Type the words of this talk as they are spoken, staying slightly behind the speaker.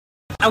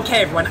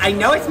Okay, everyone, I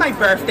know it's my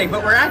birthday,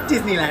 but we're at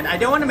Disneyland. I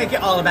don't want to make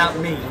it all about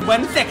me.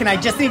 1 second, I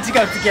just need to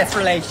go to guest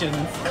relations.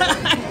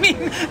 I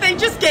mean, they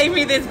just gave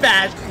me this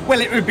badge. Well,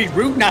 it would be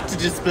rude not to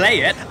display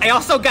it. I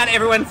also got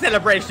everyone's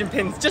celebration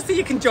pins, just so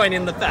you can join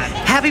in the fun.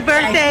 Happy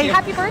birthday!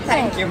 Happy birthday!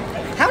 Thank you.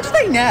 How do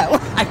they know?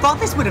 I thought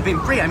this would have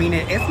been free. I mean,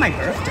 it is my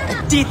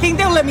birthday. Do you think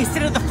they'll let me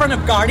sit at the front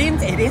of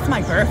Guardians? It is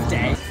my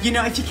birthday. You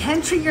know, if you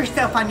can't treat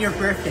yourself on your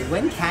birthday,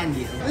 when can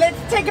you? Let's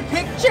take a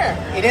picture.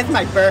 It is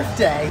my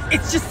birthday.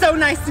 It's just so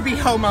nice to be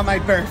home on my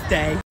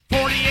birthday.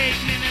 48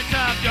 minutes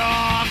of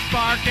dogs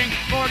barking,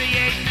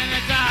 48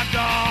 minutes of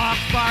dogs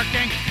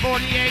barking,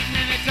 48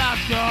 minutes of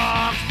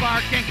dogs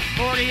barking,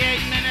 48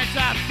 minutes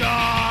of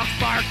dogs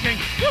barking.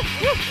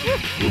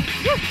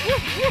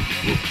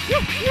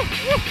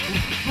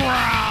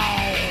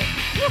 Growl.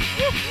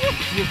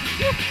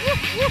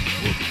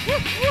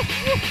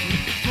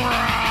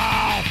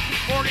 Growl.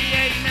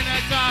 48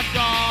 minutes of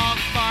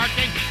dogs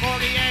barking,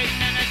 48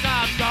 minutes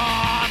of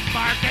dogs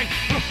barking.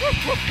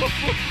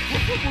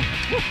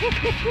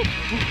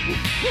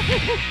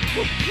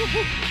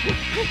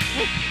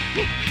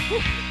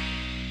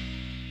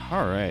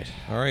 All right,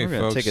 We're gonna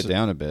folks. take it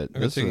down a bit.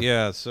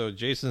 So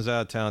Jason's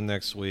out of town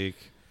next week.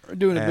 We're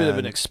doing a bit of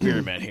an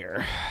experiment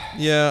here.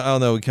 Yeah, I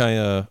don't know. We kind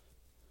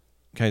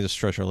of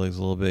stretch our legs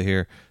a little bit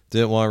here.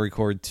 Didn't want to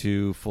record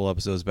 2 full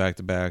episodes back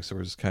to back, so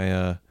we're just kind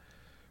of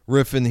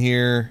riffing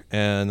here,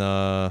 and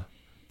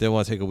didn't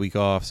want to take a week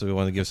off, so we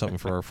want to give something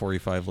for our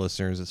 45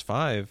 listeners. It's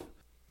 5.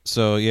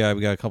 So, yeah,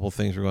 we got a couple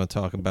things we're going to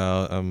talk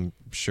about. I'm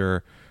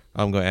sure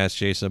I'm going to ask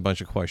Jason a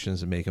bunch of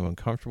questions and make him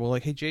uncomfortable.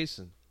 Like, hey,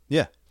 Jason.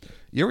 Yeah.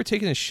 You ever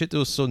taken a shit that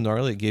was so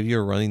gnarly it gave you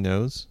a runny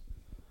nose?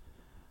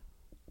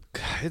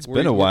 It's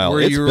been a while.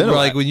 Where It's you were been a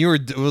like, while. when you were,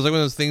 it was like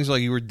one of those things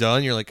like you were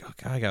done, you're like, oh,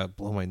 God, I got to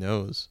blow my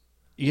nose.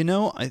 You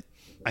know,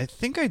 I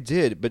think I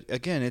did, but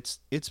again, it's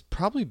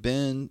probably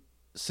been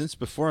since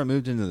before I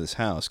moved into this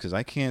house, because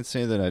I can't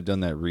say that I've done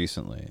that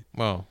recently.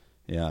 Wow.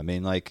 Yeah, I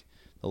mean, like,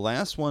 the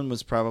last one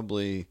was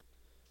probably...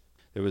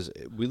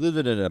 we lived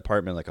in an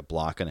apartment like a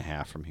block and a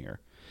half from here.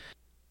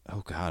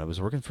 Oh God, I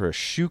was working for a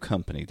shoe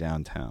company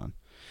downtown,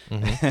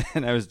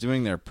 and I was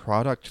doing their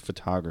product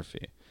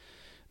photography,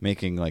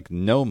 making like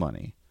no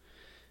money.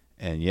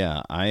 And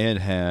yeah, I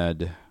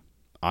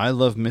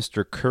love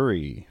Mr.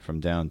 Curry from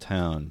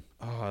downtown.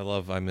 Oh, I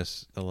love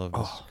Mr.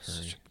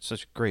 Curry.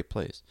 Such a great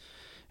place.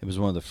 It was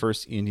one of the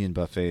first Indian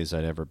buffets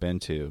I'd ever been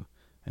to,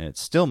 and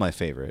it's still my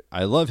favorite.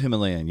 I love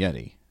Himalayan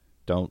Yeti.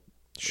 Don't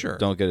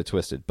get it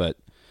twisted, but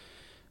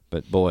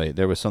boy,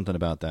 there was something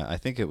about that. I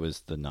think it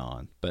was the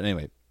naan. But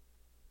anyway,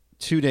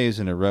 2 days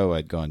in a row,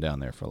 I'd gone down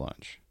there for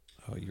lunch.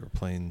 Oh, you were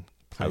playing.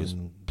 I was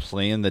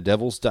playing the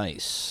devil's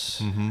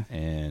dice.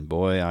 And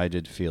boy, I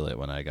did feel it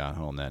when I got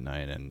home that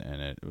night. And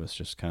it was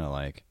just kind of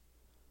like,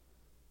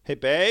 hey,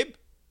 babe,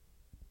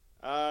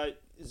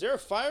 is there a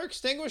fire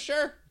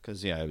extinguisher?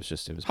 Because, yeah, it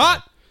was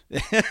hot.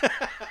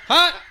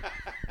 Hot.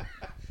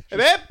 Hey,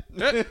 babe.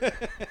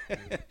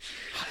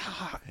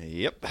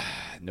 Yep.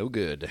 No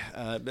good.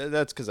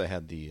 That's because I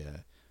had the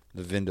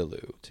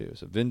Vindaloo, too.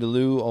 So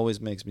Vindaloo always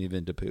makes me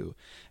Vindapoo.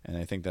 And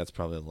I think that's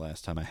probably the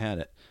last time I had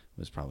it. It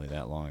was probably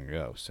that long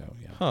ago. So,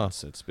 yeah.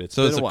 It's been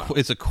a while.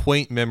 It's a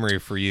quaint memory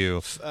for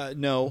you.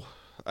 No.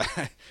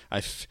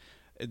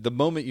 The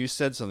moment you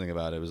said something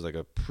about it, it was like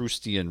a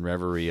Proustian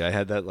reverie. I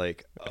had that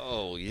like,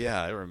 oh,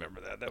 yeah, I remember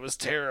that. That was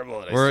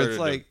terrible. And where it's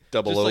like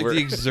double just over. Like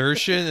the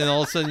exertion, and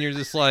all of a sudden you're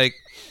just like,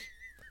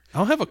 I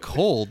don't have a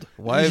cold.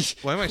 Why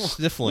am I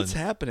sniffling? What's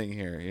happening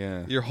here?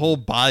 Yeah. Your whole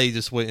body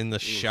just went into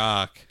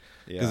shock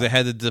because they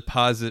had to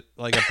deposit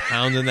like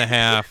 1.5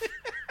 pounds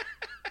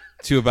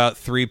to about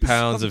 3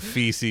 pounds of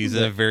feces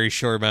in a very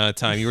short amount of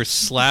time. You were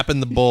slapping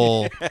the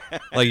bowl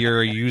like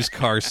you're a used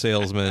car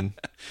salesman.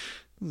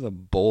 A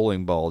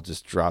bowling ball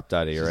just dropped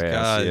out of your ass.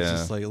 God, it's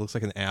just like it looks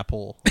like an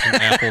apple. An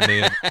apple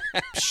made of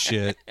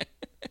shit.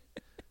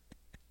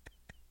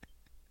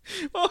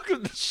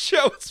 Welcome to the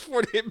show. It's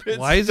 48 minutes.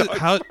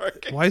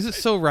 Why is it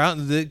so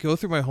round? Did it go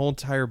through my whole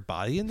entire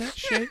body in that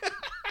shit?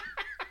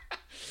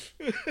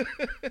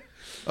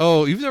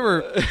 Oh, you've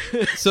never.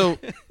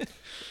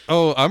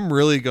 I'm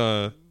really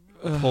gonna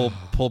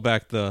pull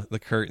back the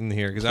curtain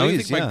here because I don't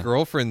think my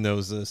girlfriend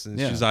knows this, and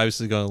she's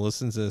obviously gonna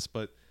listen to this,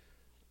 but.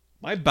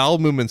 My bowel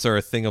movements are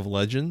a thing of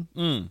legend.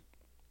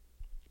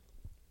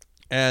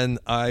 And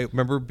I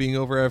remember being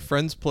over at a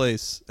friend's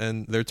place,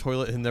 and their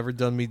toilet had never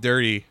done me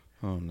dirty.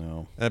 Oh,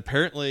 no. And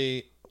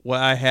apparently what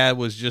I had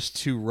was just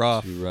too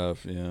rough.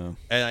 Yeah.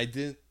 And I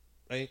didn't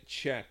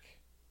check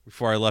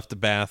before I left the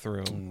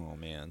bathroom. Oh,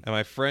 man. And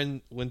my friend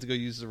went to go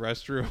use the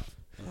restroom.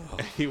 Oh.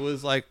 And he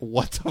was like,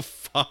 what the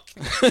fuck?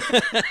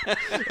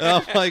 And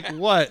I'm like,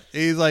 what?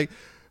 And he's like,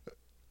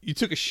 you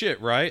took a shit,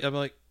 right? I'm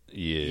like,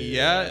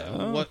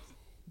 yeah. What?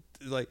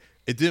 Like,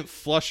 it didn't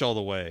flush all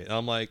the way. And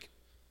I'm like,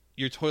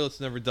 your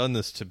toilet's never done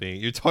this to me.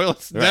 Your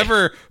toilet's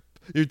never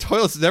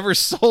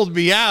sold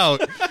me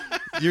out.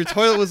 Your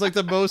toilet was like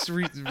the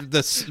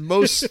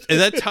most at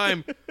that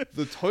time.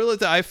 The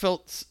toilet that I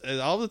felt,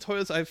 all the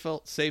toilets I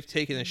felt safe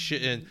taking a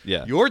shit in.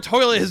 Yeah. Your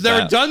toilet has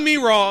never done me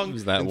wrong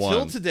that until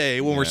one.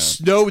 today when we're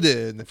snowed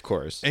in. Of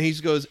course. And he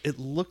just goes, "It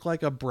looked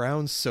like a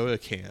brown soda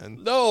can."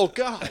 No,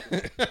 God.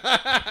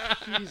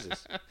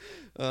 Jesus.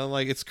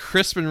 Like, it's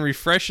crisp and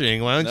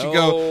refreshing. Why don't you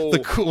go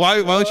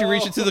why don't you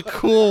reach into the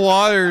cool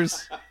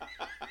waters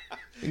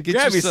and get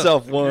Grab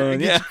yourself one.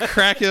 Yeah.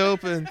 Crack it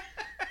open.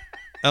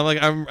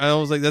 I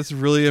was like, that's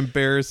really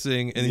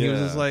embarrassing. And he was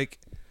just like,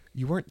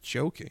 you weren't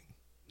joking.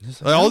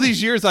 Like, all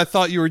these years, I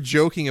thought you were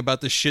joking about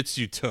the shits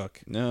you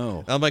took. No.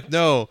 And I'm like,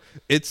 no.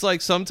 It's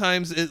like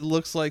sometimes it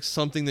looks like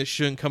something that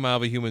shouldn't come out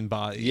of a human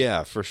body.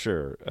 Yeah, for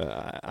sure.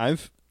 I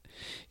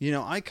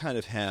kind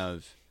of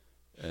have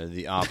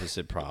the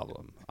opposite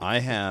problem.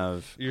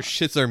 Your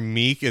shits are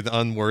meek and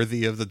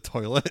unworthy of the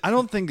toilet. I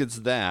don't think it's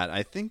that.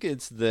 I think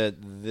it's that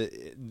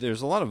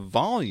there's a lot of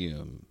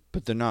volume,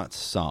 but they're not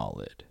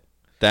solid.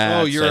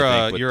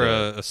 You're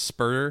a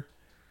spurter.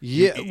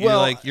 Yeah, is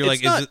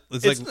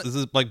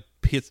it like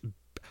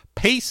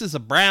paste is a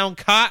brown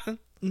cotton?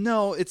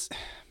 No, it's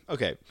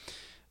okay.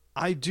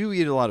 I do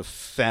eat a lot of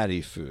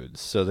fatty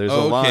foods, so there's a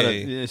lot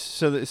of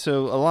so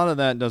a lot of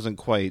that doesn't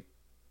quite.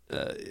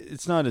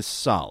 It's not as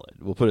solid.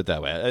 We'll put it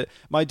that way.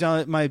 My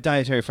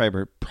dietary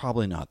fiber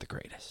probably not the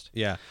greatest.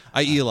 Yeah,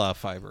 I eat a lot of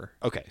fiber.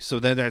 Okay, so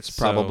then that's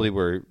probably a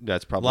where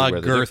lot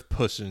of girth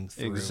pushing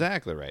through.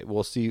 Exactly right.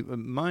 Well, see,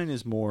 mine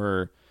is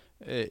more.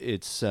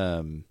 It's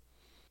the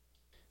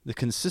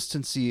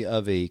consistency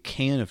of a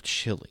can of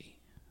chili,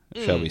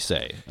 shall we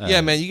say? Yeah,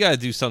 man, you got to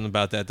do something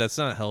about that. That's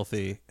not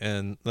healthy,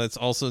 and that's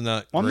also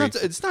not. Well, great.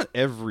 It's not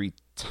every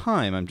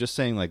time. I'm just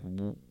saying, like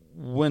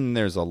when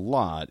there's a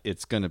lot,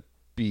 it's gonna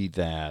be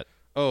that.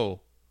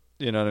 Oh,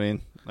 you know what I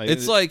mean?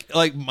 It's like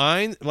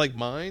mine.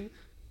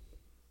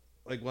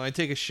 Like when I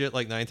take a shit,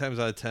 like 9 times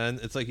out of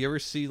 10, it's like, you ever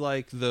see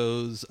like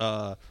those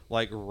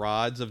like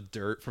rods of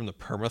dirt from the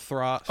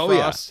permafrost? Oh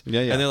yeah.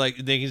 And they're like,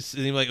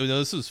 oh no,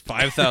 this was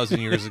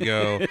 5,000 years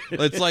ago.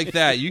 It's like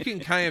that. You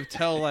can kind of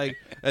tell like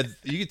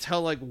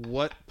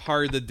what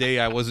part of the day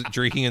I wasn't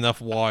drinking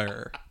enough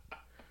water.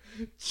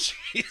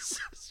 Jesus.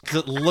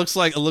 It looks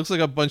like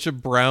a bunch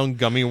of brown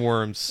gummy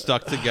worms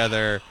stuck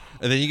together,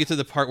 and then you get to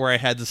the part where I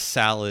had the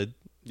salad.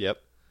 Yep.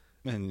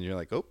 And you're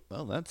like, oh,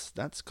 well,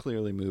 that's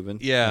clearly moving.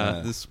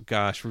 Yeah,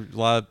 a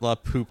lot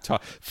of poop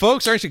talk.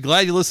 Folks, aren't you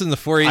glad you listened to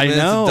 48 minutes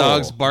of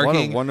dogs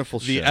barking? What a wonderful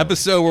show. The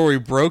episode where we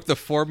broke the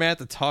format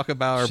to talk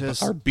about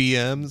our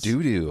BMs.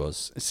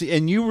 Doo-doos. See,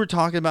 and you were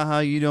talking about how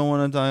you don't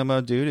want to talk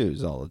about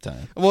doo-doos all the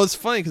time. Well, it's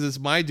funny because it's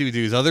my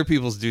doo-doos. Other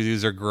people's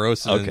doo-doos are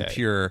gross and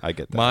pure. I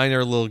get that. Mine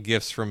are little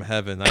gifts from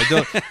heaven. I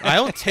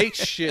don't take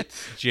shit,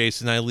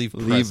 Jason. I leave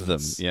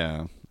presents. Them,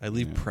 yeah. I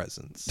leave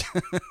presents.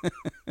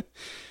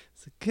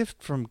 It's a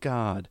gift from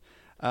God.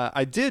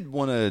 I did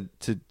want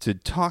to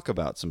talk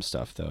about some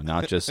stuff though,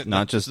 not just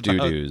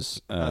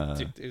doo-doos,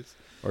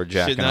 or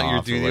jacking shitting out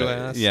off. Your doo-doo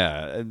ass.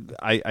 Yeah,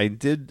 I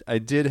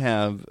did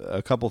have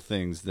a couple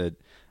things that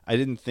I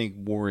didn't think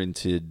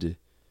warranted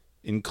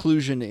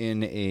inclusion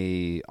in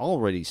a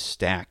already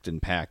stacked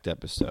and packed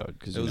episode,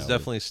 because it was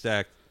definitely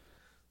stacked,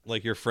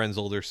 like your friend's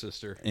older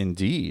sister.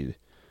 Indeed,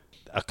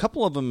 a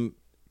couple of them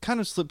kind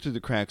of slipped through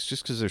the cracks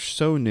just because they're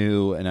so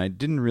new, and I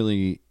didn't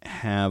really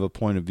have a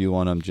point of view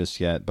on them just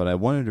yet, but I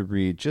wanted to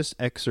read just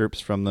excerpts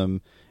from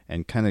them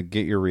and kind of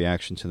get your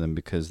reaction to them,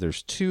 because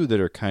there's two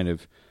that are kind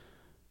of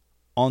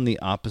on the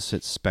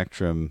opposite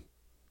spectrum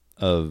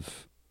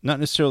of not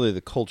necessarily the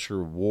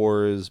culture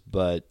wars,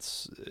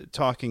 but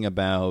talking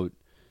about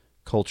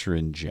culture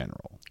in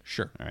general.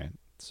 Sure. All right.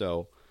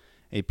 So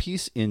a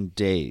piece in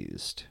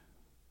Dazed,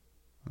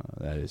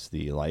 that is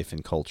the Life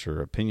and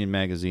Culture opinion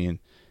magazine,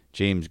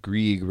 James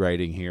Grieg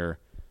writing here.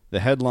 The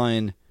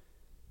headline,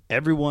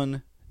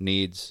 "Everyone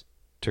needs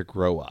to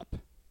grow up."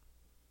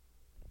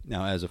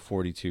 Now, as a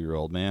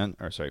 41-year-old man,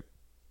 I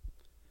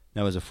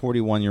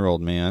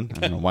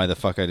don't know why the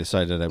fuck I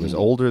decided I was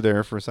older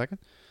there for a second.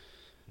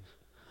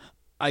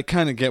 I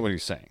kind of get what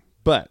he's saying.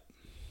 But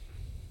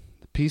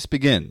the piece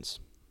begins.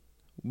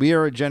 "We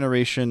are a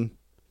generation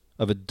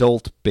of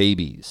adult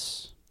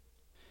babies."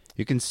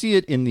 You can see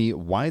it in the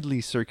widely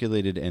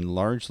circulated and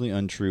largely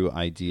untrue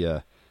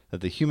idea that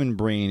the human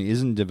brain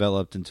isn't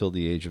developed until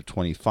the age of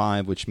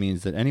 25, which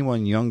means that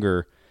anyone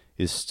younger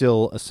is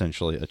still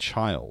essentially a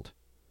child.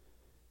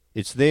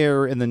 It's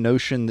there in the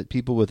notion that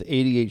people with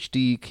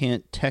ADHD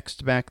can't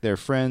text back their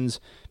friends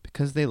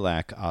because they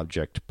lack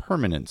object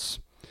permanence,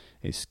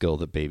 a skill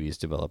that babies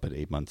develop at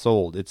 8 months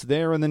old. It's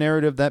there in the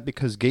narrative that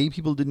because gay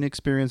people didn't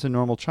experience a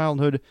normal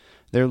childhood,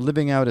 they're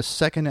living out a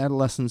second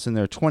adolescence in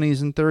their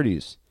 20s and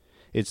 30s.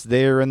 It's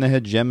there in the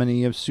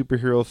hegemony of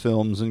superhero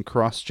films and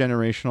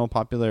cross-generational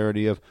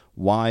popularity of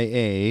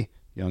YA,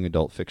 young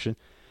adult fiction,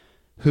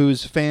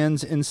 whose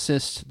fans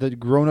insist that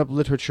grown-up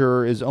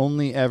literature is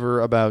only ever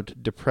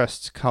about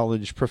depressed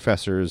college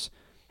professors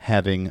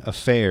having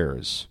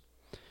affairs.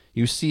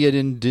 You see it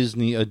in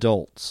Disney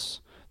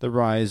adults, the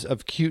rise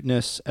of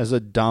cuteness as a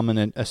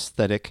dominant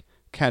aesthetic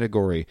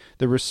category,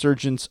 the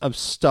resurgence of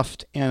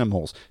stuffed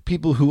animals,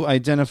 people who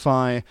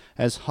identify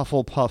as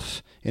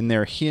Hufflepuff in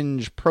their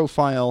Hinge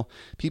profile,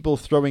 people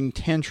throwing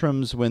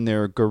tantrums when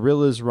their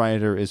Gorillas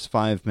rider is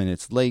 5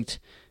 minutes late,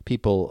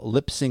 people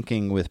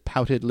lip-syncing with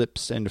pouted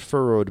lips and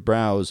furrowed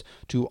brows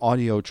to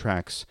audio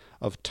tracks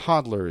of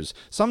toddlers.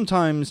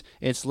 Sometimes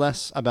it's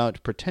less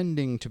about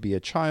pretending to be a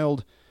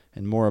child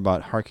and more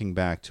about harking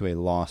back to a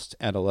lost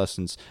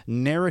adolescence,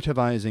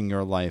 narrativizing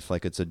your life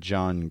like it's a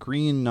John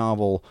Green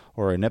novel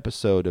or an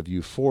episode of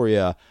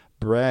Euphoria,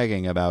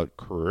 bragging about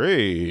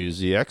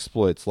crazy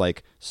exploits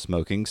like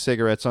smoking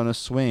cigarettes on a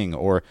swing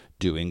or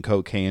doing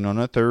cocaine on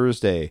a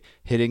Thursday,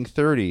 hitting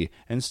 30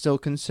 and still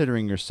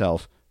considering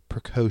yourself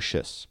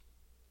precocious.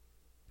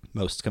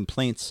 Most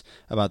complaints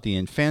about the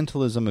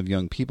infantilism of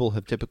young people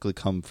have typically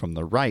come from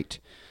the right,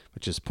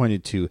 which has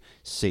pointed to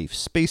safe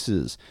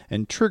spaces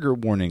and trigger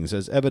warnings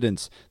as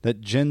evidence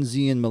that Gen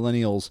Z and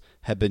millennials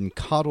have been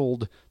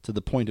coddled to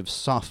the point of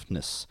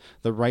softness.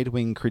 The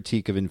right-wing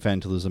critique of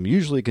infantilism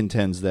usually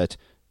contends that,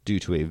 due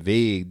to a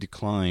vague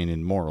decline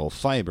in moral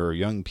fiber,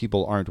 young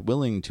people aren't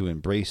willing to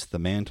embrace the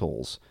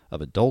mantles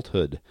of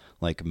adulthood,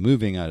 like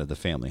moving out of the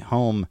family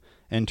home,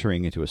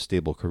 entering into a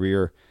stable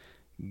career,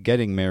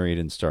 getting married,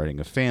 and starting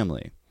a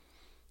family.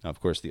 Now, of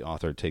course, the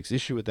author takes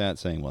issue with that,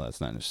 saying, well,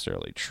 that's not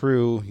necessarily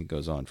true. He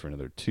goes on for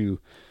another 2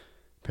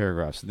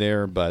 paragraphs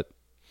there, but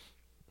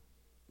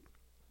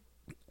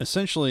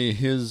essentially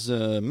his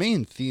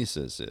main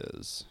thesis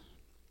is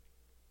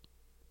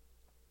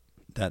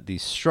that the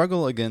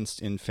struggle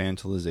against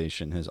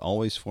infantilization has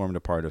always formed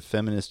a part of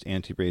feminist,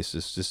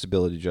 anti-racist,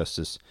 disability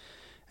justice,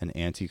 and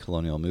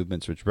anti-colonial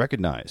movements which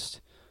recognized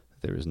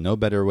that there is no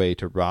better way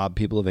to rob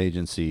people of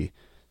agency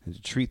and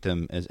to treat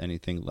them as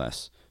anything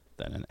less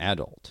than an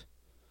adult.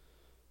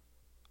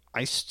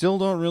 I still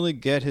don't really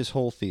get his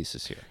whole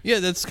thesis here. Yeah,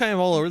 that's kind of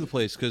all over the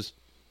place because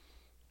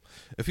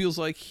it feels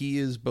like he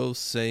is both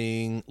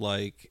saying,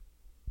 like,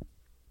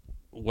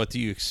 what do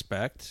you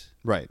expect?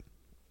 Right.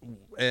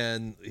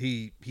 And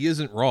he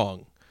isn't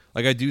wrong.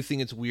 Like, I do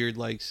think it's weird,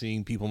 like,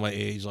 seeing people my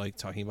age, like,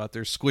 talking about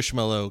their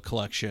Squishmallow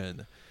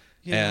collection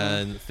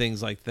and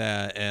things like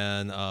that.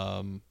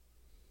 And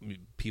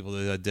people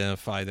that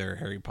identify their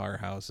Harry Potter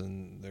house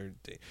and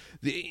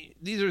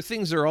these are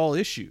things that are all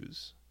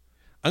issues.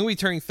 I'm going to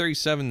be turning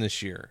 37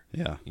 this year.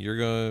 Yeah. You're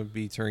going to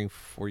be turning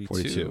 42.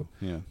 42,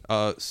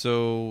 yeah.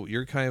 So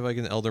you're kind of like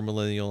an elder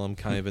millennial. I'm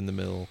kind of in the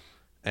middle.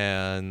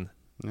 And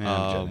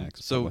I'm Gen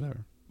X, so but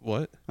whatever.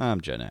 What?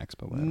 I'm Gen X,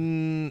 but whatever.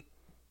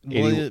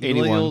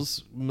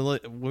 Millennials,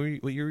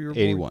 what year you were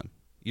born? 81.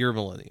 You're a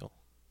millennial.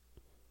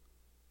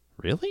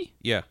 Really?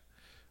 Yeah.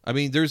 I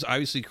mean, there's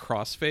obviously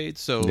crossfade,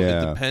 so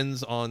it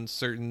depends on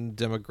certain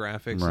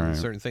demographics and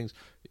certain things.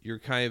 You're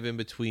kind of in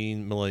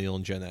between millennial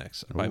and Gen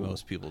X by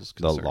most people's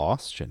concern. The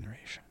lost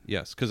generation.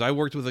 Yes, because I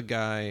worked with a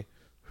guy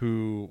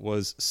who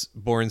was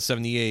born in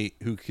 78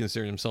 who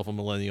considered himself a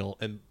millennial,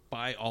 and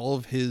by all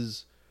of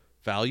his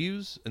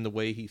values and the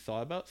way he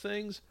thought about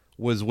things,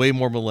 was way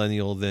more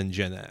millennial than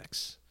Gen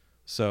X.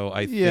 So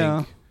I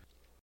think...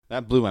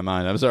 That blew my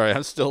mind. I'm sorry.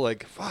 I'm still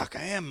like, fuck,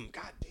 I am.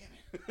 God damn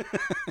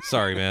it.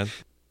 Sorry, man.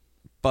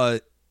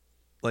 But,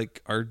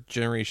 like, our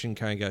generation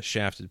kind of got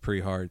shafted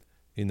pretty hard.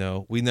 You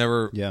know, we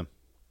never,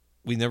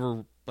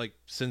 like,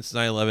 since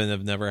 9/11,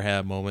 have never had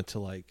a moment to,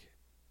 like,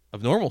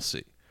 of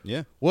normalcy.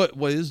 Yeah. What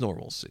is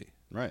normalcy?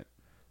 Right.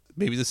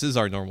 Maybe this is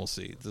our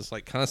normalcy. This,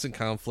 like, constant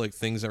conflict,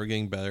 things are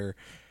getting better.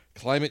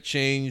 Climate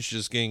change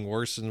just getting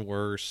worse and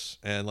worse.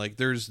 And, like,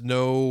 there's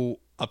no,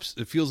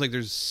 it feels like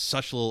there's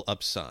such little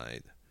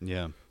upside.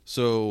 Yeah.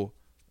 So,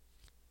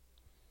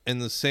 in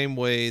the same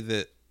way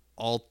that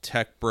all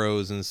tech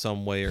bros in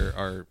some way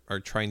are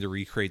trying to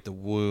recreate the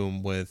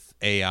womb with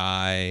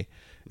AI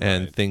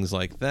and things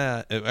like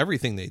that.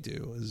 Everything they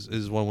do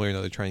is one way or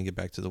another trying to get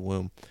back to the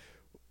womb.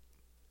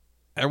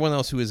 Everyone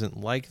else who isn't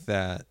like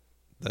that,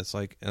 that's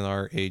like in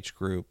our age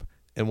group,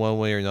 in one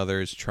way or another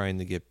is trying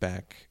to get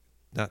back,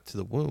 not to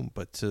the womb,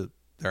 but to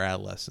their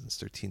adolescence,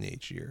 their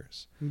teenage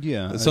years.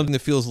 Yeah. It's something that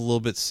feels a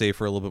little bit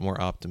safer, a little bit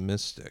more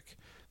optimistic.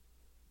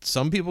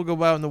 Some people go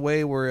about in a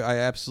way where I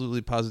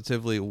absolutely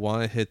positively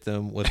want to hit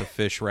them with a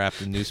fish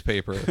wrapped in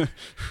newspaper.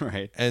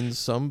 Right. And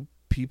some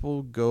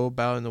people go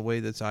about in a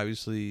way that's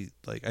obviously,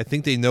 like, I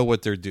think they know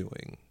what they're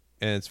doing.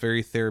 And it's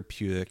very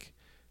therapeutic.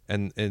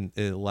 And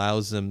it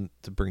allows them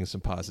to bring some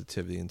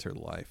positivity into their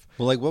life.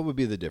 Well, like, what would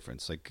be the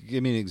difference? Like,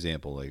 give me an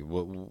example. Like,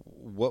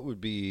 what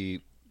would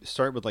be,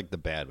 start with, like, the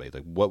bad way.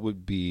 Like, what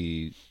would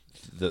be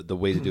the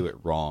way to do it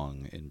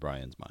wrong in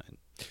Brian's mind?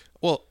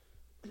 Well...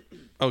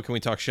 Oh, can we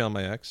talk shit on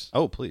my ex?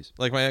 Oh, please.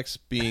 Like, my ex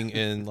being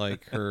in,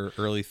 like, her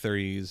early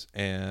 30s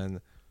and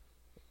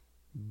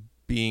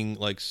being,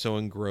 like, so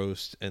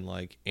engrossed in,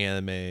 like,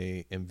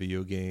 anime and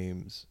video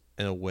games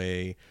in a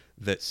way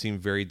that seemed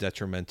very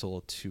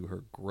detrimental to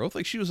her growth.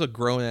 Like, she was a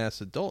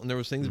grown-ass adult, and there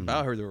was things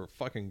about her that were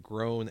fucking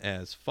grown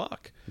as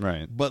fuck.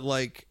 Right. But,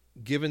 like,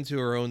 given to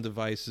her own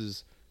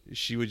devices,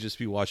 she would just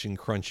be watching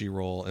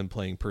Crunchyroll and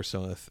playing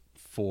Persona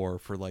 4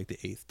 for, like, the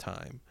 8th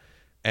time.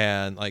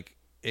 And, like...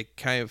 It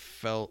kind of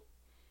felt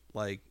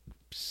like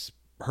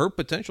her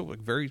potential, like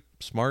very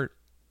smart,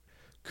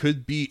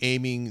 could be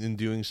aiming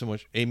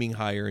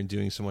higher and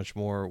doing so much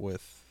more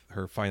with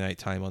her finite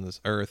time on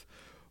this earth.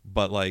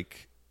 But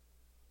like,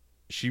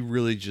 she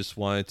really just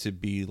wanted to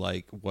be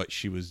like what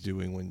she was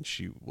doing when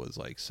she was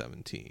like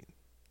 17.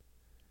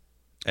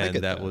 And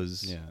that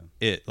was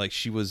it. Like,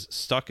 she was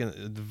stuck in,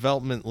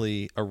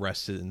 developmentally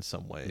arrested in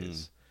some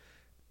ways.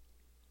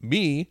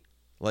 Me,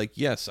 like,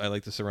 yes, I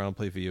like to sit around and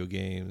play video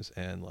games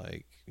and,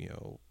 like, you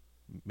know,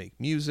 make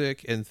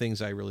music and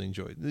things I really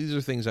enjoy. These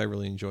are things I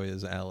really enjoy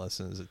as an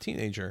adolescent, as a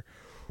teenager.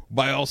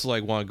 But I also,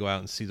 like, want to go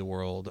out and see the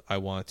world. I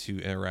want to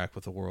interact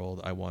with the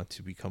world. I want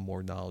to become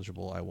more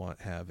knowledgeable. I want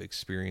to have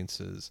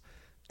experiences.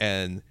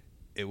 And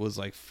it was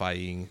like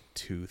fighting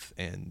tooth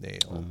and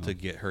nail to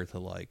get her to,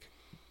 like,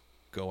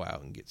 go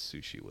out and get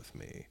sushi with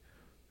me.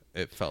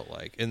 It felt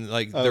like, and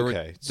like there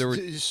were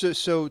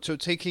so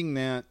taking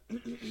that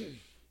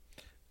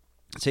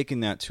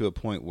to a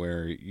point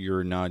where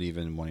you're not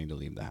even wanting to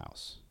leave the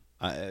house.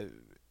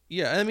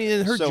 Yeah, I mean,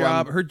 and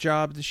her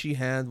job that she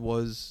had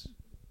was,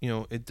 you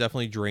know, it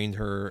definitely drained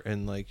her,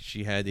 and like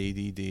she had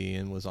ADD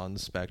and was on the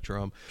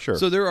spectrum. Sure.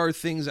 So there are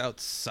things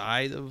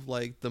outside of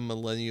like the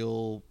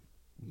millennial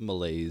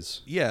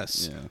malaise.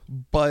 Yes. Yeah.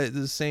 But at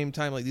the same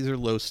time, like, these are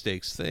low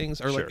stakes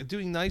things, or like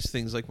doing nice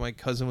things. Like, my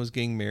cousin was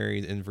getting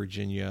married in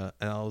Virginia,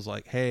 and I was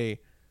like, hey,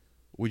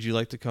 would you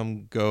like to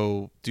come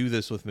go do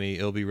this with me?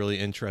 It'll be really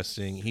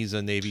interesting. He's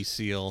a Navy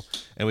SEAL,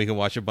 and we can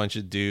watch a bunch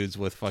of dudes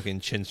with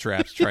fucking chin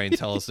straps try and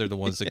tell us they're the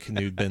ones that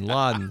canoed bin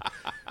Laden.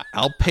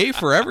 I'll pay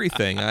for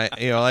everything. I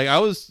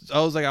was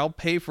like, I'll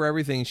pay for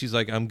everything. She's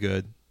like, I'm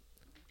good.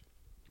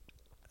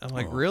 I'm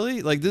like,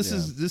 really? Like, this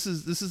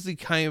is the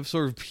kind of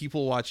sort of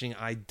people watching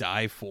I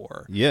die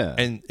for. Yeah.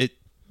 And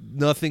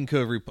nothing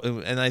could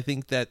and I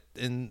think that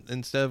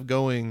instead of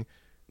going,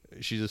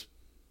 she just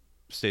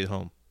stayed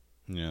home.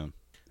 Yeah.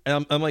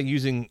 And I'm like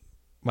using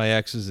my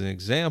ex as an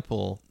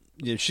example.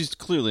 Yeah, she's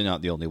clearly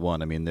not the only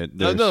one. I mean,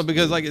 no,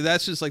 because like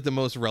that's just like the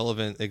most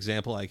relevant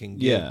example I can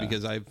give. Yeah.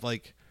 Because I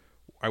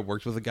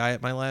worked with a guy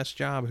at my last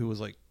job who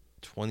was like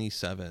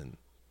 27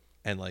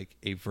 and like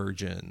a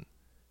virgin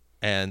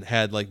and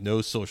had like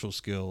no social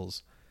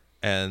skills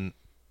and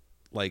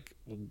like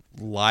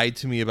lied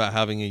to me about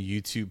having a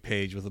YouTube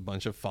page with a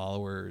bunch of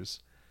followers.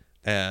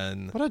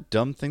 And what a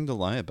dumb thing to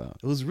lie about.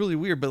 It was really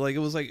weird, but like it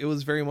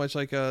was very much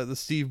like the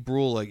Steve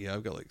Brule, like, yeah,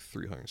 I've got like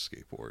 300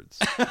 skateboards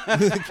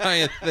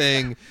kind of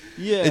thing.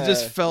 Yeah. It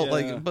just felt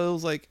like, but it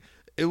was like,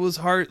 it was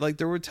hard. Like,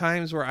 there were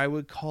times where I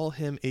would call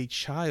him a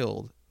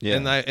child. Yeah.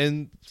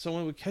 And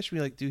someone would catch me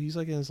like, dude, he's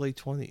like in his late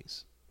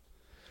 20s.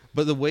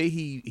 But the way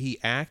he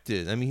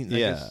acted, I mean,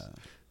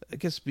 I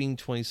guess being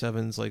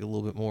 27 is like a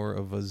little bit more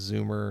of a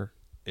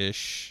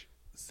Zoomer-ish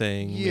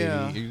thing.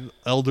 Yeah. Maybe.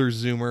 Elder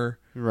Zoomer.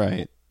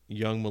 Right.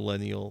 Young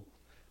millennial.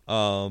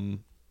 Elder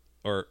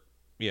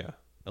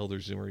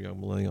Zoomer, young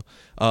millennial.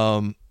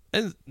 And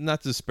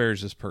not to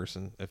disparage this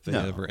person if they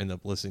ever end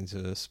up listening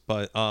to this,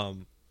 but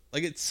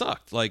like, it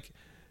sucked. Like,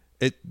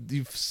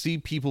 you see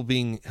people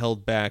being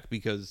held back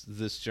because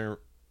this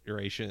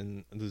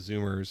generation, the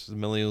Zoomers, the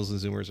millennials and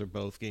Zoomers are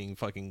both getting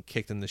fucking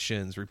kicked in the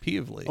shins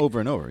repeatedly.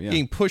 Over and over, yeah.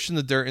 Getting pushed in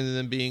the dirt and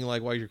then being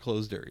like, why are your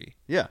clothes dirty?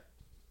 Yeah.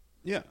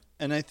 Yeah.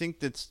 And I think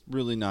that's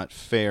really not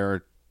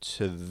fair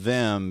to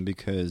them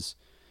because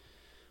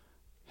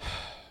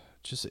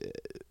just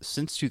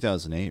since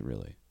 2008,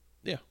 really.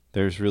 Yeah.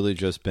 There's really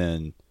just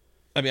been...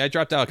 I mean, I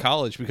dropped out of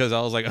college because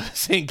I was like,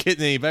 this ain't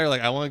getting any better.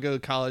 Like, I want to go to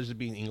college to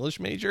be an English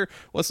major.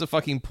 What's the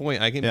fucking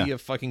point? I can be a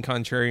fucking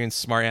contrarian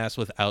smartass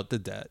without the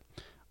debt.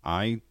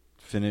 I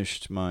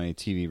finished my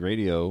TV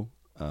radio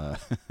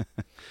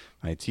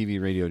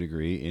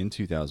degree in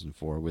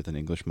 2004 with an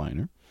English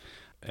minor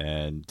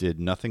and did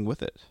nothing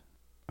with it.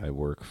 I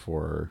work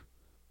for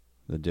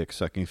the Dick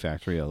Sucking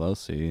Factory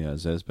LLC,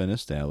 as has been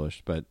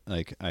established, but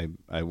like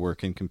I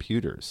work in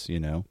computers, you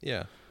know?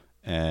 Yeah.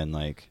 And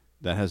like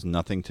that has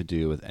nothing to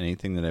do with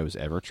anything that I was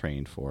ever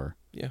trained for.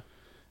 Yeah.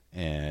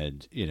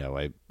 And, you know,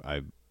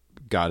 I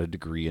got a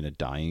degree in a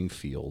dying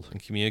field. In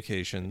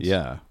communications.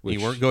 Yeah.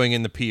 You weren't going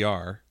into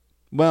PR.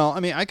 Well,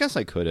 I mean, I guess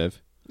I could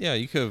have. Yeah,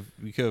 you could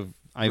have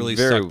really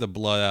sucked the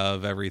blood out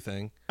of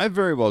everything. I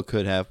very well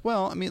could have.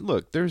 Well, I mean,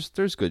 look, there's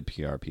good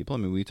PR people. I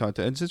mean, we talked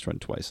to Ed Zitzron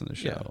twice on the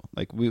show. Yeah.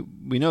 Like,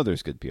 we know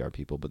there's good PR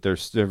people, but they're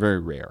very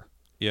rare.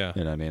 Yeah.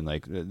 You know what I mean?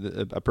 Like,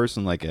 a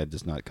person like Ed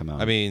does not come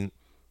out. I mean,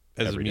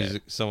 as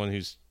someone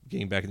who's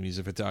getting back into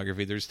music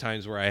photography, there's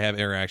times where I have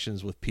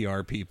interactions with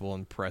PR people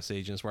and press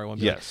agents where I want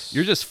to be like,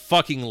 you're just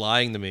fucking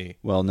lying to me.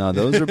 Well, no,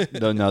 those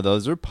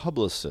are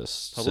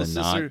publicists and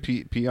not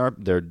PR.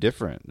 They're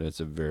different. It's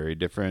a very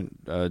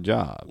different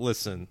job.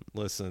 Listen.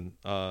 When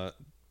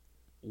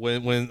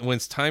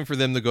it's time for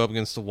them to go up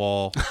against the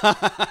wall.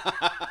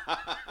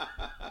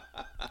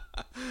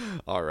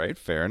 All right,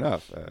 fair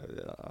enough.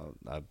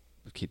 I'll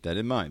keep that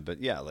in mind.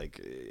 But yeah,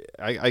 like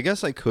I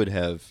guess I could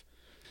have.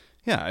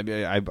 Yeah, I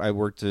mean, I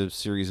worked a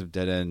series of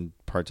dead-end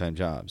part-time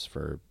jobs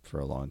for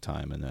a long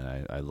time, and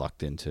then I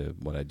lucked into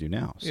what I do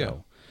now.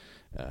 So,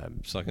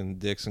 sucking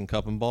dicks and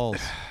cupping balls.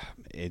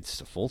 It's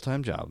a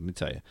full-time job, let me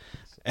tell you.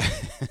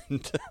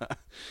 And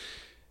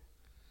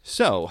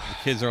So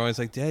Kids are always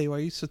like, Daddy, why are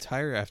you so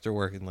tired after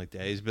work? And like,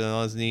 Daddy's been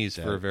on his knees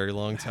for a very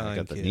long time. I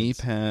got the kids. knee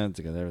pads.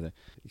 I got everything.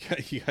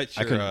 You got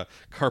your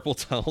carpal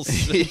tunnel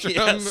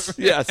syndrome.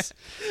 yes.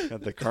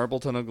 Got the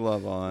carpal tunnel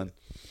glove on.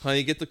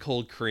 Honey, get the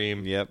cold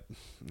cream. Yep.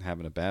 I'm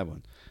having a bad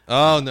one.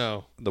 Oh,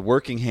 no. The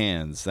working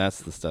hands. That's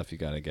the stuff you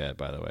got to get,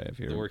 by the way. If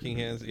you're The working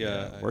hands?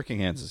 Yeah. Working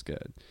hands is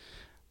good.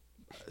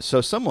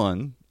 So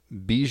someone,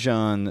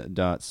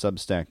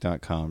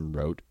 bijan.substack.com,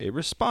 wrote a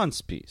response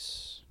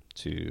piece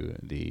to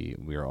the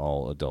We're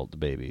All Adult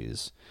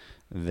Babies.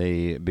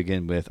 They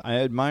begin with, I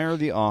admire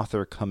the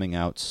author coming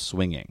out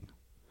swinging.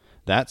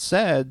 That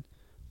said,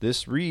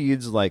 this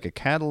reads like a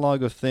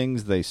catalog of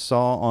things they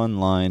saw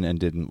online and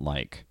didn't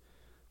like,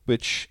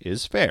 which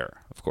is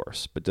fair, of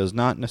course, but does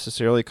not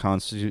necessarily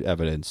constitute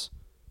evidence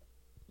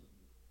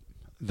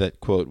that,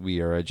 quote, we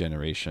are a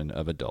generation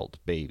of adult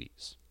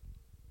babies.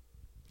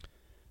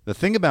 The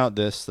thing about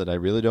this that I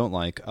really don't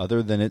like,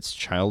 other than its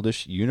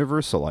childish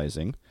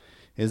universalizing,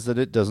 is that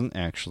it doesn't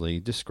actually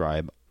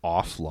describe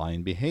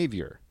offline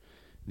behavior.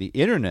 The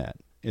internet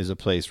is a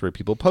place where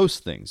people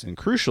post things, and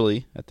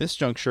crucially, at this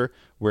juncture,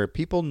 where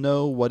people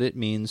know what it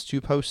means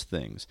to post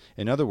things.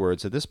 In other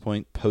words, at this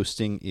point,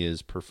 posting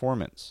is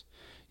performance.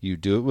 You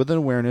do it with an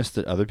awareness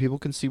that other people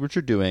can see what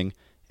you're doing.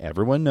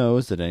 Everyone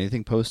knows that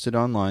anything posted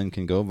online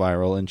can go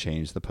viral and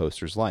change the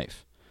poster's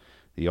life.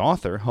 The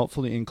author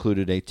helpfully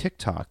included a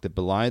TikTok that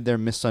belied their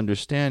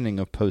misunderstanding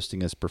of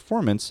posting as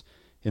performance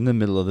in the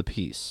middle of the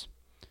piece.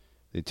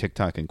 The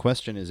TikTok in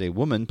question is a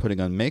woman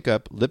putting on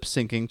makeup,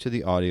 lip-syncing to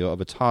the audio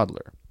of a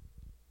toddler.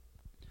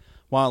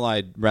 While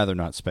I'd rather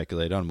not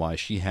speculate on why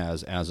she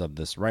has, as of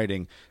this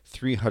writing,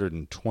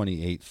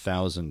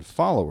 328,000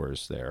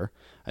 followers there,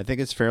 I think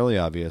it's fairly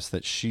obvious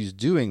that she's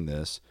doing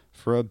this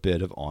for a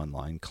bit of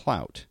online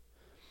clout.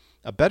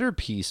 A better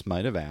piece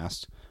might have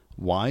asked,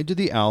 why do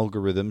the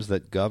algorithms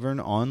that govern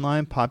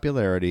online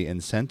popularity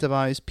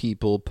incentivize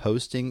people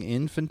posting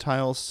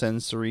infantile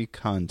sensory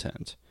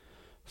content?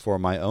 For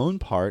my own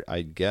part,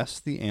 I'd guess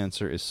the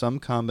answer is some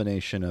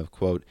combination of,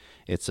 quote,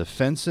 it's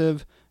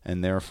offensive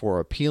and therefore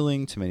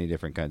appealing to many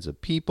different kinds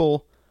of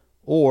people,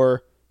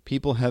 or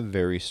people have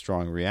very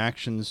strong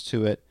reactions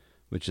to it,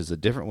 which is a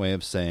different way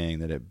of saying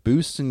that it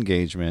boosts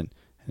engagement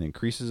and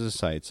increases a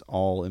site's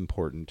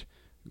all-important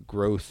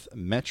growth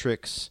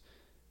metrics.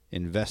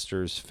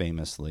 Investors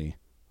famously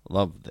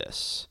love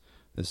this.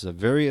 This is a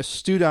very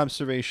astute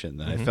observation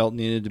that I felt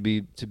needed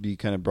to be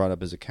kind of brought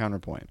up as a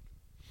counterpoint.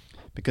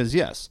 Because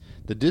yes,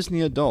 the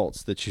Disney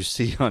adults that you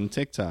see on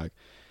TikTok,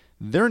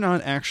 they're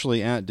not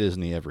actually at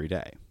Disney every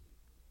day.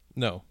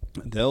 No.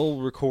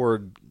 They'll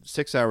record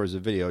 6 hours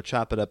of video,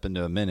 chop it up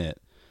into a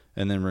minute,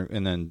 and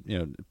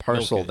then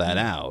parcel that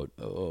out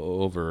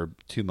over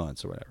 2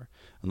 months or whatever.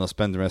 And they'll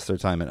spend the rest of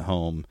their time at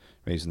home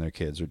raising their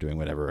kids or doing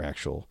whatever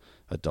actual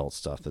adult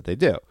stuff that they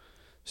do.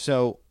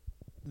 So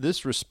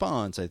this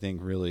response, I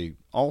think, really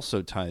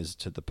also ties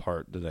to the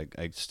part that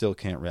I still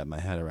can't wrap my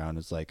head around.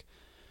 It's like,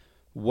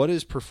 what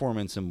is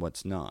performance and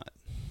what's not?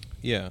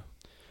 Yeah.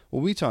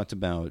 Well, we talked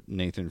about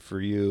Nathan For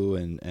You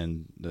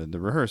and the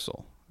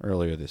rehearsal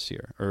earlier this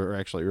year, or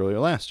actually earlier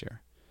last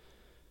year,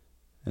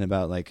 and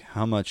about like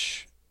how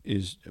much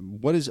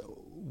what is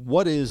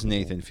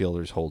Nathan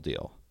Fielder's whole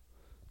deal?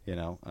 You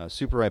know,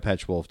 Super Eye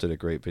Patch Wolf did a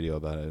great video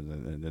about it,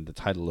 and the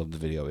title of the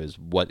video is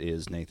 "What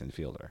is Nathan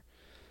Fielder?"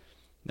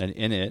 And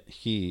in it,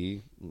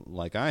 he,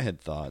 like I had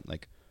thought,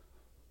 like,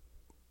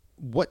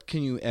 what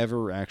can you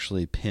ever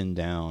actually pin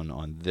down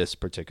on this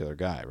particular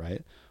guy,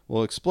 right?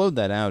 We'll explode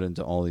that out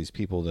into all these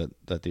people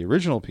that the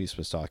original piece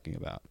was talking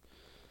about.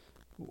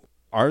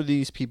 Are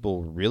these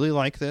people really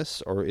like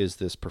this, or is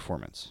this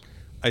performance?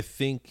 I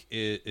think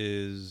it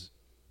is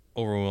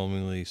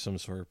overwhelmingly some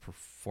sort of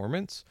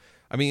performance.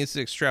 I mean, it's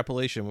the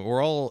extrapolation.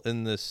 We're all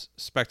in this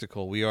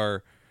spectacle. We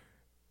are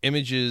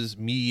images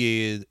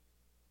mediated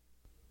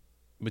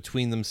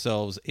between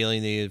themselves,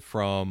 alienated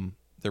from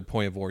their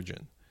point of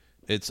origin.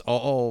 It's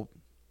all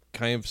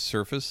kind of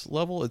surface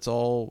level. It's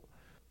all.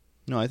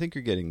 No, I think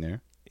you're getting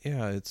there.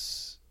 Yeah,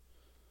 it's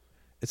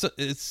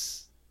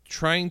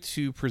trying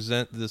to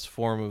present this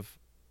form of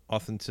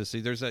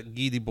authenticity. There's that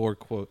Guy Debord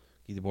quote.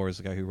 Guy Debord is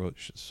the guy who wrote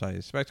Society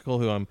of Spectacle,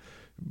 who I'm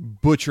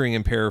butchering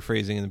and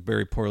paraphrasing and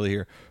very poorly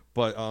here.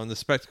 But the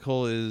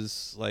spectacle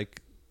is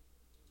like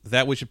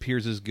that which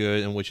appears is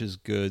good and which is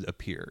good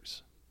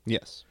appears.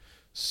 Yes.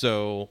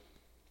 So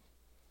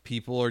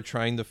people are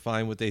trying to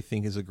find what they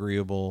think is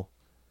agreeable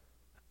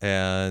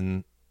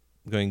and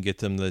going to get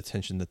them the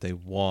attention that they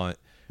want.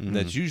 Mm-hmm. And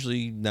that's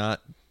usually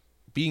not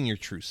being your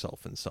true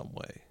self in some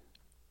way.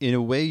 In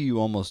a way, you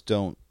almost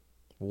don't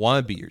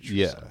want to be your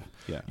true self.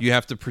 Yeah. You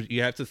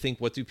have to think,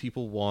 what do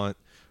people want,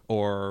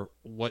 or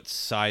what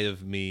side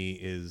of me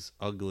is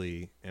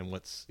ugly, and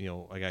what's,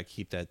 I got to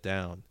keep that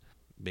down.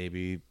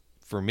 Maybe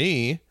for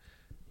me,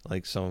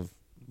 like some of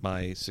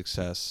my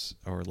success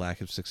or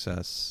lack of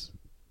success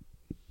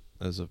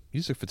as a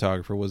music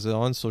photographer was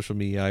on social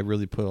media. I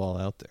really put it all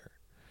out there.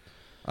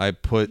 I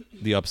put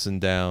the ups and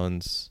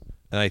downs,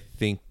 and I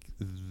think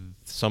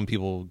some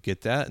people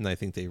get that, and I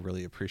think they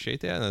really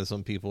appreciate that, and then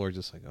some people are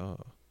just like,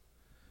 oh.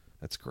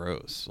 That's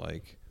gross.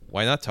 Like,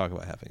 why not talk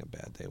about having a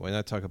bad day? Why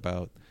not talk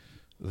about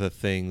the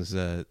things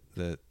that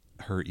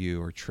hurt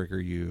you or trigger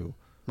you,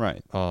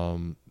 right?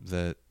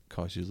 That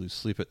cause you to lose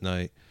sleep at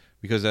night?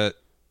 Because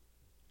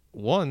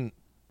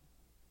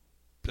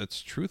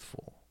that's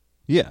truthful.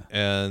 Yeah.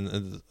 And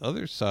the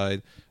other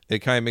side, it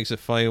kind of makes it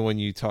funny when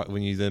you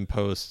then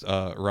post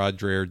Rod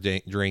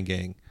Dreher Drain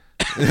Gang.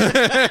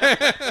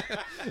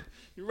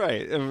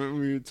 Right.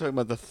 We were talking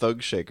about the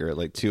Thug Shaker at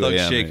like 2 a.m.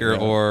 Thug Shaker,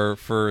 or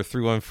for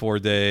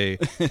 314 Day,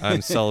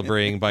 I'm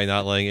celebrating by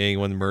not letting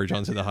anyone merge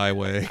onto the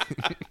highway.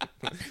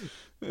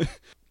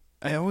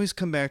 I always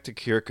come back to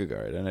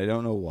Kierkegaard, and I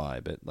don't know why,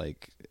 but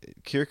like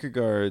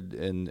Kierkegaard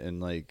and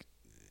like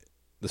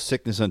the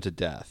sickness unto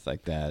death,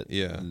 like that,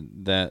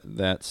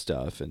 that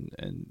stuff,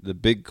 and the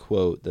big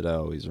quote that I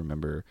always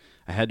remember.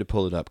 I had to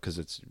pull it up because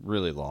it's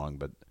really long,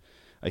 but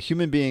a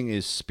human being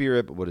is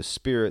spirit, but what is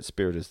spirit?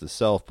 Spirit is the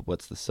self, but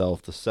what's the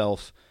self? The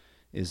self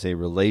is a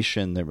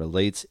relation that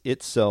relates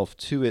itself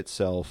to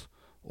itself,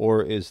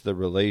 or is the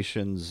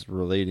relations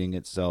relating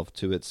itself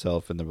to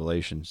itself in the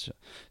relations?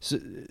 So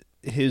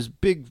his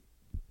big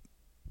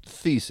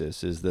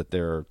thesis is that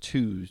there are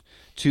two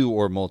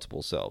or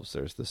multiple selves.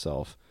 There's the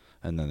self,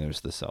 and then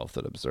there's the self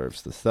that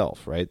observes the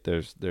self, right?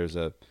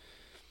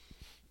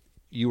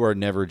 You are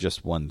never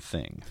just one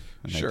thing.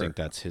 And sure. I think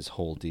that's his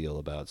whole deal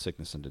about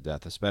sickness unto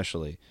death,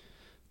 especially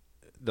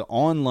the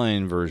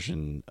online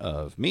version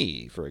of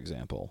me, for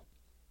example,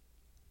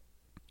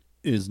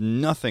 is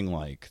nothing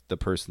like the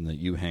person that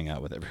you hang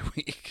out with every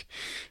week,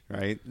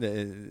 right?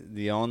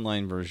 The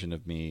online version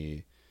of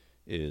me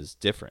is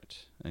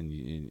different. And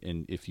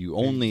if you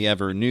only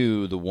ever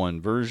knew the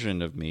one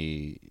version of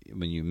me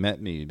when you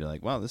met me, you'd be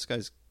like, wow, this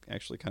guy's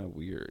actually kind of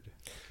weird.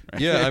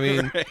 Right? Yeah, I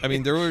mean, right? I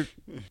mean, there were,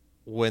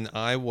 when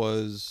I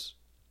was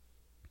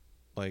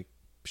like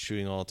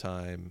shooting all the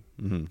time,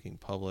 getting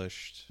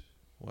published,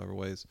 whatever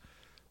ways,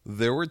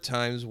 there were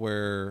times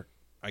where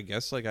I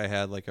guess like I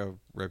had like a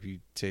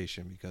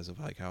reputation because of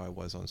like how I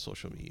was on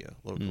social media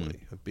locally,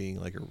 of being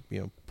like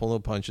pulling no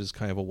punches,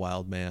 kind of a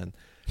wild man.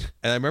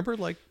 And I remember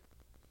like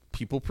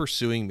people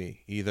pursuing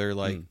me, either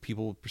like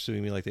people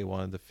pursuing me like they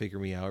wanted to figure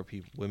me out, or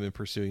women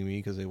pursuing me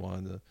because they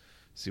wanted to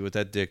see what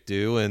that dick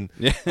do. And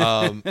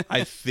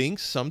I think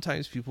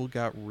sometimes people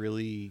got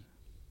really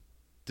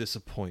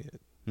disappointed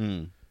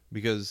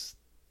because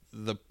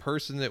the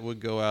person that would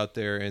go out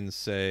there and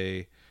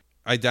say,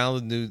 I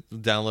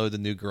download the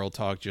new Girl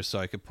Talk just so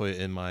I could put it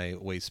in my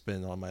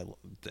waistband on my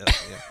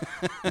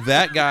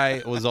that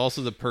guy was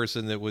also the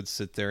person that would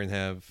sit there and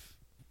have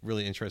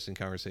really interesting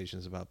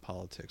conversations about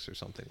politics or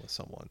something with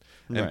someone.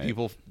 And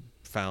people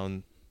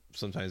found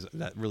sometimes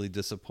that really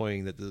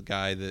disappointing, that the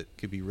guy that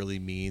could be really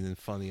mean and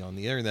funny on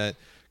the internet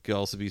could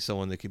also be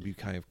someone that could be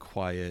kind of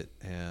quiet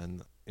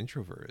and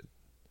introverted.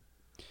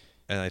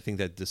 And I think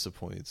that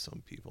disappointed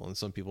some people, and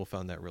some people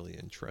found that really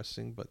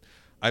interesting. But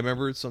I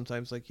remember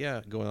sometimes like,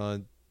 going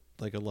on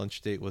like a lunch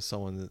date with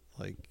someone that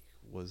like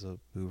was a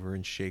mover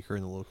and shaker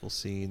in the local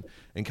scene,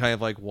 and kind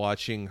of like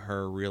watching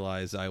her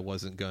realize I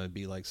wasn't going to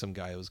be like some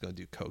guy who was going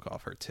to do coke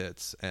off her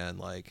tits and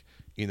like,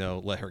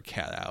 let her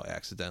cat out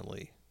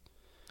accidentally.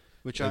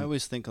 Which I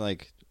always think,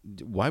 like,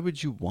 why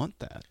would you want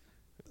that?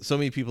 So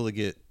many people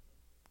that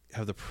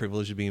have the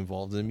privilege of being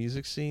involved in the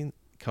music scene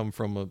come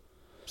from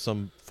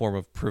some form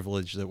of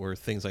privilege that where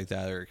things like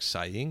that are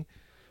exciting.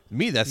 To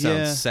me, that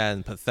sounds sad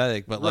and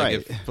pathetic. But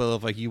like, if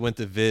like you went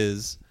to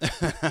Viz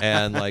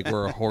and like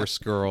were a horse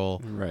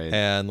girl,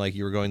 and like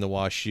you were going to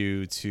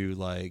WashU to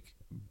like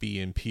be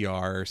in PR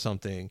or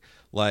something,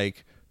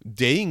 like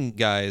dating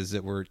guys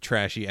that were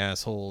trashy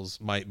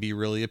assholes might be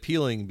really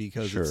appealing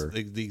because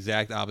it's the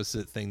exact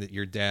opposite thing that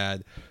your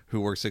dad,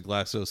 who works at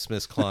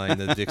GlaxoSmithKline,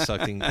 the dick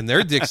sucking in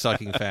their dick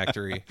sucking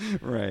factory,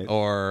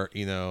 or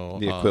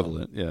the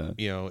equivalent,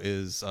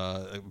 is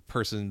a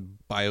person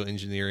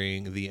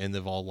bioengineering the end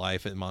of all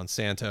life at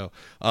Monsanto.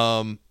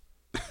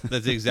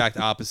 That's the exact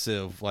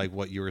opposite of like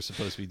what you were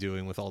supposed to be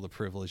doing with all the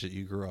privilege that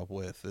you grew up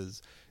with,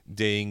 is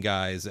dating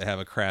guys that have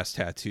a crass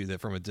tattoo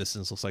that from a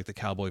distance looks like the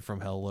Cowboy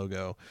from Hell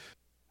logo.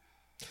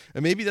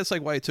 And maybe that's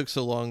like why it took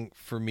so long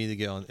for me to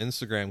get on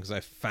Instagram, because I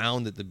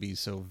found it to be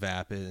so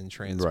vapid and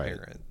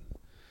transparent.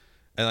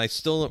 And I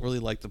still don't really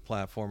like the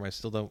platform. I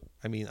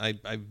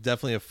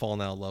definitely have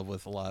fallen out of love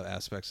with a lot of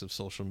aspects of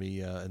social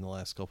media in the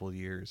last couple of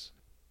years.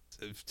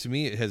 To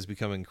me, it has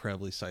become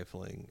incredibly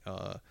stifling.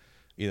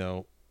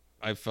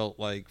 I felt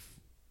like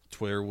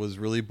Twitter was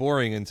really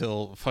boring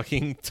until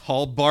fucking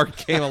Tall Bart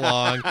came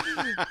along.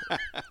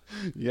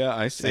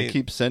 I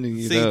keep sending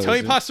you those.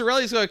 Tony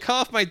Pastorelli's going to cut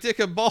off my dick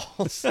and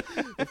balls.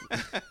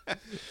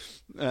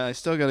 I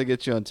still got to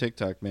get you on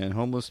TikTok, man.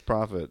 Homeless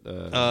Prophet.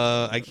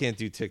 I can't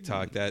do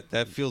TikTok.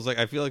 That feels like,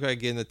 I feel like when I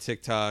get into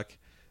TikTok,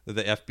 that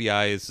the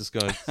FBI is just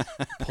going to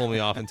pull me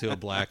off into a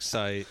black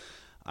site.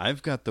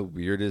 I've got the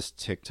weirdest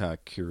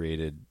TikTok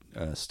curated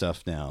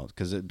stuff now,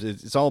 because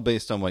it's all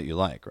based on what you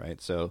like,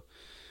 right? So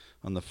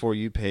on the For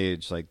You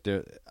page, like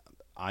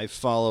I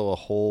follow a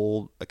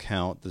whole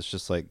account that's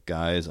just like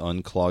guys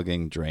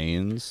unclogging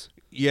drains.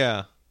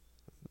 Yeah.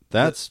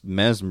 That's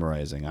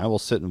mesmerizing. I will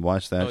sit and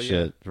watch that Oh, yeah.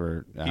 shit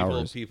for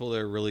hours. People that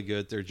are really good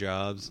at their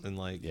jobs and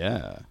like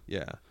Yeah.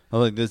 yeah, Oh,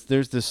 like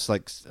there's this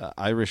like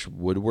Irish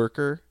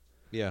woodworker.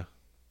 yeah.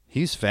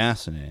 He's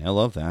fascinating. I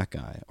love that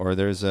guy. Or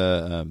there's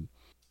a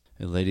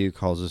lady who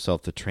calls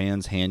herself the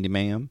trans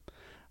handyman.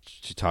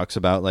 She talks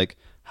about like,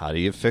 how do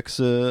you fix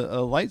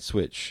a light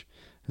switch?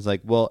 It's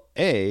like, well,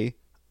 I've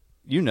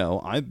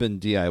been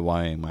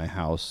DIYing my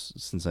house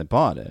since I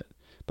bought it,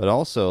 but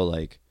also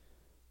like,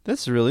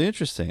 that's really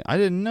interesting. I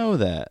didn't know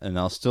that, and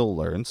I'll still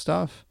learn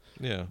stuff.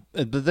 Yeah.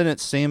 But then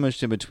it's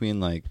sandwiched in between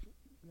like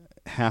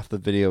half the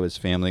video is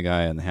Family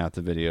Guy and half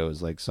the video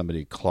is like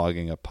somebody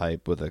clogging a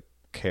pipe with a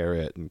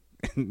carrot and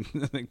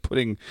like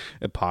putting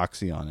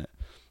epoxy on it.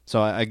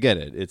 So I get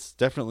it. It's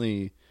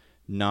definitely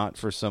not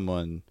for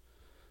someone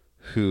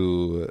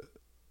who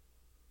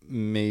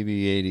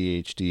maybe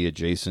ADHD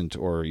adjacent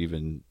or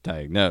even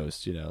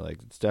diagnosed. Like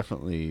it's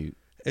definitely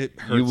It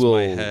hurts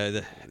my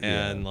head,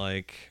 and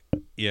like,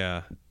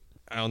 yeah,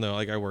 I don't know.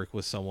 Like, I work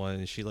with someone,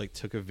 and she like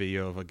took a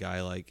video of a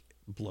guy like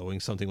blowing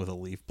something with a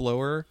leaf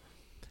blower,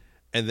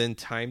 and then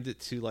timed it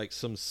to like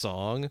some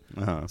song,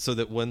 so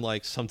that when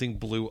like something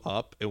blew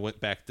up, it went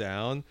back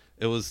down.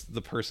 It was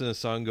the person in the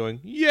song going,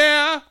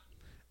 "Yeah,"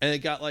 and it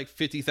got like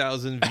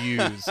 50,000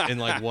 views in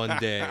like one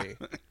day.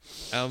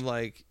 And I'm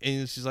like,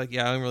 and she's like,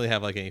 "Yeah, I don't really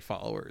have like any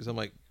followers." I'm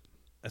like,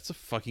 that's a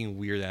fucking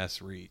weird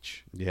ass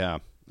reach. Yeah.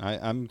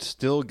 I'm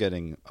still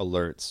getting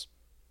alerts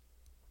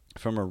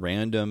from a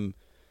random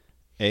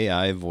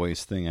AI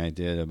voice thing I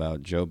did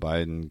about Joe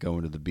Biden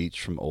going to the beach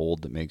from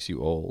old that makes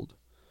you old.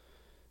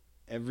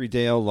 Every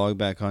day I'll log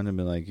back on and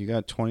be like, you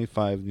got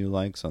 25 new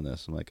likes on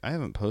this. I'm like, I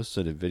haven't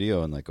posted a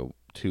video in like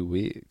 2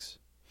 weeks.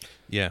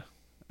 Yeah.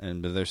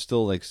 But they're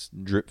still like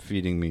drip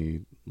feeding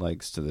me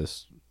likes to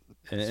this.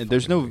 And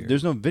there's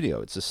no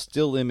video. It's a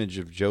still image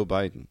of Joe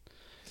Biden.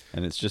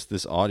 And it's just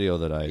this audio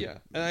that Yeah.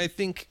 And I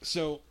think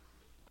so.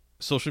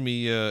 Social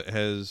media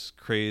has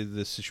created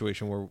this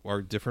situation where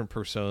our different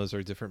personas,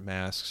 our different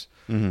masks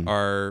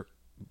they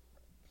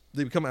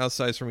become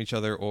outsized from each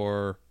other,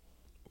 or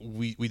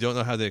we don't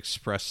know how to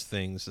express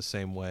things the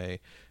same way.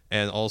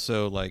 And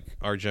also, like,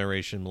 our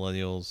generation,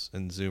 millennials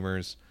and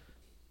Zoomers,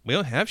 we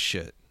don't have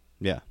shit.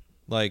 Yeah.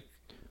 Like,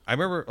 I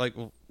remember, like,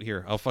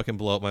 here, I'll fucking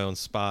blow up my own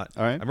spot.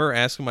 All right. I remember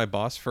asking my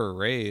boss for a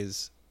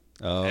raise.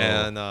 Oh.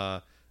 And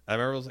I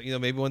remember, it was,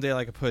 maybe one day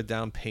like I put a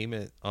down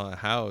payment on a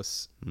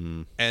house,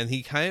 and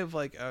he kind of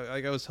like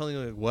I was telling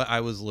him like, what I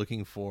was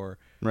looking for,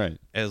 right,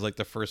 as like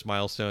the first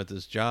milestone at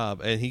this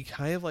job, and he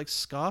kind of like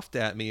scoffed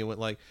at me and went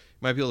like, "You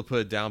might be able to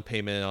put a down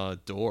payment on a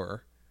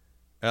door,"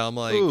 and I'm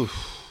like,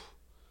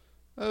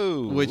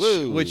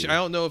 which I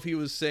don't know if he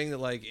was saying that,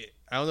 like,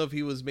 I don't know if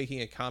he was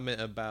making a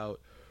comment about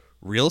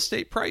real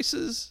estate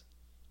prices,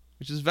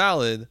 which is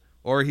valid,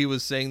 or he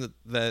was saying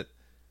that.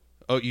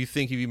 Oh, you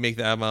think if you make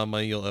that amount of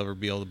money, you'll ever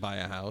be able to buy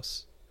a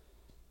house?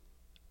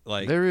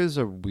 Like, there is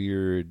a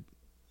weird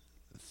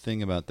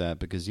thing about that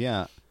because,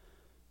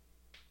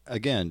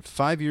 again,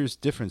 5 years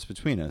difference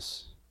between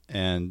us,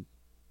 and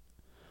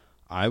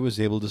I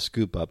was able to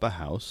scoop up a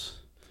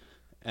house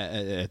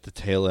at the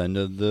tail end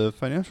of the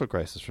financial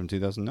crisis from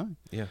 2009.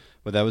 Yeah,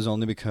 but that was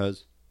only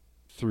because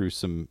through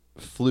some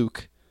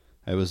fluke,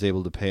 I was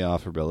able to pay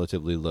off a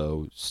relatively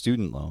low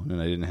student loan,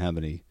 and I didn't have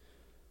any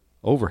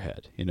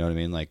overhead. You know what I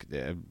mean? Like,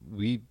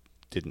 we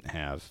didn't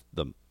have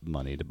the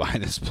money to buy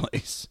this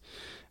place,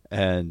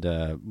 and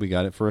we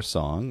got it for a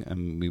song,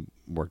 and we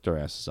worked our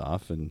asses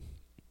off, and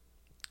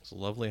it's a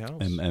lovely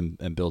house,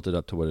 and built it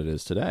up to what it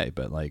is today.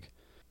 But like,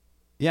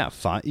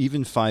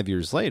 even 5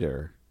 years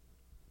later,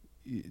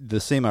 the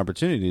same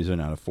opportunities are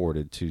not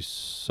afforded to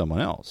someone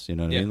else. You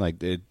know what I mean?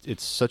 Like,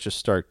 it's such a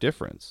stark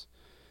difference.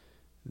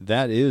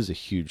 That is a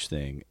huge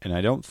thing, and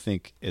I don't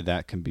think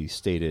that can be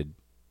stated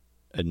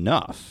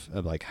enough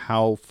of like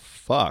how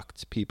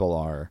fucked people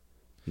are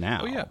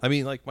now. Oh yeah, I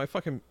mean, like, my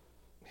fucking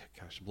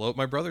blow up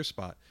my brother's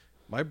spot.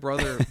 My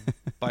brother,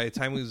 by the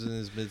time he was in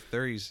his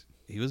mid-30s,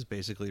 he was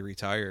basically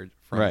retired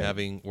from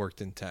having worked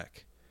in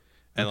tech,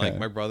 and like,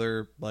 my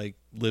brother like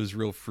lives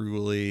real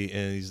frugally,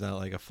 and he's not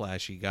like a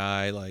flashy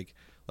guy. Like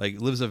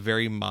lives a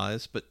very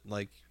modest, but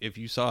like, if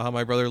you saw how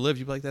my brother lived,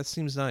 you'd be like, that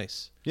seems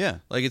nice. Yeah,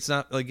 like, it's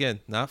not, again,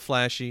 not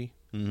flashy.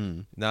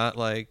 Not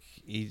like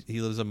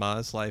he lives a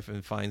modest life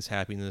and finds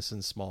happiness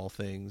in small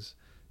things,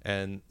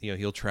 and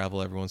he'll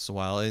travel every once in a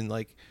while, and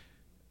like,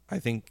 I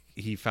think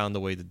he found a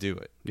way to do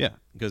it. Yeah,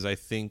 because I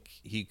think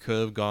he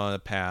could have gone a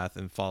path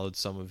and followed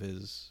some of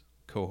his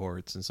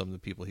cohorts and some of the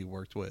people he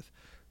worked with,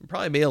 and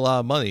probably made a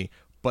lot of money,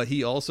 but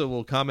he also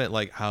will comment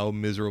like how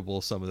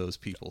miserable some of those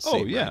people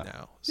seem right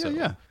now.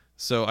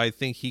 So I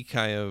think he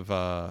kind of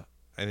I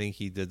think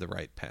he did the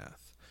right path.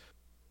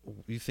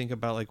 You think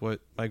about like what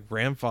my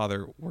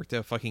grandfather worked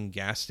at a fucking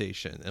gas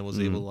station and was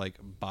able to like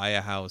buy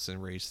a house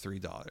and raise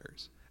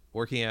 $3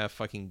 working at a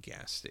fucking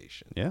gas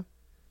station. Yeah.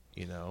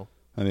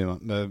 I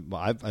mean,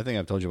 I think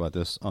I've told you about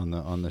this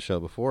on the show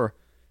before.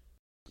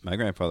 My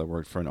grandfather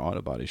worked for an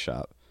auto body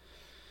shop,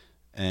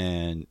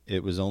 and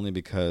it was only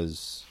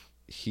because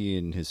he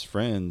and his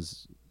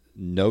friends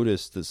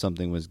noticed that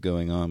something was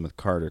going on with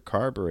Carter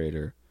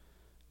Carburetor,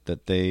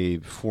 that they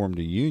formed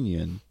a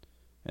union,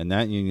 and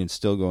that union's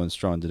still going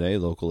strong today.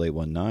 Local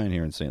 819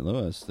 here in St.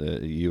 Louis,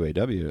 the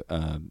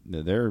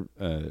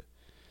UAW.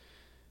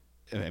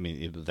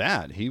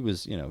 He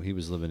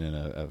was living in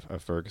a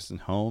Ferguson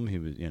home. He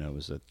was, it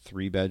was a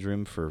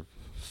 3-bedroom for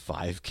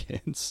 5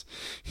 kids,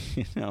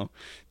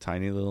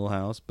 tiny little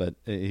house, but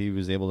he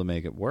was able to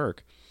make it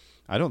work.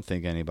 I don't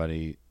think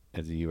anybody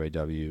at the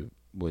UAW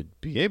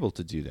would be able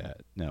to do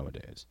that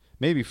nowadays.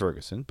 Maybe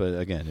Ferguson, but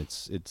again,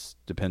 it's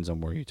depends on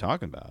where you're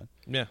talking about.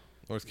 Yeah,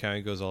 North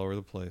County goes all over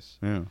the place.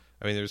 Yeah,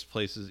 I mean, there's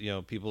places,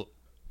 people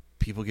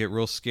get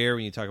real scared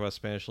when you talk about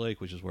Spanish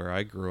Lake, which is where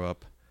I grew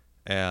up,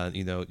 and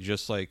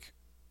just like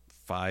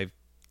 5-10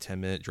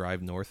 minute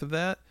drive north of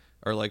that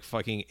are like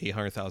fucking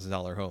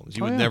 $800,000 homes.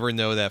 You would never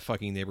know that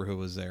fucking neighborhood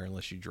was there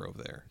unless you drove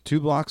there. 2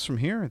 blocks from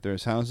here,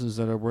 there's houses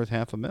that are worth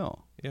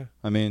 $500,000. Yeah,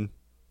 I mean,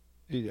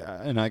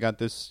 and I got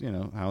this,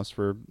 house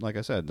for, like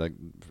I said, like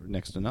for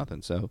next to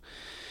nothing. So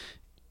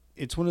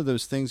it's one of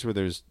those things where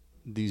there's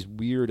these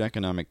weird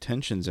economic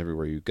tensions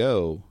everywhere you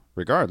go,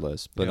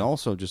 regardless. But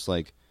also just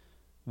like,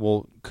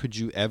 well, could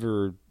you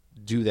ever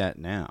do that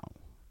now,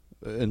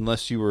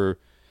 unless you were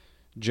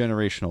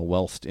generational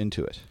wealthed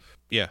into it?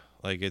 Yeah,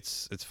 like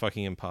it's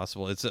fucking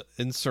impossible. It's an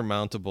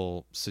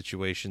insurmountable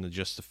situation to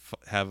just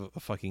have a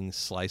fucking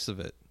slice of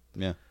it.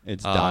 Yeah,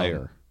 it's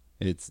dire.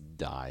 It's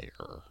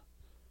dire.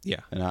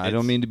 Yeah, and I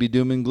don't mean to be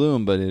doom and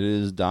gloom, but it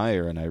is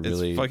dire, and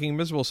it's fucking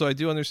miserable. So I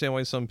do understand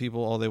why some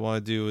people, all they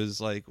want to do is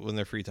like when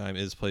their free time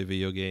is play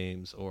video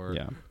games or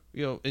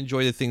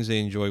enjoy the things they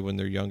enjoy when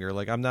they're younger.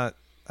 Like I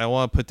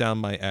want to put down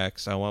my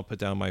ex. I want to put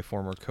down my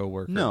former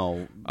coworker.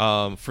 No,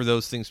 for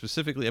those things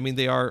specifically. I mean,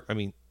 they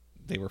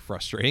were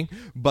frustrating,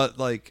 but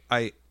like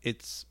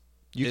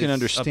you can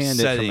understand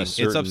upsetting. it from a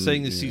certain, it's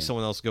upsetting to see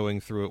someone else going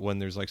through it when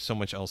there's like so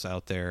much else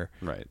out there,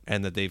 right?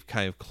 And that they've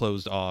kind of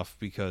closed off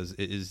because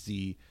it is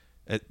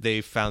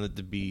they found it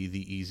to be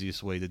the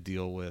easiest way to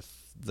deal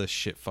with the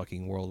shit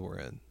fucking world we're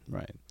in.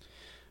 Right.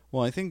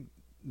 Well, I think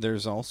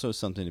there's also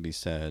something to be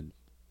said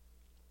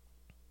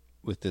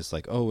with this,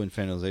 like,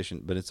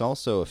 infantilization, but it's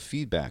also a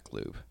feedback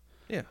loop.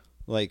 Yeah.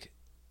 Like,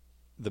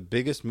 the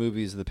biggest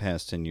movies of the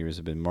past 10 years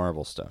have been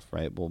Marvel stuff,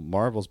 right? Well,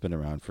 Marvel's been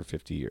around for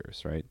 50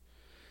 years, right?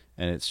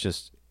 And it's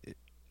just,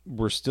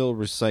 we're still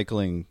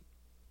recycling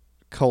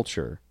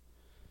culture.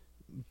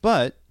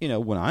 But,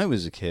 when I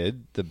was a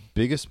kid, the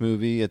biggest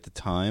movie at the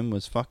time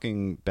was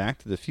fucking Back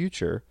to the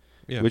Future,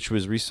 which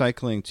was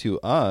recycling to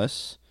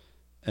us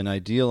an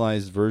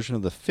idealized version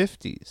of the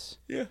 50s.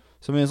 Yeah.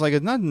 So, I mean, it's like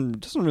it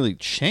doesn't really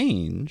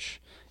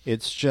change.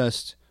 It's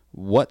just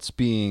what's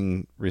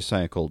being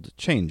recycled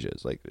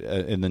changes. Like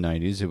in the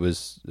 90s, it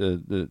was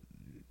the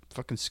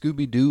fucking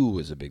Scooby-Doo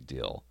was a big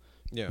deal.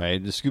 Yeah.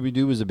 Right? The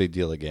Scooby-Doo was a big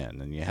deal again.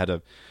 And you had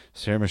a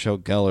Sarah Michelle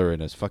Gellar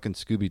in a fucking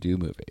Scooby-Doo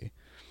movie.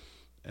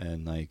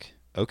 And like...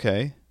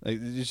 Okay, like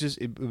it's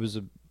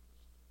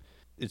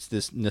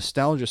this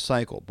nostalgia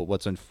cycle, but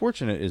what's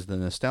unfortunate is the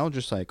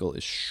nostalgia cycle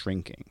is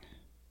shrinking.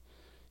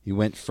 You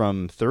went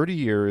from 30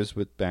 years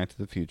with Back to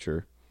the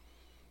Future,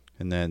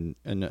 and then,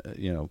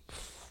 what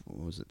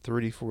was it,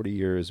 30, 40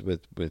 years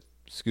with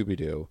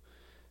Scooby-Doo,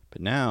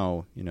 but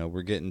now,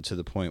 we're getting to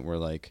the point where,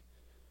 like...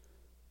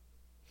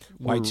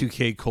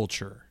 Y2K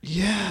culture.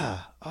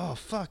 Yeah. Oh,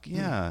 fuck,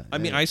 yeah. I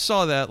mean, I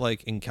saw that,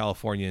 like, in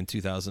California in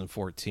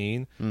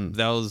 2014.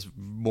 That was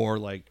more,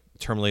 like,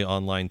 terminally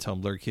online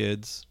Tumblr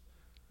kids.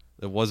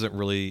 It wasn't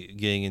really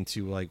getting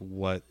into, like,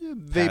 what... Yeah,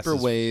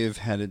 Vaporwave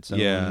had its own...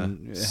 Yeah,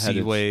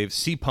 C-Wave,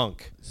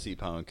 C-Punk.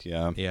 C-Punk,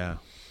 yeah. Yeah.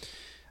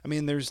 I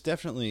mean, there's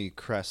definitely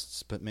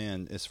crests, but,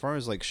 man, as far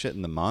as, like, shit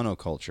in the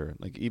monoculture,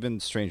 like, even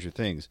Stranger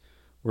Things,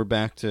 we're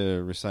back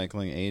to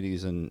recycling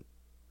 80s and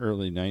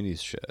early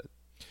 90s shit.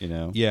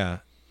 Yeah,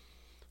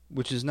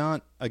 which is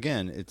not,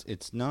 again,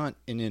 it's not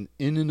in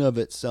and of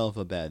itself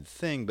a bad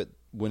thing, but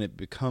when it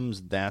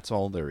becomes that's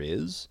all there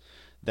is,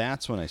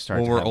 that's when I start.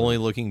 When we're only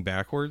looking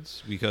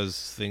backwards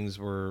because things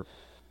were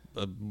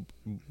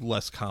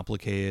less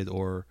complicated,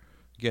 or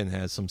again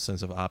had some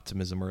sense of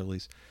optimism, or at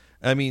least,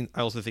 I mean,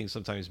 I also think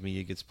sometimes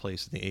media gets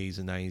placed in the 80s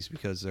and 90s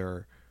because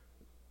there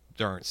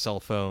aren't cell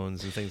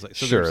phones and things like that.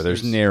 So sure,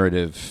 there's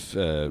narrative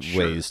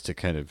ways to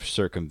kind of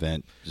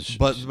circumvent.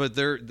 But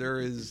there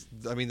is.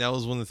 I mean, that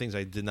was one of the things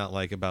I did not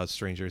like about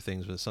Stranger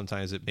Things. But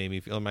sometimes it made me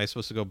feel, am I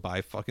supposed to go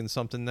buy fucking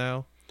something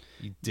now?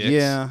 You dicks.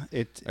 Yeah.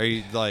 Are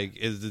you like?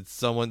 Did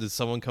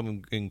someone come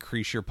and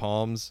increase your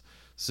palms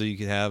so you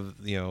could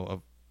have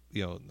the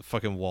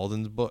fucking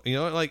Walden's book?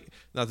 Like,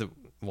 not that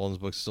Walden's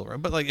book's still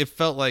around, but like it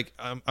felt like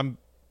I'm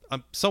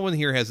someone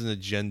here has an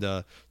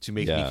agenda to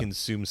make me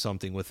consume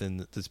something within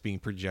that's being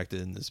projected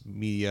in this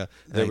media.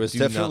 There was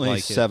definitely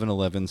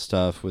 7-Eleven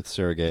stuff with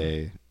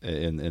Sergey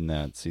in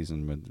that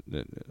season.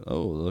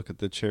 Look at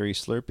the cherry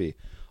Slurpee.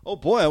 Oh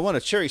boy, I want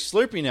a cherry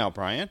Slurpee now,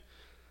 Brian.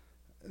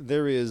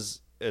 There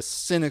is a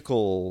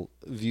cynical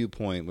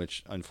viewpoint,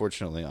 which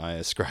unfortunately I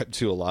ascribe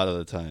to a lot of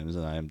the times,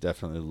 and I am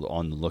definitely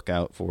on the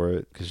lookout for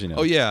it because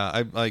Oh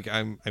yeah,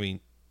 I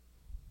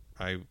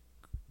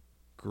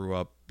grew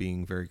up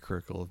being very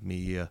critical of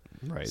media.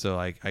 Right. So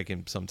I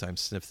can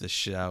sometimes sniff this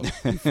shit out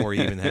before it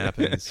even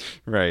happens.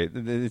 Right.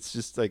 It's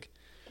just like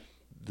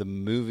the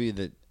movie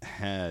that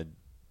had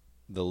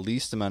the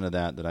least amount of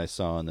that I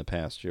saw in the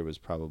past year was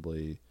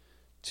probably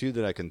two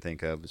that I can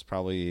think of. Is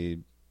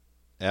probably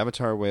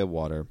Avatar: Way of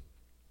Water.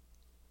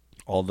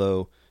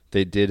 Although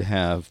they did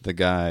have the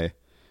guy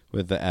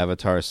with the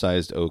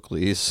Avatar-sized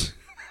Oakleys.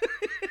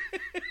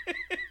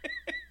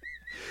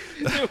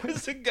 There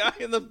was a guy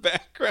in the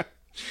background.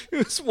 He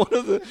was one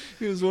of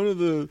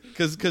the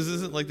because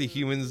isn't like the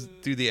humans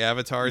do the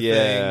avatar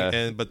Yeah.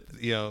 thing, but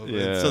Yeah.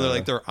 so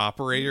they're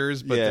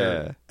operators, but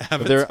they're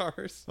But they're-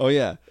 avatars. Oh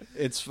yeah,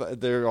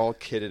 they're all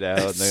kitted out.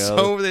 It's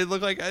so they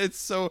look like it's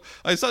so.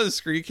 I saw the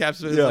screen caps,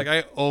 but it's Yeah. like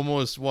I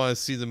almost want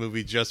to see the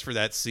movie just for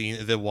that scene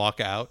and then walk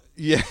out.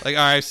 Yeah. Like,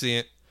 all right, I've seen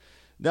it.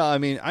 No, I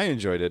mean I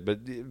enjoyed it,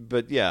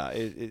 but yeah,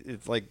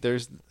 it's like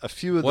there's a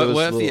few of What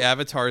those. if the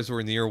avatars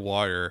were near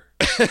water?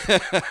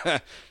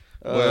 What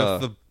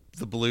if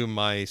the blue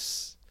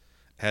mice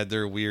had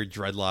their weird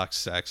dreadlock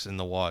sex in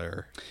the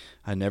water?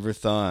 I never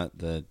thought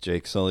that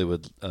Jake Sully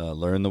would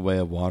learn the way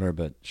of water,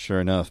 but sure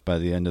enough, by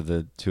the end of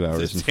the 2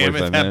 hours and Damn 45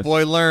 it, that minutes,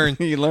 boy learned.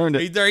 he learned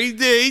He it. did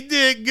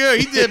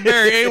good. He did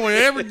better than anyone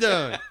ever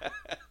done.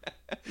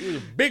 He was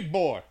a big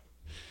boy.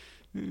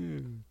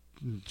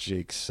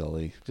 Jake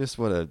Sully, just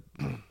what a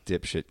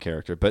dipshit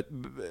character. But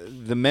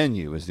the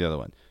menu was the other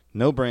one.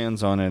 No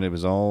brands on it. It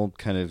was all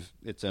kind of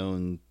its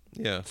own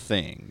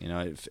thing.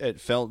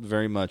 It felt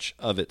very much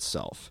of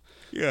itself.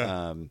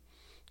 Yeah.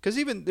 Because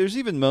there's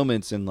even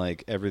moments in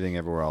like Everything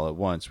Everywhere All at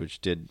Once, which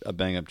did a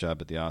bang up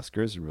job at the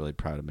Oscars. I'm really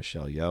proud of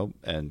Michelle Yeoh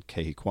and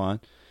Ke Kwan.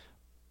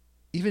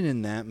 Even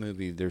in that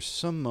movie, there's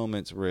some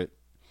moments where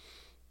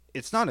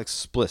it's not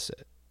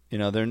explicit.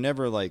 They're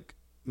never like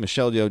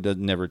Michelle Yeoh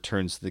never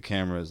turns to the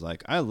camera as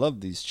like, I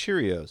love these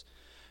Cheerios,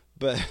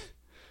 but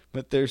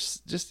there's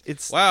just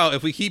it's wow.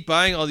 If we keep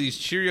buying all these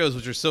Cheerios,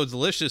 which are so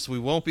delicious, we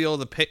won't be able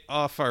to pay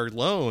off our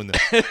loan.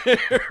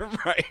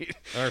 right.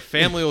 Our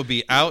family will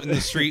be out in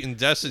the street and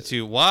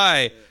destitute.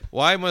 Why?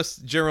 Why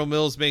must General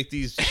Mills make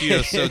these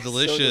Cheetos so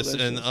delicious,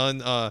 and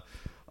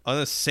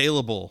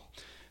unassailable?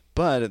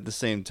 But at the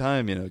same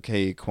time,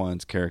 Ke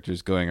Kwan's character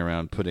is going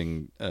around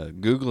putting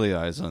googly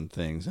eyes on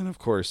things, and of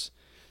course,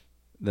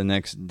 the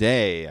next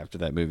day after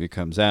that movie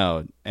comes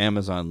out,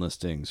 Amazon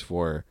listings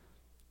for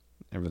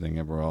Everything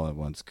Everywhere All at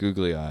Once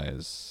googly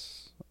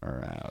eyes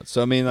are out.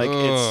 So I mean, like,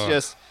 it's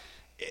just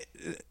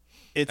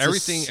it's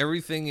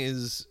everything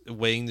is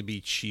waiting to be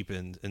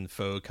cheapened and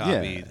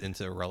photocopied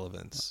into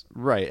relevance.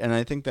 Right, and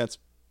I think that's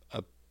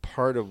a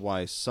part of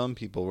why some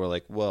people were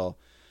like, well,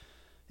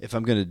 if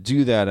I'm going to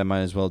do that, I might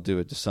as well do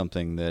it to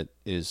something that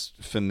is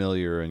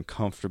familiar and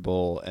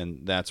comfortable,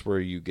 and that's where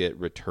you get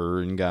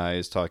return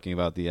guys talking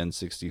about the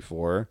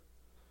N64.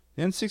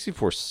 The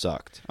N64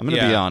 sucked. I'm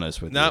going to be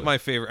honest with you. Not my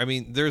favorite. I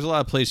mean, there's a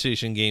lot of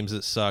PlayStation games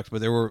that sucked,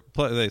 but there were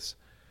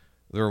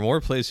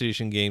more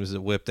PlayStation games that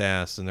whipped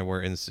ass than there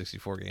were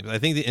N64 games. I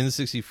think the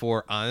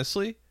N64,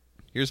 honestly,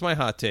 here's my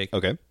hot take.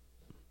 Okay.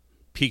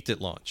 Peaked at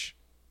launch.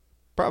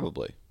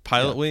 Probably.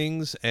 Pilot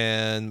Wings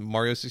and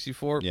Mario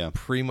 64,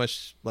 pretty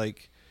much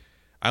like...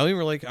 I don't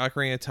even like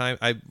Ocarina of Time.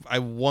 I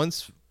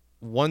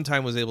one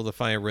time was able to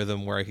find a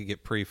rhythm where I could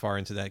get pretty far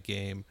into that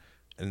game,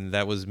 and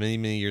that was many,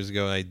 many years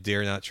ago, and I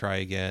dare not try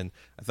again.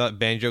 I thought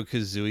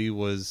Banjo-Kazooie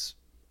was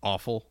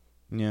awful.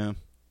 Yeah.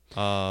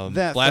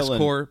 Blast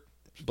Corps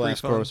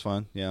was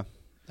fun, yeah.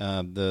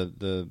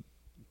 The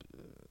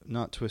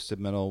not Twisted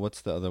Metal,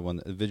 what's the other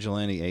one?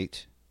 Vigilante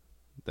 8.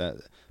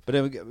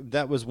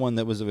 That was one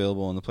that was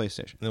available on the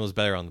PlayStation. And it was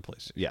better on the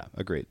PlayStation. Yeah,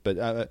 agreed.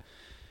 But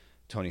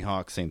Tony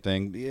Hawk, same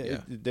thing.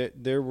 Yeah.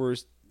 There were...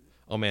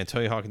 Oh, man,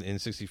 Tony Hawk and the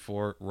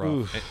N64,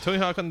 rough. Tony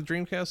Hawk on the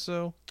Dreamcast,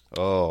 though?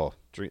 Oh,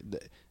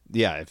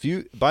 yeah.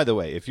 By the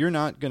way, if you're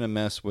not going to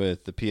mess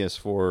with the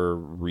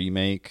PS4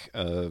 remake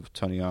of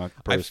Tony Hawk...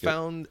 I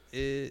found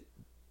it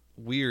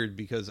weird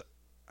because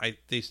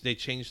they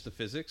changed the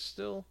physics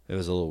still. It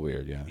was a little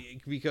weird, yeah.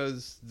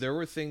 Because there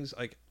were things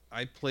like...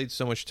 I played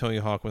so much Tony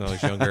Hawk when I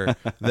was younger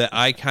that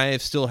I kind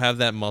of still have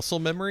that muscle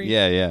memory.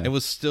 Yeah. It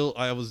was still,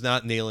 I was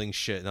not nailing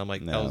shit. And I'm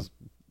like,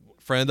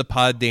 friend of the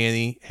pod,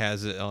 Danny,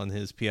 has it on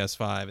his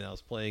PS5, and I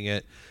was playing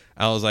it.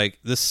 I was like,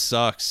 this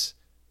sucks.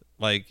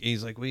 Like,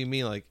 he's like, what do you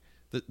mean? Like,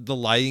 the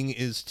lighting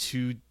is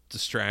too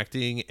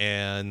distracting,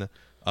 and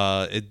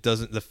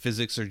the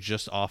physics are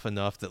just off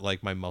enough that,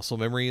 like, my muscle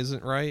memory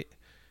isn't right.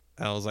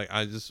 And I was like,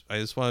 I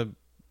just want to.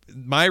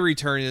 My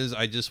return is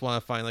I just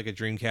want to find like a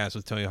Dreamcast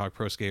with Tony Hawk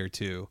Pro Skater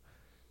 2.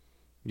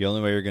 The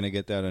only way you're going to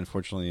get that,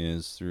 unfortunately,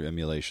 is through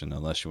emulation,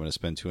 unless you want to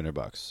spend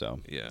 $200.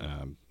 So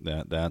yeah,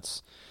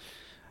 that's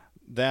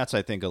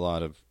I think a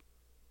lot of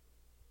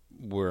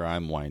where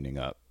I'm winding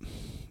up.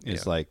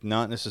 It's like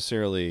not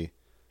necessarily,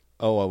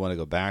 I want to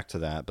go back to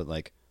that, but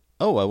like,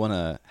 I want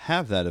to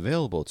have that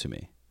available to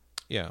me.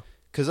 Yeah,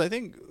 because I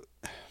think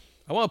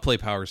I want to play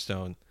Power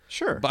Stone.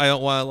 Sure, but I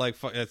don't want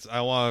to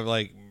I want to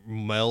like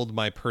meld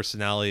my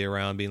personality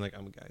around being like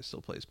I'm a guy who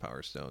still plays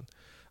Power Stone.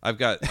 I've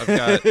got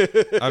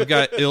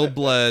ill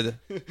bled.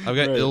 I've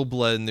got ill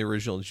bled in the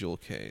original jewel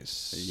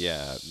case.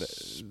 Yeah,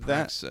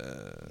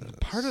 that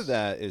part of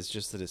that is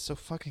just that it's so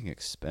fucking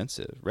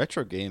expensive.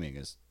 Retro gaming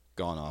has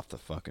gone off the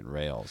fucking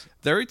rails.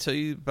 Did I ever tell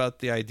you about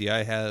the idea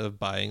I had of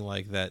buying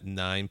like that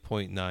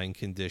 9.9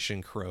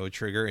 condition Crow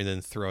trigger and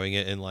then throwing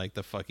it in like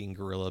the fucking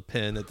gorilla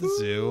pen at the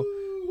zoo?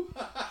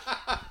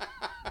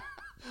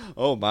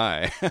 Oh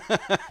my! Did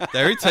I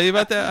ever tell you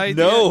about that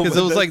idea? No, because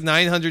it was like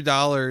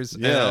 $900,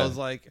 and Yeah. I was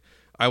like,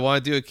 I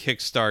want to do a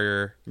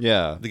Kickstarter,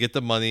 Yeah, to get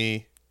the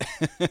money,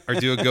 or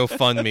do a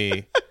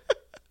GoFundMe.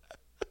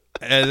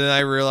 And then I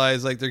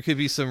realized like there could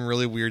be some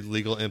really weird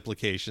legal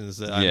implications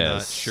that I'm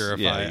not sure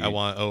if I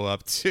want to owe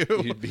up to.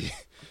 you'd be.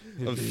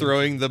 Of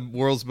throwing the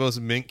world's most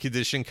mint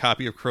condition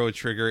copy of Crow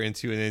Trigger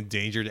into an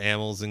endangered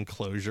animals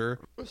enclosure.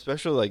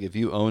 Especially like if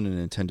you own a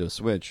Nintendo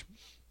Switch,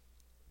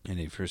 and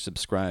if you're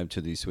subscribed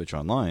to the Switch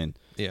Online,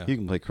 Yeah. you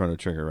can play Chrono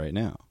Trigger right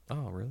now.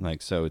 Oh, really?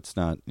 Like, so it's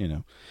not,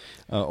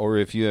 or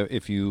if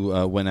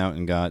you went out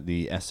and got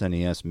the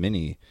SNES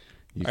Mini,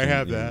 you I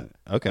have that.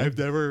 Okay. I've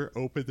never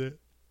opened it.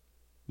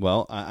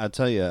 Well, I'll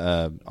tell you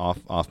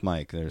off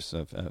mic. There's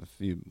a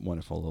few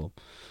wonderful little.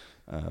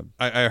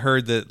 I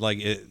heard that like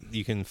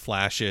you can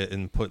flash it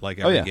and put like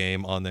every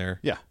game on there.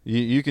 Yeah,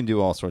 you can do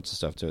all sorts of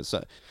stuff to it.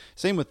 So,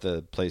 same with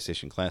the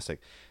PlayStation Classic.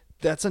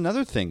 That's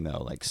another thing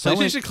though. Like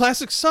PlayStation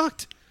Classic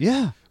sucked.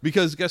 Yeah,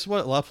 because guess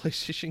what? A lot of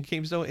PlayStation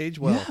games don't age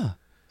well.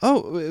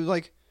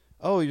 Yeah.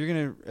 You're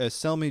gonna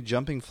sell me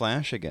Jumping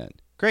Flash again?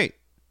 Great.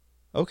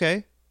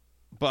 Okay.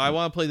 But I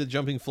want to play the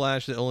Jumping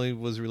Flash that only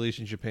was released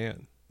in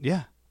Japan.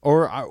 Yeah.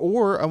 Or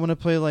I want to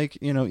play like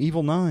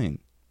Evil 9,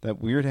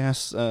 that weird ass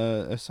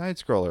side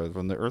scroller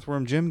from the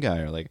Earthworm Jim guy,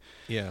 or like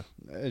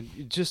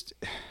just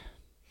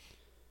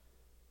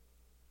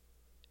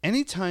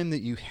anytime that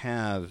you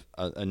have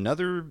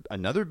another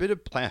bit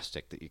of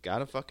plastic that you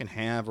gotta fucking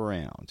have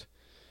around,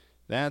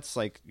 that's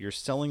like you're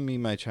selling me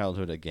my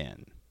childhood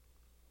again.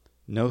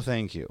 No,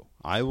 thank you.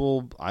 I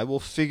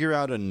will figure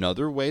out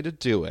another way to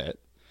do it.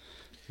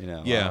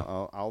 Yeah.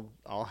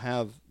 I'll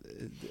have.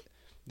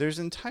 There's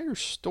entire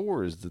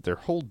stores that their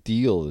whole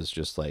deal is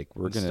just like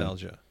we're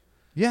nostalgia.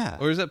 Yeah.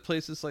 Or is that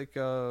place that's like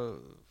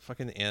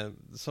fucking at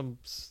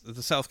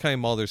the South County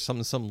Mall? There's some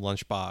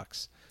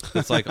lunchbox.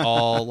 It's like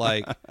all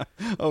like.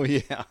 Oh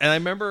yeah. And I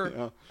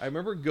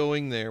remember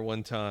going there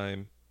one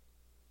time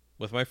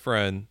with my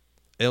friend.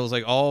 And it was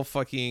like all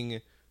fucking.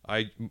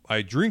 I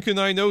drink and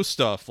I know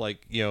stuff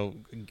like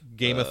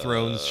Game of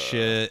Thrones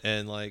shit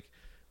and like,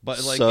 but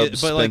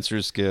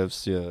Spencer's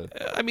gifts. Yeah.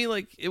 I mean,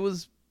 like it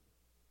was.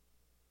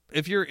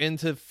 If you're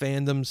into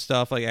fandom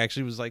stuff, like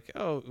actually was like,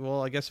 oh,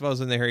 well, I guess if I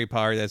was into Harry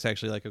Potter, that's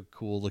actually like a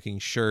cool looking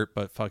shirt,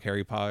 but fuck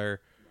Harry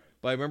Potter.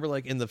 But I remember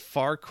like in the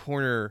far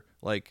corner,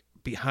 like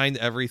behind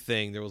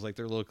everything, there was like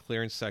their little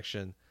clearance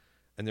section,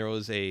 and there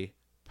was a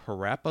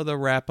Parappa the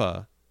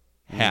Rappa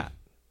hat.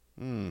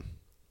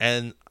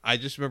 And I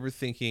just remember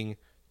thinking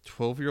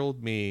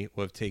 12-year-old me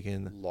would have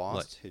taken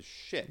his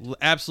shit.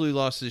 Absolutely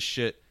lost his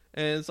shit.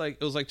 And it's like,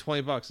 it was like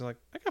 $20. I'm like,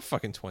 I got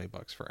fucking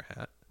 $20 for a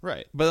hat.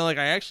 Right. But then, like,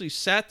 I actually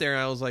sat there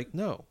and I was like,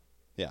 no.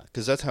 Yeah,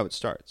 because that's how it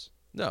starts.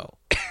 No.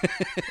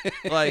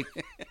 Like,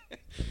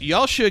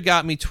 y'all should have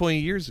got me 20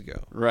 years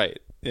ago. Right.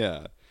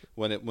 Yeah.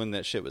 When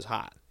that shit was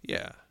hot.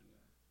 Yeah.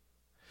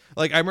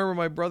 Like, I remember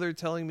my brother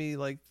telling me,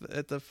 like,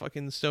 at the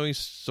fucking Sony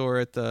store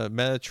at the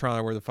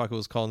Metatron, where the fuck it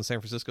was called in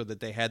San Francisco, that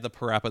they had the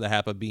Parappa the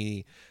Happa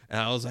beanie.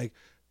 And I was like,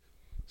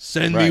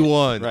 send me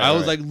one. I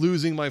was like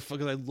losing my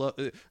fucking. I love,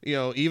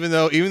 even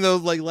though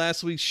like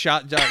last week's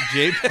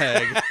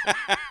shot.jpg.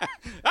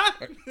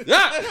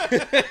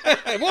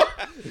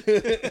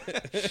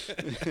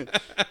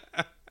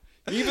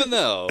 Even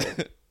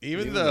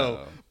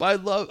though,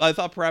 but I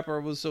thought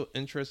Parappa was so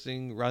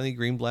interesting. Ronnie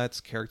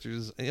Greenblatt's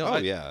characters, it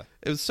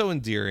was so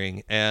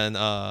endearing. And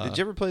did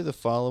you ever play the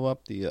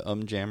follow-up, the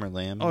Jammer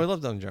Lamb? Oh, I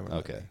loved Jammer.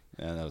 Okay,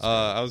 yeah, that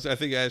was. I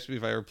think you asked me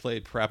if I ever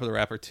played Parappa the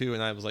Rapper 2,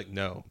 and I was like,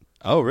 no.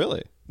 Oh,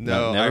 really?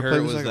 No, I heard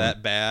it was that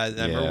one? bad.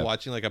 And I remember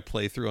watching like a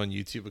playthrough on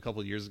YouTube a couple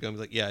of years ago and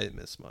was like, yeah, I didn't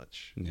miss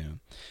much. Yeah.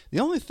 The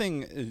only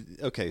thing,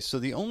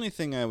 the only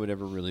thing I would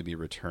ever really be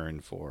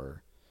returned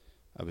for,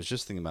 I was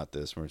just thinking about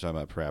this when we were talking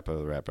about Parappa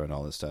the Rapper and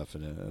all this stuff,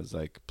 and it was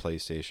like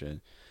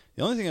PlayStation.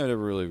 The only thing I would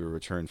ever really be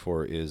returned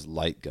for is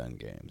light gun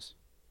games.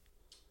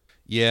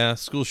 Yeah,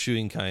 school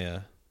shooting kind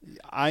of.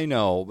 I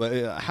know,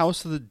 but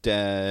House of the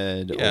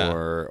Dead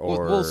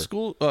or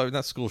school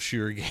not school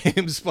shooter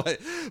games, but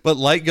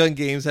light gun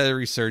games had a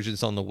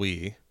resurgence on the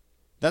Wii.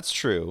 That's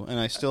true, and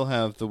I still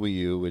have the Wii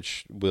U,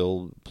 which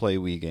will play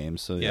Wii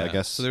games. So yeah, I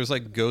guess so. There's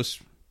like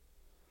Ghost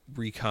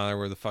Recon, or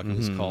where the fuck it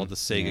was called, the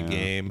Sega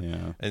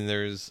game, and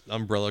there's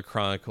Umbrella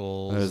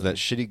Chronicles. There's that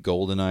shitty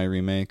GoldenEye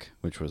remake,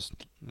 which was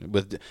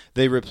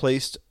they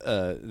replaced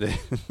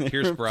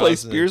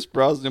Pierce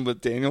Brosnan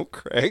with Daniel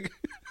Craig.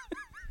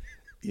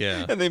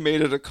 Yeah. And they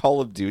made it a Call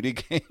of Duty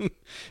game.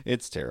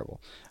 It's terrible.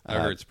 I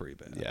heard it's pretty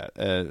bad. Yeah.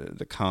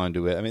 The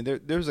Conduit. I mean,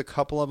 there's a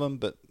couple of them,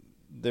 but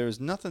there's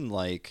nothing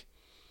like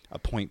a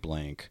Point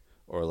Blank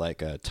or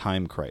like a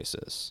Time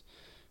Crisis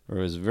Or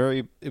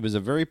it was a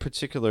very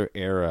particular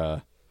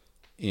era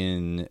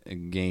in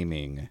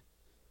gaming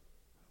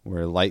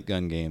where light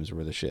gun games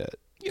were the shit.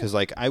 Because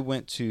like I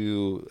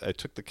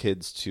took the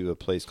kids to a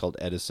place called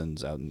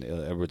Edison's out in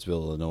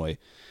Edwardsville, Illinois,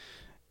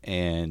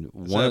 and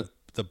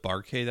the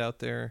barcade out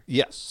there.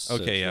 Yes.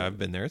 Okay, yeah, I've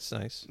been there. It's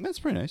nice. That's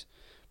pretty nice.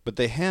 But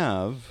they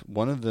have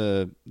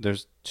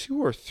there's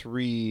 2 or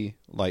 3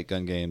 light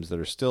gun games that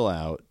are still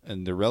out,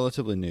 and they're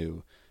relatively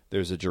new.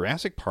 There's a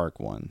Jurassic Park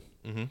one,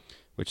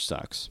 which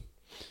sucks.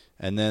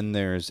 And then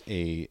there's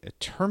a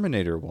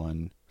Terminator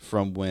one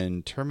from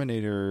when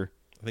Terminator...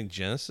 I think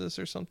Genesis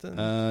or something?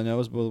 No, it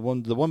was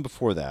the one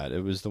before that.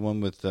 It was the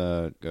one with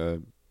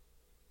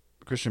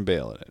Christian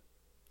Bale in it.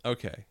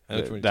 Okay.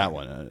 That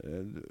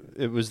one.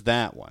 It was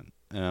that one.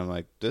 And I'm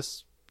like,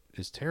 this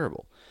is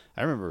terrible.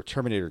 I remember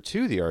Terminator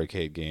 2, the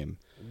arcade game.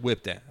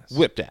 Whipped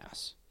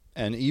ass.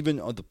 And even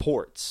the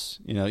ports,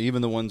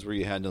 even the ones where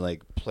you had to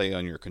like play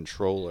on your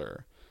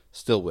controller,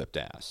 still whipped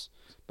ass.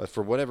 But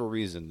for whatever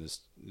reason,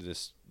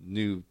 this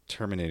new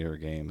Terminator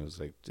game was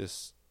like,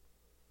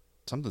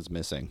 something's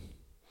missing.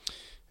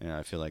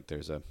 I feel like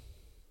it's a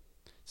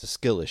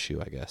skill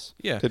issue, I guess.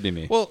 Yeah. Could be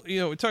me. Well,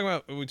 we're talking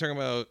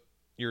about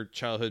your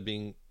childhood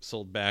being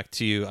sold back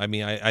to you. I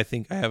mean, I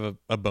think I have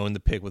a bone to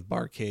pick with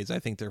barcades. I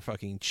think they're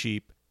fucking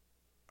cheap.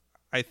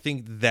 I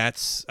think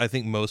most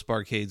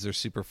barcades are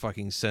super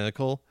fucking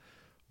cynical.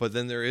 But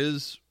then there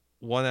is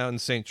one out in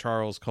St.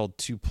 Charles called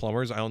Two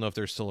Plumbers. I don't know if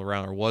they're still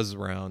around or was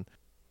around.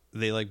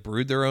 They like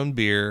brewed their own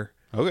beer.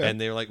 Okay.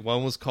 And they're like,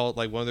 one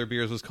of their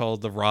beers was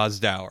called the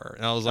Rosdauer.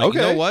 And I was like,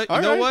 okay.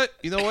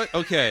 You know what?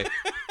 Okay.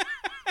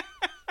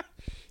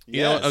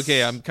 Yes.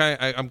 Okay, I'm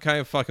kind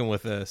of fucking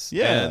with this.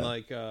 Yeah. And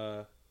like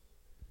I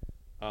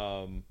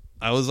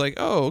was like,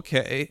 oh,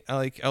 okay.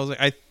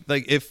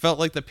 It felt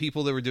like the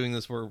people that were doing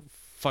this were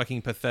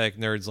fucking pathetic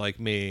nerds like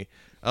me.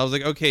 I was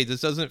like, okay, this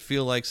doesn't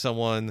feel like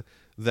someone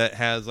that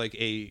has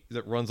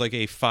that runs like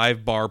a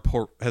 5-bar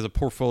has a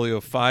portfolio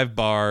of 5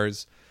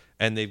 bars,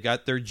 and they've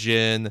got their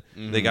gin,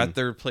 they got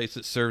their place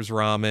that serves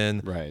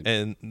ramen, right?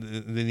 And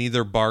they need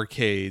their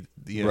barcade,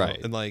 right?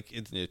 And like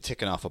it's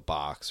ticking off a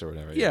box or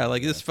whatever. Yeah,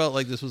 like this felt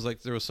like this was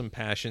like there was some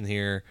passion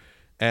here,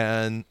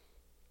 and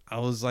I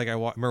was like,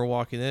 remember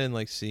walking in,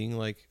 like seeing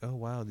like, oh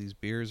wow, these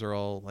beers are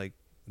all like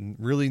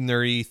really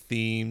nerdy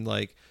themed,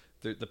 like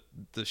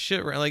the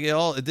shit, like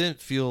it didn't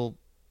feel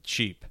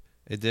cheap.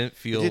 It didn't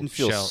feel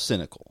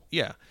cynical.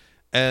 Yeah,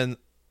 and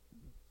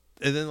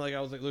then like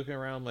I was like looking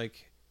around,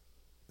 like,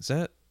 is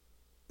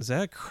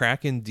that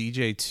Kraken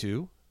DJ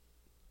 2?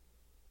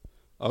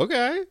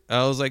 Okay.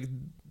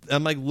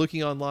 I'm like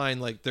looking online,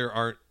 like there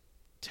aren't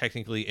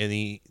technically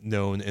any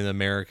known in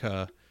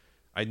America.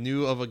 I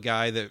knew of a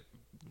guy that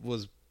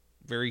was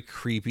very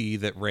creepy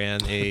that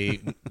ran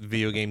a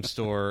video game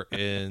store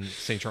in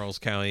St. Charles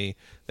County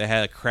that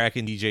had a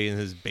Kraken DJ in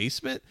his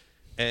basement,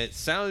 and it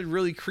sounded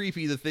really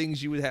creepy, the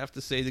things you would have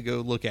to say to go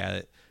look at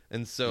it.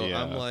 And so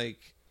I'm like,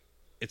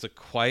 it's a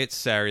quiet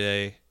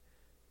Saturday,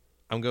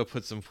 I'm going to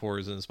put some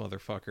fours in this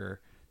motherfucker.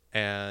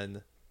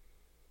 And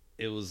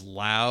it was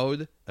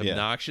loud,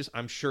 obnoxious.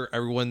 I'm sure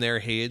everyone there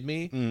hated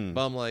me,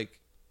 but I'm like,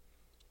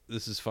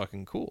 this is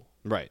fucking cool.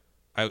 Right.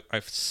 I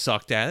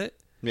sucked at it.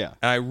 Yeah.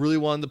 And I really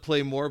wanted to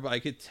play more, but I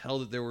could tell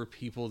that there were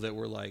people that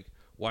were like,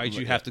 why'd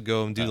you have to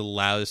go and do the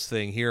loudest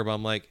thing here? But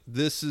I'm like,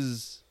 this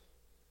is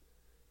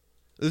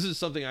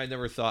something I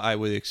never thought I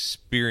would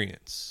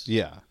experience.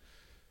 Yeah.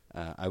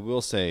 I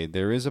will say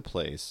there is a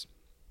place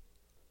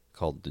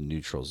called the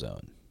Neutral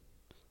Zone.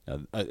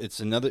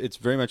 It's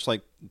very much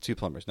like Two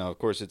Plumbers. Now, of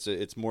course,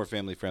 it's more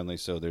family friendly,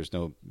 so there's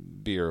no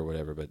beer or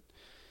whatever, but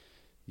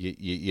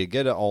you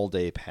get an all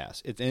day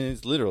pass.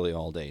 It's literally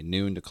all day,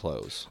 noon to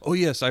close. Oh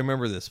yes, I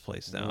remember this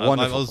place now.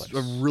 Wonderful I place.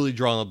 was really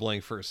drawing a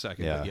blank for a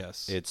second, Yeah, but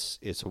yes.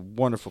 It's a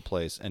wonderful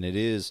place, and it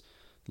is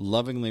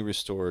lovingly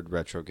restored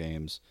retro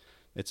games.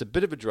 It's a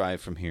bit of a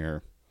drive from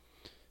here,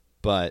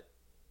 but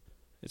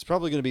it's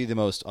probably going to be the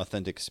most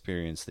authentic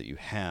experience that you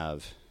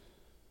have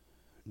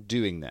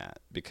doing that,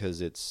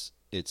 because it's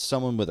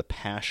someone with a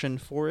passion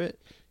for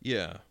it.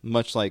 Yeah.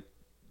 Much like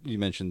you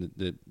mentioned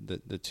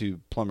the Two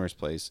Plumbers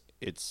place.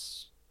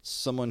 It's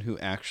someone who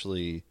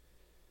actually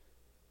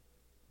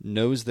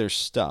knows their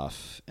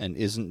stuff and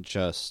isn't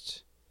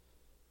just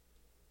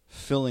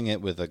filling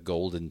it with a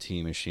golden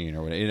tea machine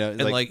or whatever.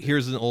 And like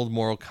here's an old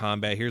Mortal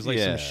Kombat. Here's like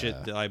some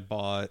shit that I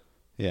bought.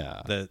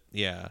 Yeah.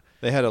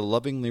 They had a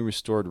lovingly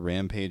restored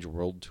Rampage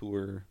World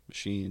Tour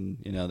machine.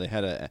 They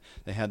had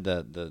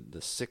the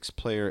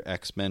 6-player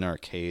X-Men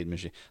arcade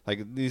machine.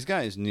 Like, these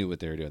guys knew what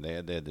they were doing. They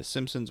had the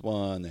Simpsons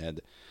one. They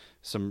had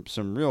some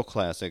real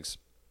classics.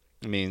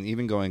 I mean,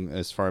 even going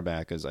as far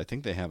back as I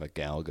think they have a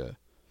Galga.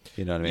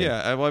 You know what I mean?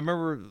 Yeah, I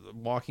remember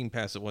walking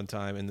past it one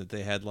time, and that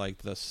they had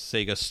like the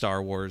Sega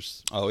Star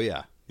Wars. Oh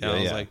yeah. And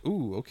I was like,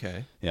 ooh,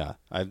 okay. Yeah,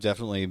 I've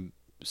definitely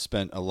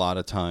spent a lot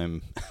of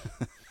time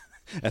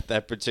at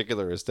that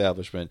particular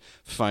establishment,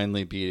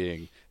 finally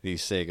beating the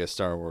Sega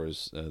Star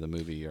Wars, the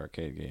movie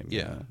arcade game.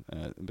 Yeah.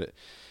 But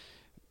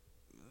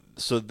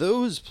so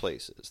those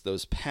places,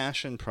 those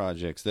passion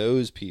projects,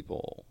 those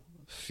people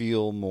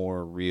feel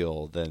more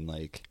real than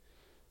like,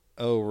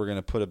 oh, we're going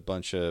to put a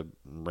bunch of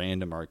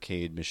random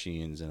arcade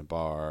machines in a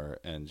bar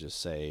and just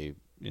say,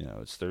 you know,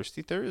 it's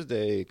Thirsty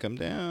Thursday, come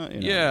down.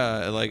 You know?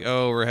 Yeah, like,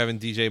 oh, we're having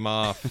DJ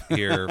Moff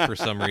here for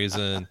some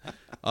reason.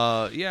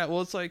 Yeah,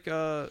 well, it's like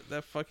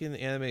that fucking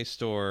anime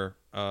store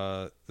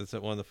that's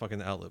at one of the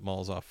fucking outlet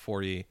malls off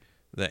 40,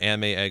 the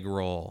anime egg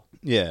roll.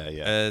 Yeah,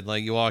 yeah. And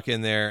like you walk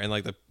in there and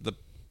like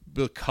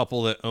the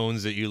couple that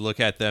owns it, you look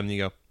at them and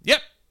you go,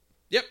 yep.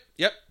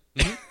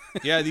 Mm-hmm.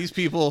 Yeah, these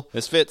people.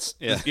 This fits.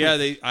 Yeah.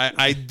 Yeah,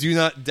 I do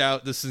not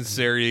doubt the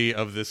sincerity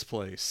of this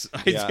place.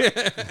 Yeah.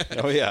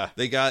 Oh yeah.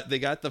 They got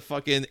the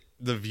fucking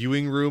the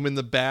viewing room in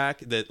the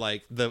back that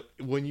like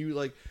when you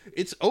like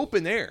it's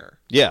open air.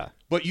 Yeah.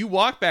 But you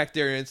walk back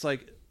there and it's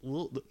like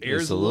the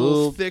air's It's a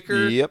little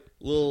thicker. Yep.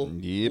 A little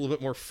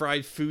bit more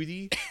fried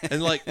foodie.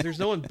 And like there's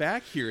no one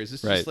back here. Is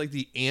this Right. just like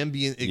the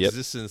ambient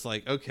existence?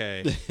 Like,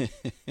 okay.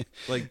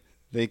 Like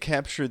they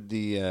captured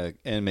the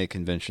anime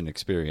convention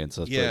experience.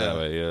 Let's put it that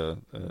way. Yeah.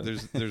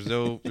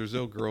 there's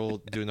no girl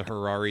doing the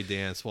Harari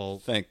dance while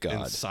Thank God.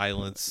 in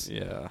silence.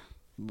 Yeah.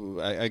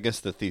 I guess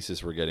the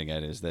thesis we're getting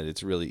at is that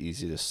it's really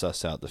easy to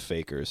suss out the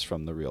fakers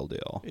from the real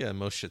deal. Yeah,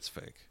 most shit's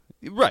fake.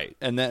 Right.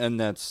 And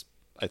that's,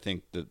 I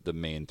think, the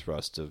main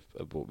thrust of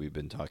what we've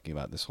been talking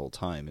about this whole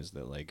time is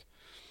that, like,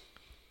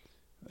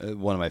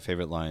 one of my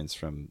favorite lines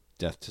from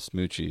Death to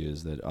Smoochie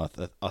is that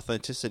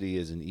authenticity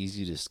is an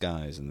easy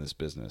disguise in this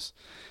business.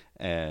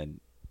 And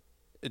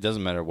it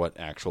doesn't matter what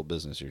actual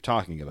business you're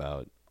talking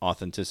about.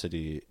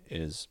 Authenticity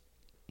is...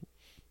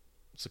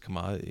 It's a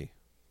commodity.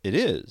 It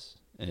is.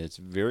 And it's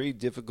very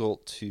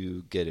difficult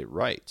to get it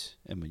right.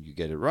 And when you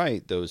get it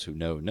right, those who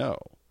know.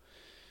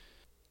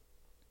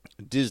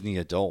 Disney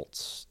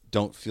adults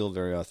don't feel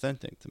very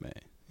authentic to me.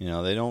 You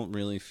know, they don't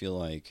really feel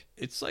like...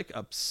 It's like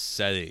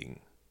upsetting.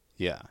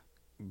 Yeah.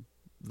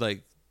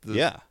 Like...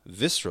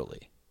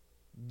 viscerally.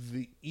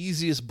 The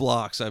easiest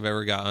blocks I've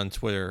ever got on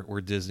Twitter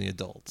were Disney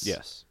adults.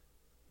 Yes.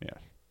 Yeah.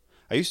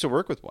 I used to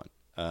work with one.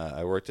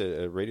 I worked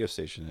at a radio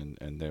station,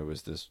 and there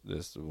was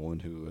this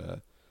woman who...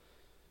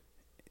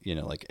 you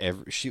know, like it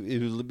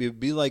would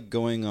be like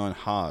going on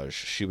Hajj.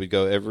 She would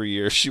go every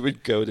year. She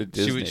would go to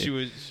Disney.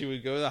 She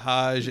would go to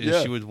Hajj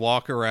and she would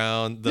walk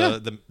around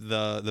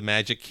the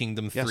Magic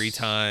Kingdom 3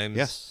 times.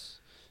 Yes.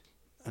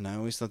 And I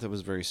always thought that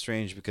was very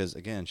strange because,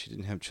 again, she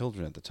didn't have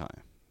children at the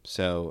time.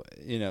 So,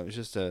 you know, it's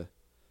just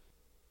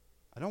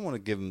I don't want to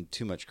give them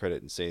too much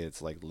credit and say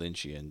it's like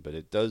Lynchian, but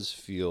it does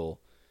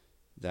feel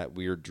that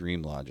weird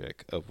dream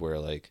logic of where,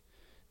 like,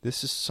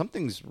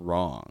 something's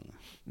wrong.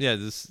 Yeah,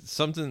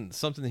 something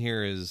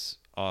here is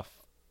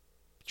off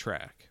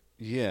track.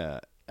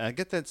 Yeah, and I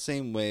get that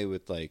same way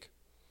with, like,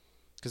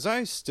 because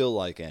I still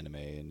like anime,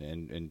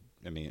 and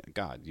I mean,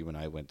 God, you and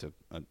I went to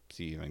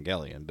see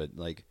Evangelion, but,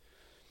 like,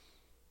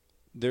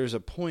 there's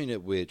a point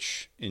at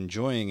which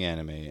enjoying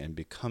anime and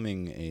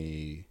becoming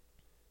a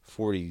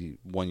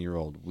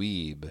 41-year-old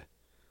weeb,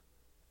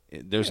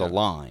 there's a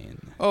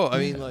line. Oh, I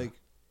mean, like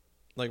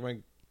my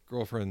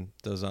girlfriend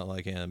does not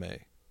like anime.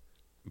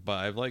 But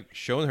I've like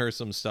shown her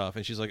some stuff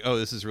and she's like, oh,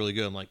 this is really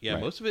good. I'm like, yeah,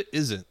 most of it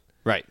isn't.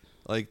 Right.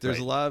 Like there's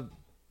a lot of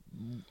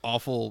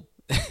awful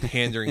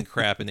pandering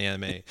crap in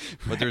anime,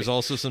 but there's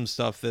also some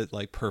stuff that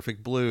like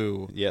Perfect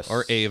Blue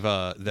or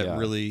Ava that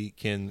really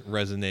can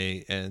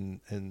resonate and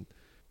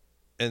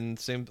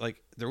same,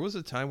 like there was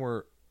a time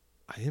where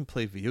I didn't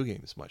play video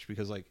games much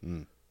because like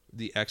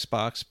the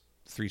Xbox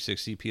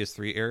 360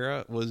 PS3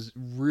 era was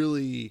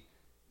really...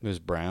 It was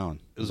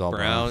brown. It was all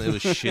brown. It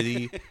was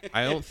shitty.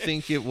 I don't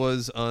think it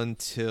was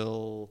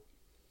until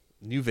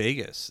New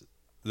Vegas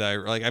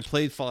that I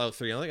played Fallout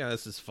 3. I'm like, oh,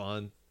 this is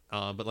fun.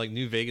 But like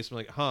New Vegas, I'm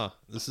like,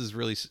 this is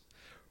really...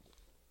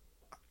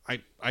 I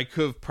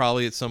could have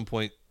probably at some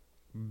point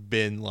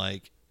been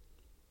like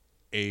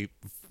a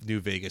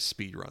New Vegas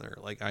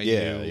speedrunner. Like I knew...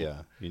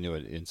 Yeah. You knew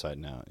it inside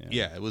and out.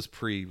 Yeah, it was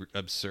pretty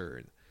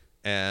absurd.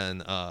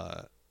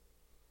 But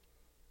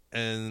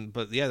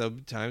yeah, there'll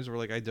be times where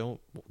like I don't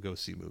go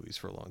see movies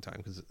for a long time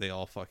because they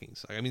all fucking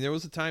suck. I mean, there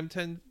was a time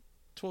 10,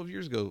 12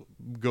 years ago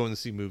going to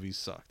see movies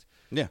sucked.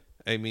 Yeah.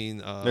 I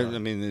mean,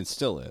 it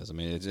still is. I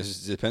mean, it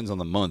just depends on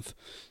the month.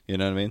 You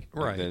know what I mean?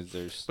 Right.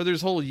 Like but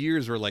there's whole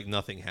years where like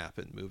nothing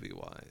happened movie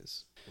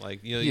wise.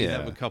 Like, you know, you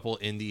have a couple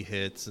indie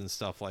hits and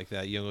stuff like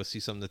that. You go see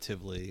something to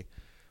Tivoli,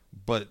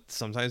 but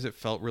sometimes it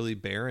felt really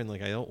barren.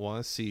 Like I don't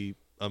want to see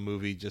a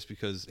movie just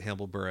because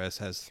Hannibal Buress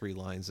has 3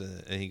 lines in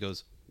it and he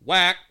goes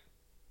whack.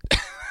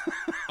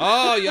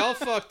 Oh, y'all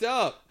fucked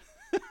up.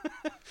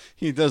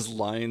 He does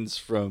lines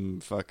from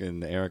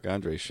fucking the Eric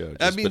Andre show.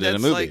 I mean, put that's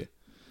in a movie.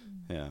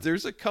 like,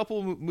 there's a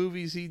couple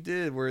movies he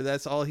did where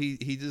that's all he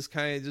just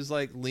kind of just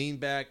like lean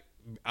back,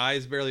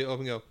 eyes barely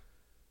open, go,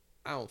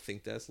 I don't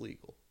think that's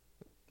legal.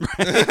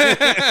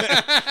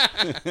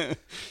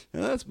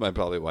 That's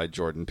probably why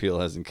Jordan Peele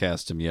hasn't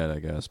cast him yet, I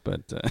guess.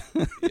 But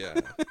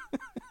yeah.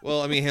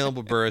 Well, I mean,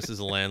 Hannibal Buress is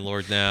a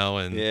landlord now,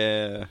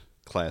 and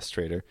class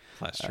trader.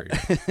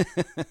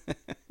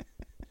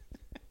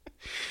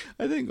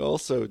 I think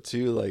also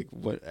too, like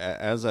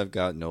as I've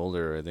gotten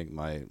older, I think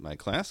my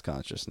class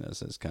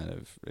consciousness has kind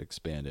of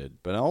expanded,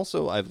 but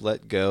also I've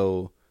let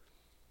go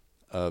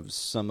of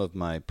some of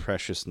my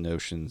precious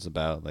notions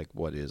about like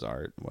what is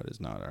art and what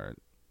is not art.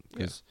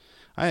 Because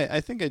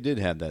I think I did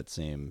have that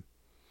same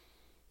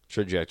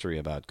trajectory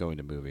about going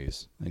to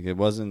movies. Like it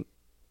wasn't,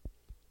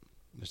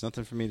 there's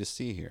nothing for me to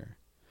see here.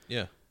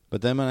 Yeah.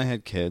 But then when I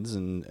had kids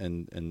and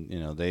you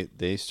know,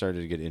 they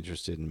started to get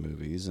interested in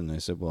movies, and I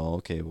said, well,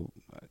 okay,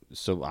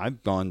 so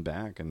I've gone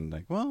back and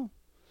like, well,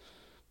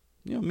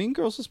 you know, Mean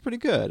Girls was pretty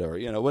good, or,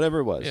 you know, whatever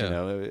it was, you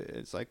know,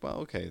 it's like,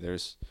 well, okay,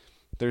 there's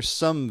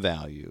some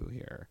value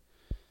here.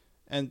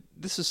 And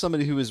this is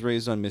somebody who was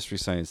raised on Mystery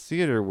Science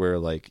Theater, where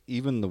like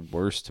even the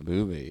worst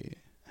movie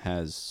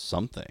has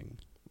something.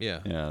 Yeah.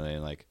 You know, they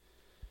like,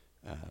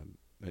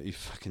 you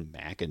fucking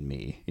Mac and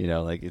Me, you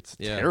know, like it's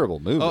a terrible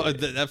movie. Oh,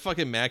 that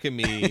fucking Mac and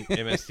Me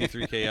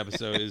MST3K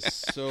episode is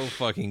so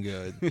fucking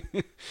good.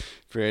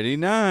 Pretty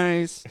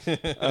nice.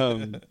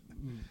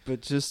 But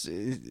just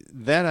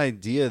that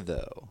idea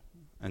though,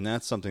 and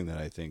that's something that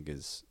I think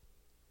is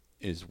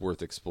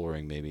worth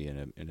exploring maybe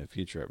in a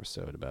future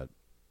episode, about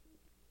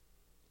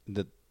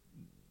that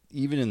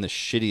even in the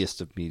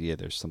shittiest of media,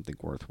 there's something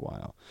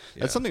worthwhile.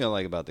 Yeah. That's something I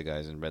like about the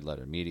guys in Red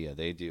Letter Media.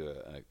 They do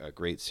a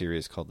great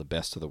series called The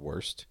Best of the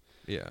Worst.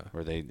 Yeah.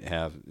 Where they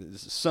have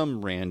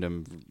some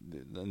random,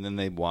 and then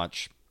they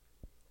watch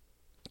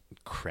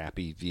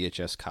crappy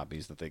VHS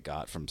copies that they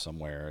got from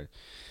somewhere.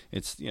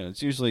 It's, you know,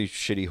 it's usually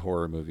shitty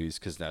horror movies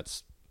because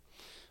that's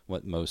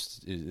what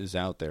most is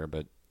out there.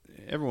 But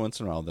every once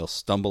in a while they'll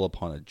stumble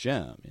upon a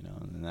gem, you know,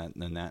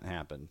 and that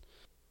happened.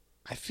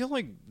 I feel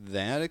like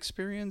that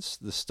experience,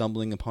 the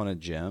stumbling upon a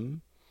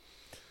gem,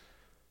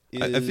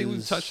 I think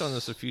we've touched on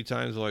this a few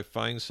times. Like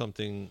find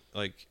something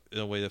like in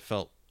a way that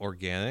felt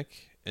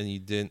organic. And you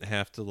didn't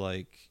have to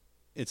like.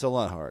 It's a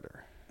lot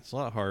harder. It's a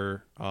lot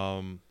harder.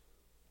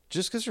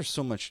 Just because there's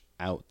so much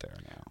out there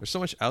now. There's so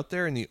much out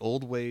there, and the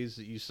old ways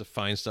that you used to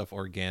find stuff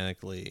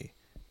organically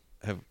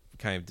have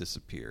kind of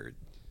disappeared.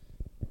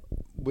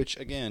 Which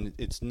again,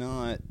 it's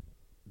not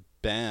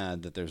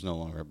bad that there's no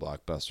longer a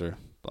Blockbuster.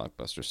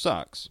 Blockbuster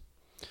sucks.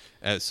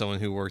 As someone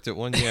who worked at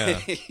one, yeah.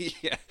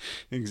 Yeah,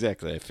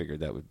 exactly. I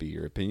figured that would be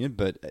your opinion,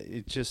 but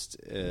it just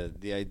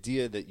the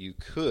idea that you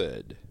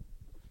could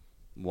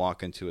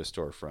walk into a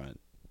storefront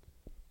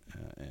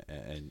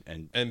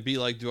and be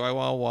like, do I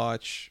want to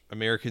watch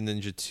American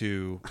Ninja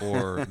 2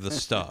 or The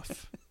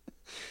Stuff?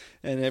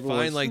 And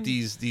find like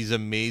these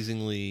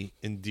amazingly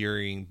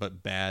endearing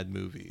but bad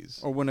movies.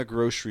 Or when a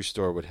grocery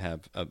store would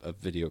have a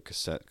video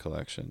cassette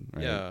collection,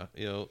 right? Yeah,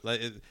 you know,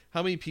 like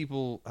how many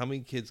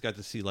kids got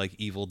to see like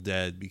Evil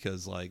Dead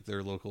because like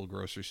their local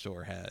grocery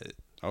store had it?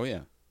 Oh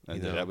yeah,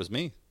 that was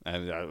me.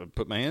 I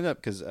put my hand up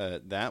because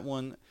that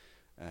one.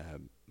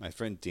 My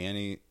friend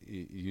Danny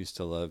used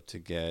to love to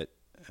get.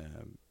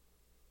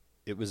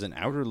 It was an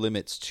Outer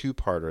Limits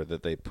 2-parter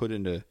that they put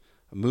into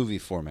a movie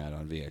format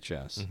on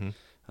VHS. Mm-hmm.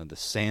 The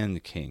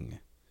Sand King.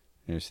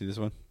 You ever see this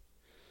one?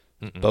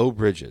 Mm-mm. Beau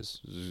Bridges.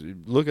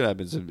 Look it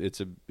up. It's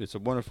a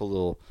wonderful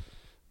little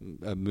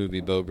movie.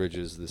 Beau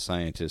Bridges, the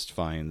scientist,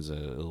 finds a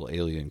little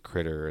alien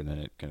critter, and then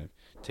it kind of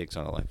takes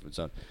on a life of its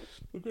own.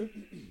 Okay.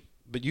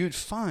 But you'd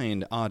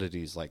find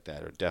oddities like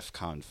that, or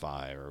DEFCON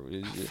 5, or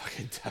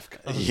fucking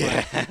DEFCON.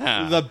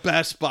 Yeah, the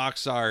best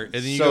box art,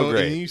 and then you go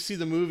great. And you see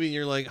the movie, and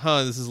you're like,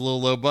 "Huh, this is a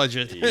little low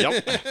budget."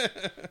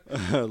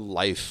 Yep.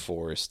 Life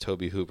Force,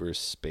 Toby Hooper's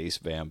space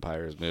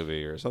vampires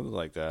movie, or something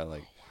like that.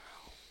 Like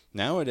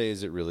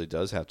nowadays, it really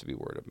does have to be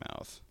word of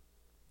mouth.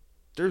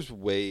 There's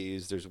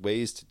ways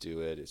to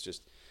do it. It's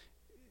just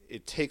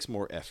it takes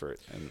more effort.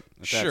 And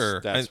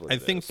that's what I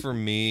think for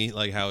me,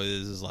 like how it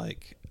is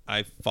like.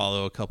 I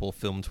follow a couple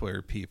film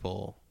Twitter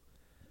people,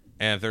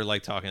 and if they're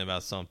like talking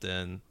about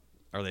something,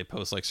 or they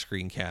post like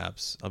screen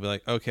caps, I'll be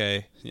like,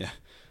 okay, yeah,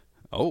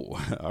 oh,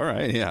 all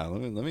right, yeah,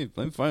 let me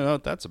find out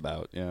what that's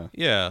about, yeah,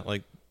 yeah,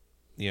 like,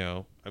 you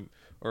know,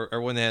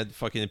 or when they had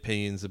fucking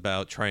opinions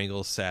about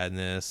Triangle of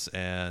Sadness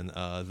and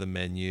The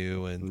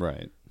Menu, and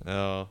right,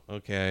 oh,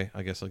 okay,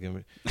 I guess I'll give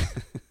it,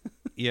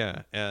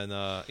 yeah, and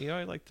you know,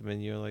 I like The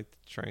Menu, I like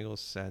Triangle of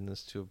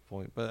Sadness to a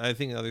point, but I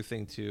think another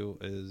thing too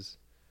is.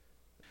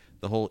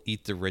 The whole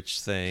eat the rich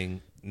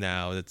thing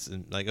now, it's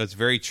like it's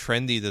very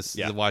trendy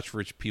to watch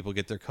rich people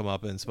get their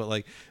comeuppance, but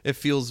like it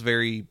feels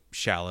very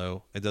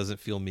shallow. It doesn't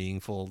feel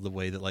meaningful the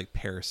way that like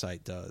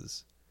Parasite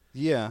does.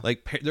 Yeah,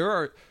 like there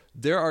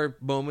are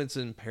moments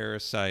in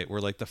Parasite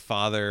where like the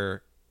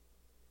father,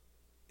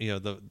 you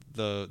know,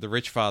 the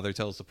rich father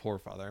tells the poor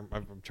father.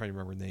 I'm trying to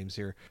remember names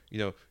here. You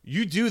know,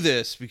 you do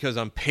this because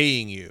I'm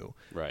paying you,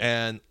 right?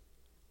 And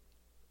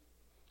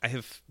I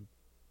have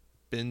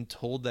been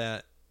told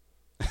that.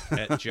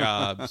 At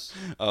jobs.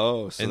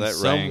 Oh, so in that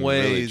some rang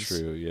ways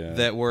really true, yeah.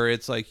 That where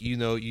it's like, you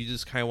know, you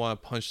just kind of want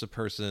to punch the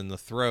person in the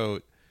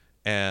throat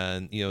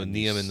and, you know,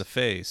 knee him in the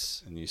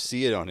face. And you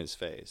see it on his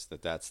face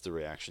that's the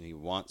reaction he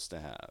wants to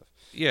have.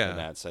 Yeah. And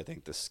that's, I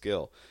think, the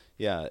skill.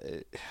 Yeah.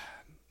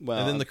 Well,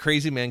 and then the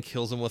crazy man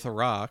kills him with a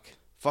rock.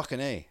 Fucking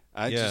A.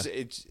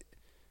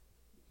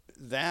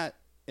 That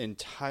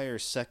entire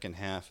second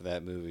half of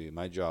that movie,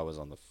 my jaw was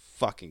on the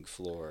fucking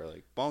floor.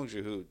 Like, Bong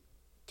Joon-ho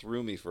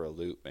threw me for a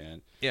loop,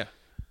 man. Yeah.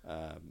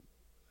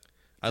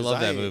 I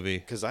love that movie.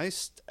 Because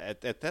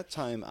at that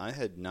time, I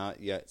had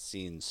not yet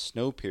seen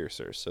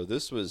Snowpiercer. So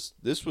this was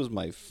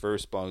my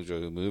first Bong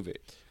Joon-ho movie.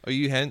 Oh,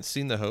 you hadn't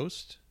seen The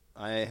Host?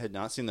 I had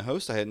not seen The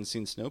Host. I hadn't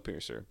seen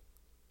Snowpiercer.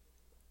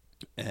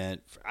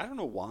 And I don't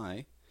know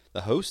why.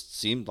 The Host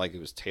seemed like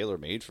it was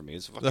tailor-made for me.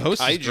 It's a fucking The Host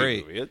kaiju is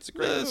great. movie. It's a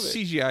great movie.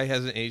 CGI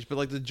hasn't aged, but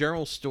like the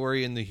general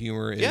story and the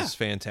humor is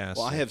fantastic.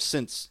 Well, I have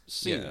since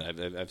seen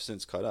it. I've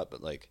since caught up.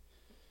 But like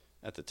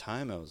at the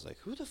time, I was like,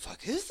 who the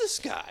fuck is this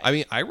guy? I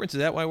mean, I rented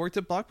that when I worked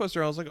at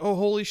Blockbuster. I was like, oh,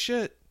 holy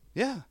shit.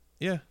 Yeah.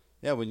 Yeah.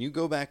 Yeah, when you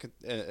go back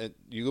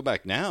you go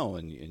back now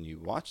and you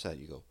watch that,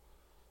 you go,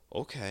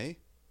 okay,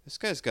 this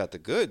guy's got the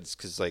goods.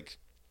 Because like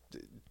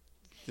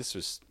this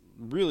was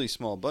really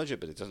small budget,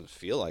 but it doesn't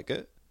feel like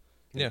it.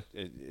 Yeah.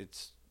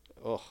 It's,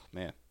 oh,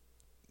 man.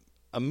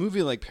 A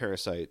movie like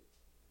Parasite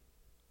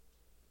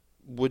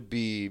would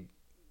be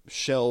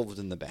shelved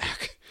in the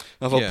back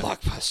of a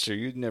Blockbuster.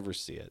 You'd never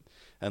see it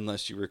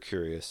unless you were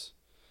curious.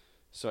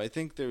 So I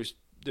think there's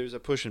a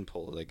push and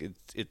pull. Like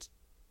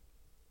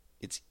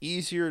it's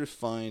easier to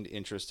find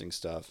interesting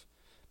stuff,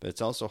 but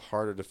it's also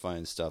harder to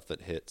find stuff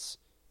that hits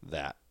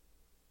that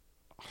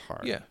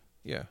hard. Yeah.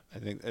 Yeah. I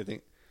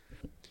think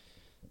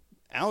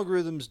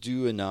algorithms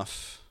do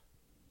enough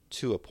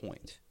to a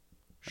point.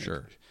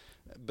 Sure.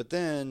 But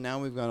then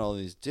now we've got all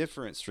these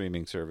different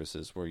streaming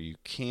services where you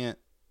can't,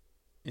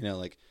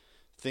 like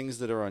things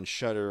that are on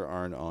Shudder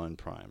aren't on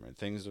Prime, or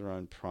things that are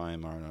on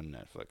Prime aren't on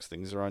Netflix.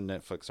 Things that are on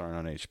Netflix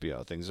aren't on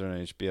HBO. Things that are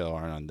on HBO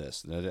aren't on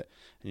this. And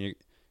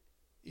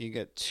you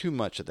get too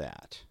much of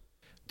that.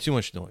 Too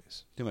much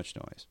noise. Too much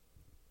noise.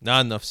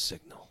 Not enough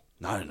signal.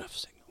 Not enough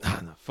signal.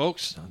 Not enough,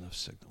 folks. Not enough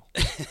signal.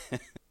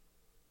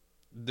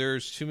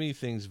 There's too many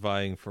things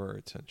vying for our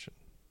attention.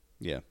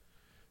 Yeah.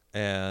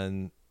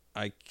 And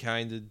I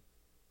kind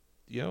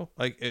of,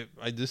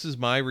 this is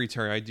my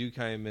return. I do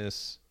kind of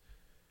miss,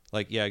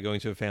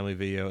 going to a family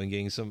video and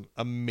getting some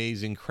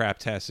amazing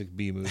craptastic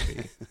B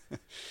movie.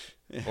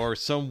 Yeah. Or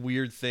some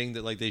weird thing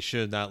that, they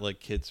should not let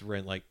kids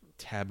rent,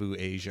 Taboo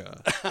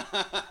Asia.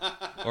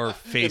 Or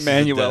Faces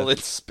Emmanuel of in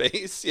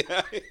Space,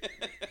 yeah.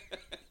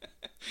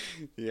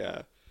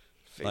 Yeah.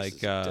 Faces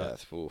of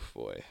Death, oof,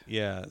 boy.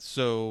 Yeah,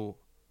 so...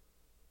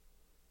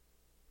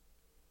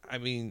 I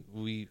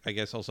mean, I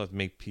guess also have to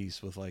make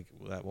peace with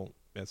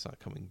that's not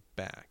coming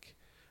back.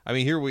 I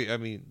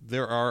mean,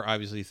 there are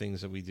obviously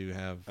things that we do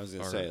have. I was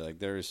gonna say,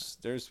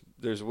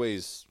 there's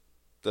ways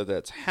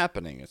that's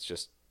happening. It's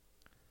just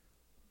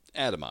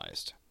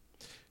atomized.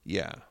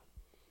 Yeah.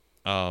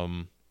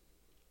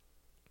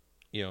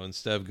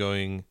 Instead of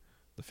going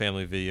the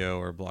family video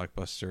or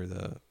Blockbuster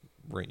to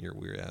rent your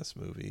weird ass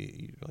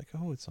movie, you're like,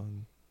 oh, it's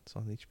on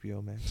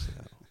HBO Max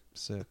now.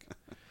 Sick.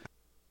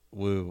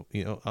 Woo.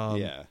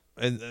 Yeah.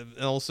 And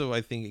also,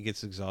 I think it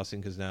gets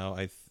exhausting because now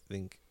I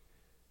think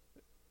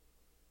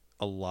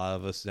a lot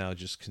of us now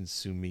just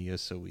consume media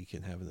so we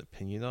can have an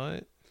opinion on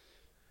it.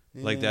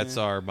 Yeah. That's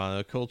our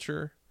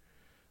monoculture.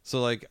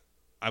 So,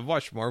 I've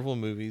watched Marvel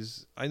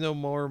movies. I know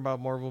more about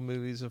Marvel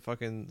movies and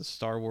fucking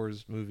Star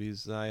Wars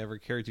movies than I ever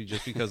cared to,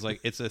 just because,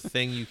 it's a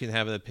thing you can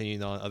have an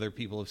opinion on. Other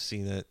people have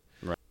seen it.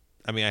 Right.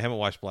 I mean, I haven't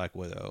watched Black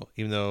Widow,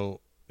 even though,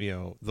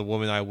 the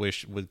woman I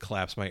wish would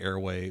collapse my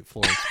airway,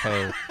 Florence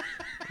Poe,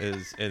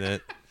 is in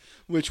it.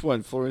 Which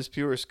one, Florence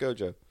Pugh or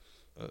ScarJo?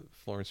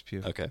 Florence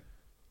Pugh. Okay.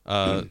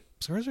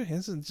 Scarlett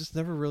Johansson just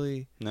never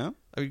really. No.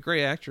 I mean,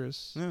 great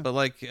actress, yeah. but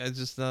it's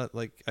just not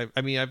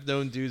I mean, I've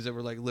known dudes that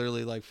were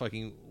literally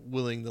fucking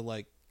willing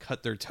to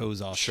cut their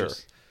toes off. Sure.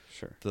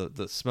 Sure.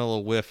 The smell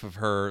of whiff of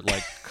her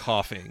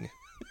coughing.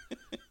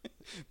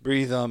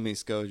 Breathe on me,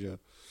 ScarJo.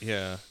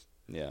 Yeah.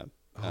 Yeah.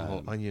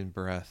 Oh, onion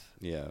breath.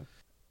 Yeah.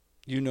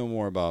 You know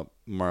more about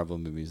Marvel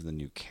movies than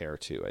you care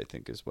to, I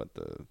think, is what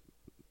the...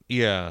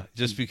 Yeah,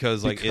 just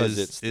because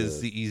it's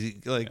the easy...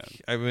 Yeah.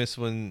 I miss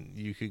when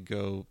you could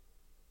go...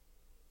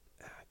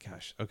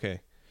 Gosh,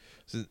 okay.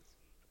 So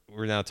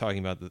we're now talking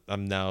about...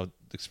 I'm now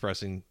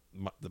expressing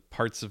the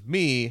parts of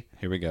me...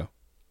 Here we go.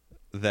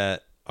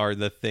 That are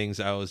the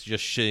things I was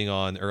just shitting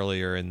on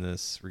earlier in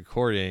this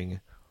recording.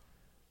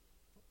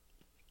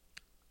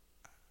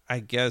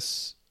 I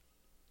guess...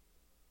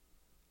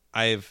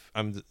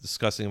 I'm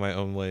discussing my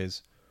own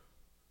ways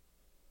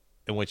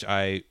in which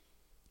I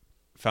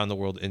found the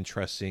world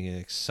interesting and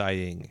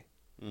exciting.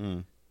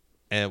 Mm.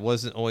 And it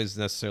wasn't always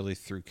necessarily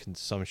through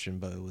consumption,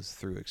 but it was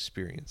through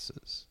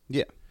experiences.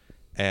 Yeah.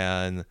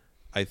 And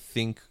I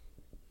think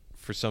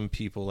for some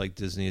people like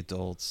Disney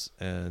adults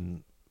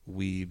and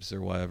weebs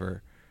or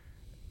whatever,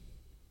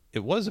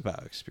 it was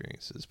about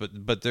experiences.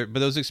 But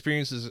those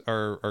experiences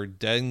are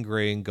dead and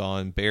gray and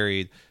gone,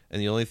 buried,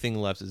 and the only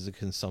thing left is the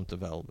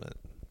consumptive element.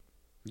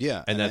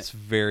 Yeah, and that's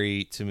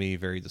very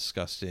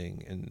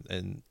disgusting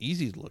and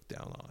easy to look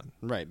down on.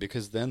 Right,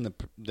 because then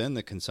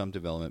the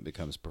consumptive element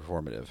becomes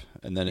performative,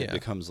 and then it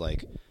becomes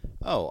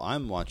oh,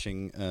 I'm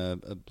watching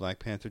a Black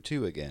Panther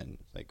 2 again.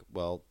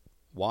 Well,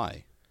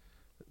 why?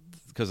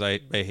 Because I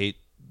hate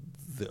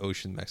the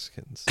ocean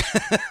Mexicans.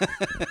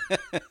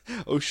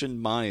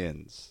 Ocean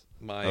Mayans.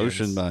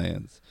 Ocean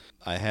Mayans.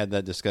 I had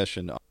that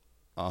discussion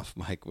off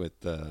mic with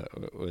a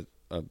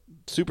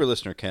super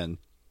listener, Ken.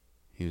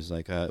 He was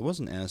like, it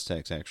wasn't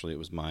Aztecs, actually. It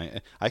was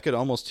Maya. I could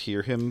almost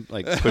hear him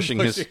like pushing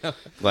his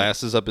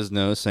glasses up his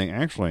nose, saying,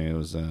 actually, it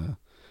was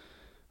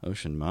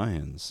Ocean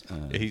Mayans.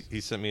 He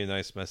sent me a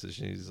nice message,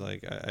 and he's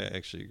like, I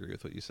actually agree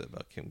with what you said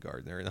about Kim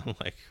Gardner. And I'm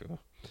like, oh,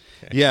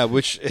 okay. Yeah,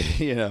 which,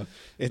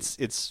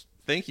 it's.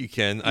 Thank you,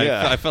 Ken.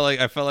 Yeah. I felt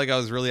like I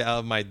was really out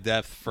of my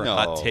depth for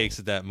hot takes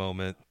at that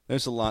moment.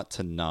 There's a lot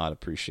to not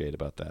appreciate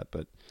about that,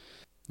 but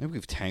maybe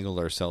we've tangled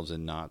ourselves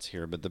in knots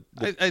here. But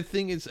I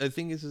think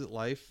it's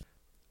life.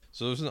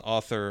 So there's an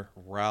author,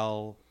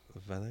 Raoul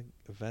Vaneigem,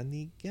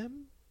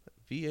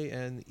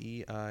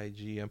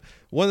 Vaneigem.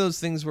 One of those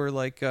things where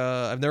like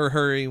I've never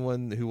heard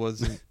anyone who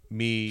wasn't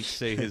me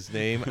say his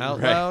name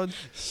out loud,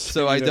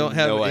 so I don't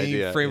have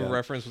any frame of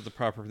reference what the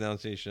proper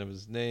pronunciation of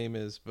his name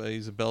is. But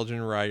he's a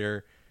Belgian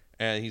writer,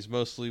 and he's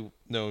mostly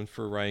known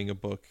for writing a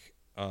book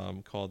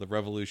called The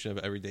Revolution of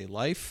Everyday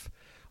Life.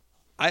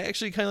 I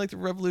actually kind of like The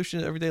Revolution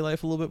of Everyday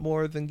Life a little bit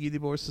more than Guy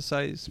Debord's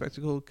Society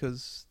Spectacle,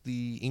 because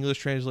the English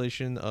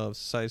translation of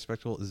Society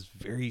Spectacle is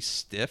very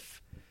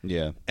stiff.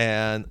 Yeah.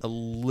 And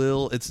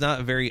it's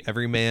not very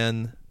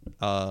everyman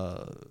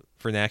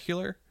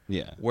vernacular.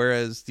 Yeah.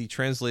 Whereas the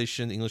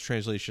English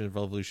translation of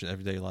Revolution of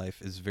Everyday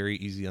Life is very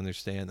easy to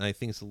understand. And I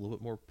think it's a little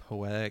bit more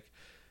poetic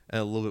and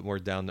a little bit more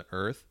down to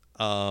earth.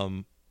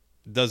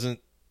 Doesn't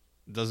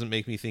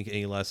make me think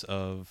any less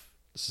of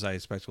Society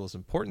Spectacle's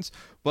importance,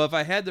 but if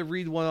I had to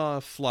read one on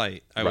a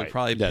flight, I would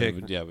probably pick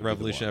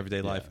Revolution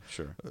Everyday Life.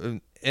 Sure.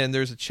 And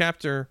there's a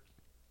chapter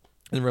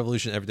in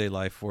Revolution Everyday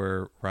Life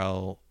where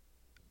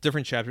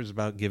different chapters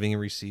about giving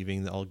and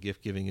receiving. All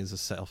gift giving is a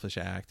selfish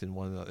act, and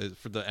one is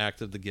for the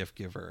act of the gift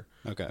giver.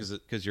 Okay.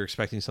 Because you're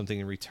expecting something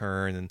in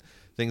return and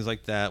things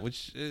like that.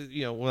 Which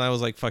when I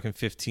was like fucking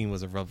 15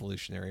 was a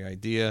revolutionary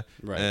idea,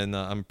 right? And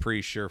I'm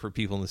pretty sure for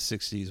people in the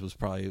 60s was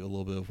probably a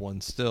little bit of one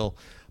still.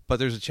 But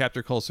there's a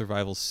chapter called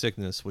Survival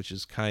Sickness, which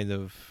is kind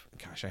of,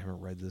 gosh, I haven't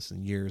read this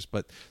in years,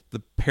 but the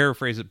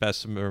paraphrase at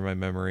best from my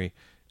memory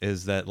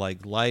is that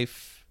like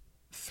life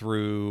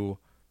through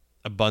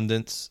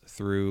abundance,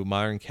 through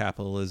modern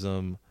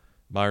capitalism,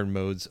 modern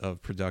modes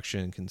of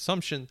production and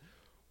consumption,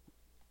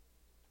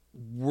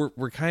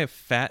 we're kind of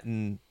fat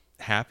and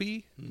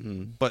happy,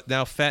 but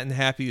now fat and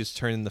happy is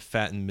turned into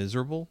fat and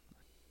miserable.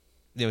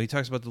 He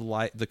talks about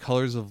the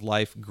colors of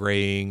life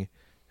graying,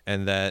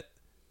 and that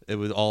it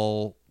would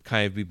all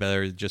kind of be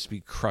better to just be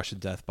crushed to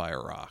death by a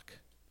rock.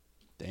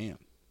 Damn.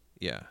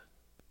 Yeah.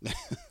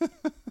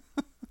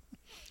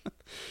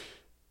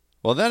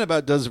 Well, that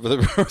about does it for the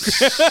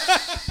program.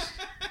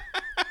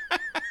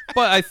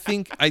 But I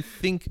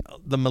think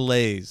the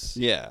malaise.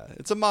 Yeah,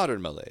 it's a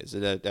modern malaise.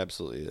 It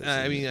absolutely is.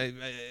 I mean,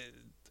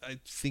 I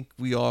think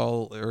we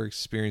all are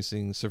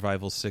experiencing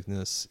survival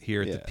sickness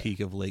here at the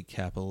peak of late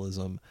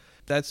capitalism.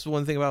 That's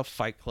one thing about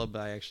Fight Club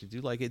that I actually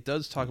do like. It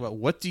does talk about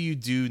what do you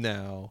do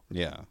now.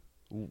 Yeah.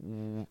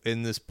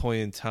 In this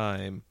point in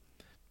time,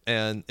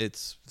 and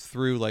it's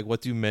through like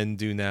what do men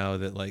do now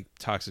that like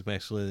toxic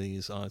masculinity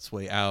is on its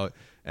way out,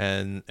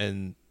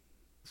 and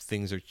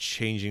things are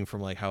changing from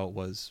like how it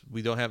was.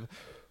 We don't have,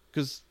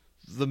 because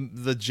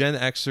the Gen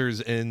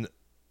Xers in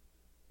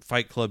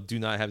Fight Club do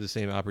not have the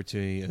same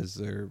opportunity as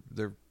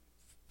their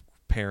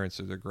parents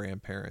or their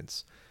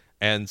grandparents,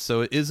 and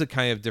so it is a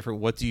kind of different.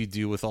 What do you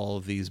do with all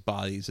of these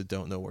bodies that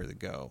don't know where to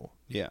go?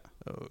 Yeah,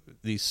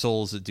 these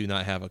souls that do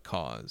not have a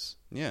cause.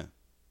 Yeah.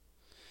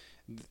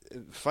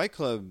 Fight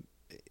Club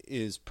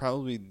is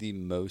probably the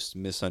most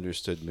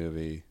misunderstood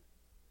movie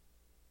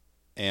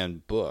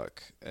and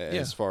book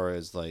as far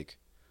as like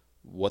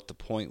what the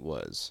point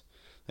was.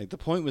 Like the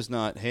point was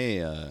not,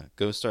 hey,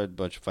 go start a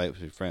bunch of fights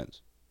with your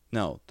friends.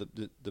 No,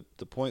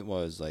 the point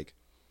was like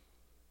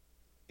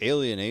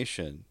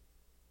alienation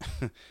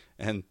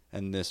and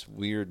this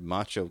weird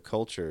macho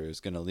culture is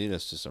going to lead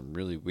us to some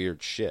really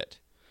weird shit.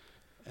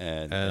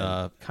 And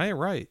kind of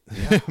right.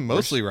 Yeah,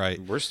 mostly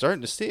right. We're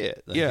starting to see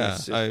it. Like, yeah.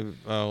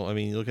 I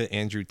mean, look at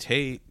Andrew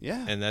Tate.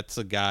 Yeah. And that's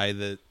a guy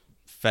that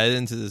fed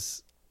into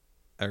this,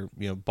 or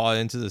bought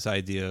into this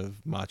idea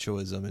of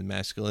machoism and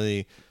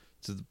masculinity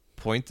to the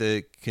point that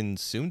it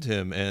consumed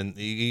him, and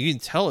you can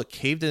tell it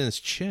caved in his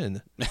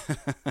chin.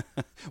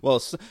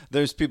 Well,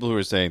 there's people who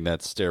are saying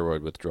that's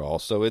steroid withdrawal,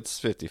 so it's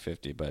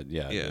 50-50, but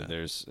yeah.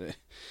 There's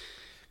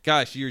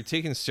gosh, you're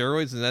taking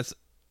steroids and that's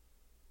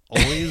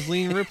only as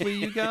Lean Ripley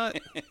you got?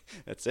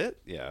 That's it?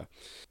 Yeah.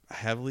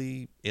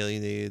 Heavily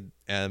alienated,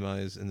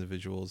 atomized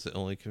individuals that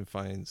only can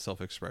find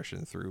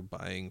self-expression through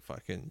buying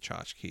fucking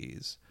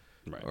tchotchkes.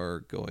 Right.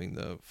 Or going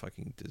to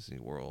fucking Disney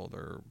World,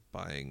 or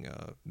buying,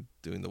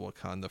 doing the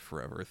Wakanda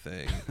Forever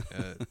thing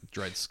at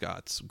Dred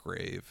Scott's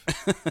grave.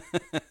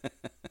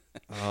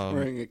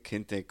 Wearing a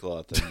kente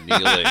cloth and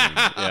kneeling.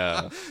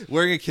 Yeah.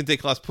 Wearing a kente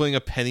cloth, putting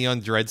a penny on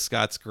Dred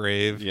Scott's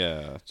grave.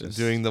 Yeah.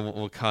 Doing the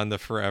Wakanda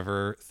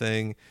Forever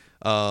thing.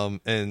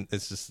 And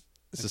it's just,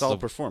 It's just all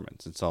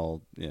performance. It's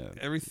all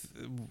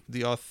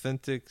the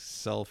authentic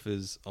self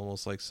is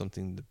almost like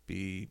something to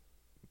be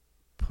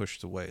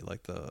pushed away,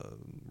 like the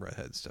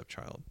redhead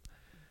stepchild,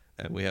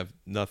 and we have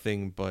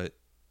nothing but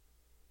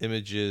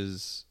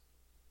images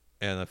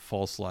and a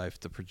false life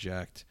to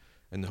project,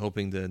 and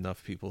hoping that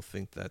enough people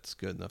think that's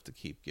good enough to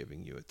keep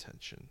giving you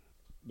attention.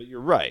 But you're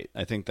right.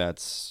 I think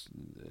that's.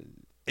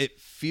 It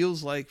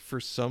feels like for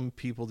some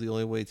people the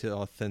only way to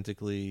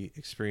authentically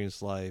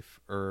experience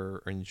life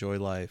or enjoy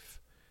life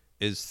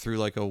is through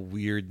like a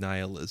weird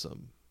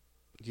nihilism.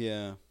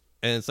 Yeah.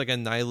 And it's like a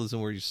nihilism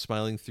where you're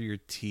smiling through your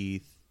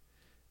teeth,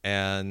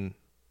 and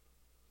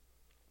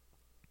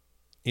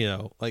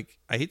like,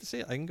 I hate to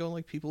say it, I can go on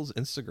like people's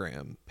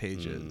Instagram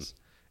pages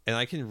and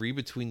I can read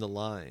between the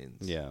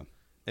lines. Yeah.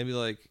 And be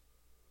like,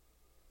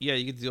 yeah,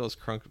 you get to do all this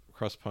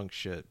crust punk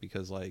shit,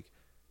 because like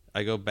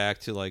I go back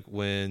to like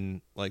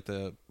when like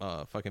the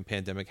fucking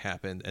pandemic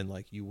happened, and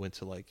like you went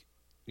to like,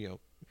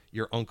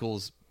 your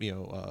uncle's,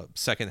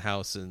 second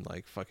house in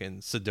like fucking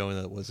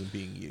Sedona that wasn't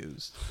being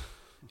used,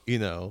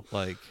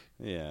 like,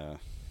 yeah.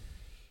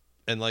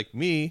 And like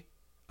me,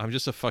 I'm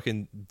just a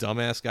fucking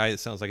dumbass guy that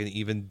sounds like an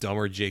even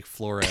dumber Jake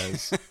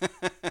Flores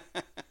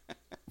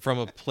from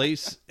a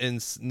place in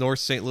North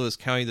St. Louis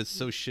County that's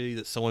so shitty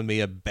that someone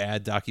made a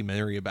bad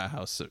documentary about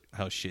how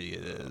shitty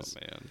it is. Oh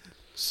man.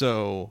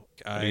 So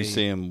are you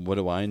saying, what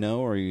do I know?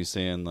 Or are you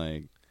saying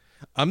like,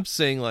 I'm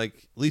saying like,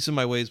 at least in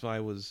my ways when I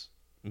was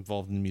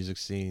involved in the music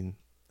scene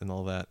and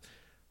all that,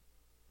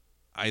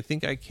 I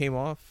think I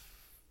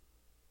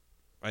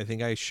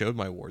showed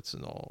my warts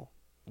and all.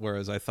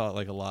 Whereas I thought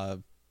like a lot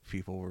of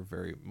people were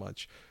very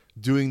much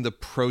doing the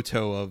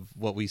proto of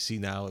what we see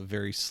now, a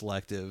very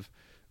selective,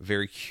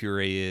 very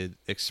curated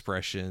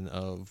expression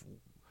of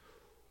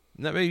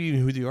not maybe even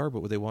who they are,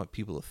 but what they want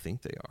people to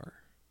think they are.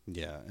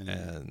 Yeah.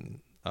 And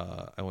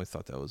I always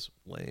thought that was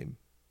lame.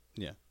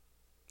 Yeah.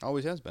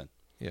 Always has been.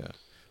 Yeah.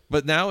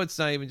 But now it's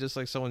not even just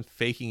like someone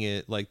faking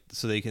it, like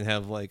so they can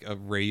have like a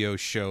radio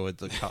show at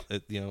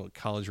the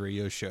college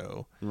radio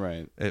show,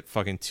 right, at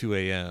fucking 2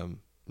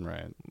 a.m.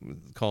 right,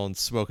 calling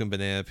smoking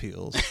banana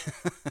peels.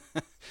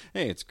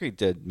 Hey, it's a great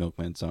Dead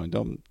Milkman song.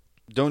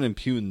 Don't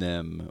impugn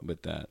them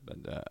with that,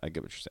 but I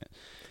get what you're saying.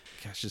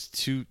 Gosh, just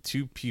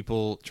two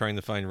people trying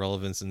to find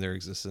relevance in their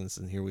existence,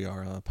 and here we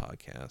are on a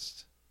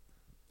podcast.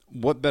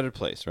 What better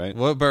place, right?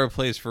 What better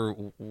place for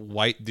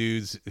white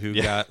dudes who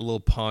got a little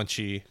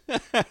paunchy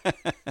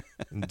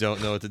and don't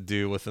know what to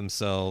do with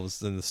themselves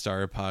than to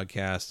start a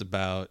podcast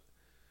about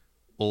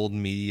old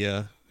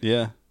media?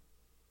 Yeah.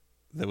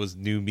 That was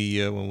new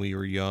media when we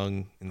were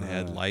young and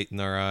had light in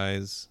our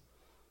eyes.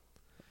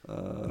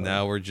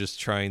 Now we're just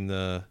trying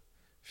to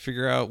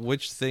figure out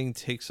which thing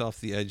takes off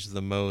the edge the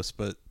most,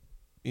 but,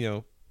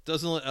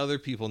 doesn't let other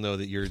people know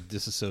that you're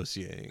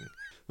disassociating.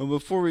 Well,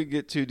 before we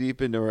get too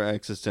deep into our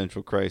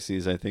existential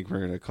crises, I think we're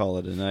going to call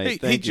it a night.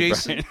 Thank you,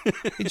 Jason.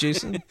 Hey,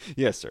 Jason.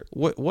 Yes, sir.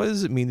 What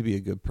does it mean to be a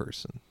good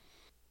person?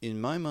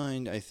 In my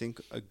mind, I think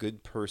a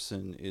good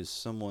person is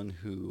someone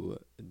who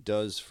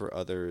does for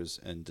others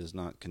and does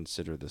not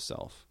consider the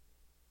self.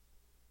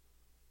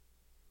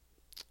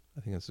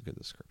 I think that's a good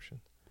description.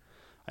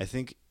 I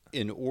think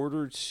in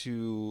order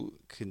to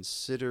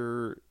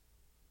consider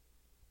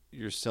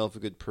yourself a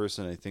good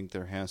person, I think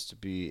there has to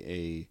be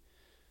a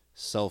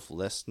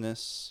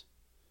selflessness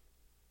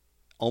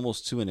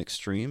almost to an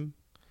extreme.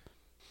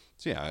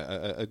 So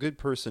yeah, a good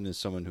person is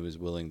someone who is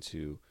willing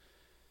to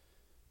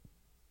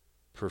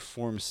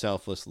perform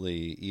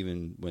selflessly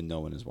even when no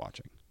one is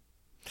watching.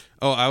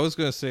 Oh, I was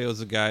going to say it was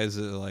the guys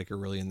that like are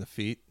really into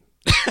feet.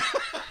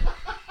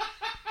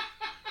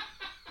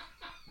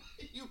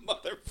 You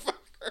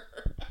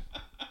motherfucker.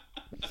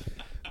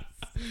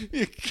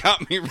 You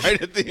got me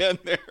right at the end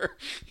there.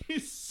 You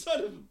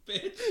son of a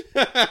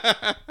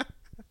bitch.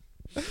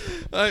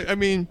 I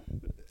mean,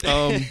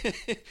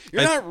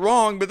 you're not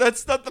wrong, but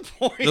that's not the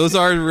point. Those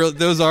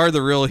are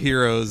the real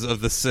heroes of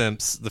the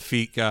simps, the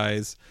feet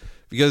guys,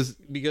 because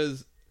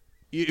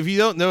if you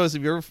don't notice,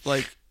 if you ever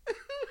like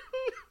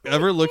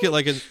ever look at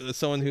like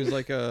someone who's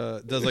like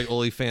does like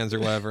OnlyFans or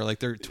whatever, like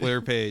their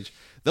Twitter page,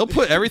 they'll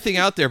put everything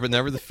out there, but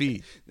never the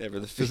feet. Never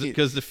the feet,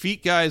 because the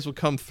feet guys will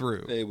come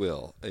through. They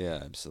will, yeah,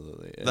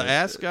 absolutely. The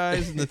ass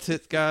guys and the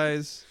tit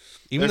guys.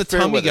 Even the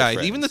tummy guys.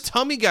 Friends. Even the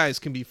tummy guys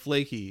can be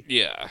flaky.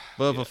 Yeah.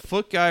 But if a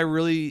foot guy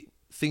really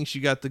thinks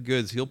you got the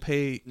goods, he'll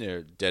pay.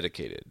 They're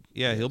dedicated.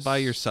 Yeah, yes. He'll buy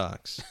your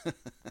socks.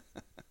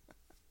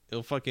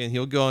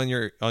 He'll go on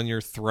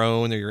your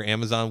throne or your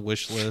Amazon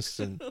wish list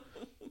and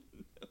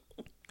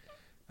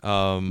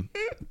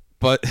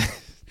but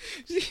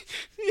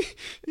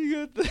you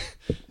got the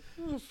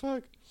oh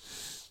fuck.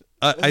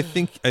 I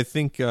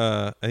think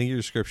your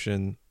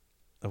description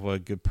of what a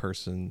good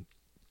person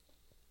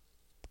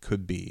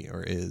could be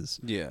or is.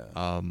 Yeah.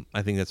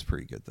 I think that's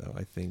pretty good though.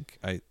 I think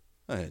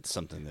it's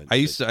something that I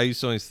used to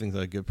always think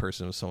that a good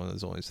person was someone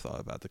that's always thought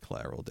about the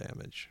collateral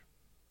damage.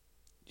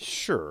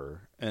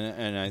 Sure.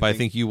 And I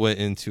think you went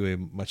into a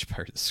much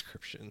better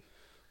description.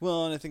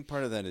 Well, and I think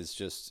part of that is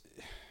just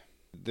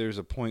there's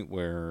a point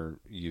where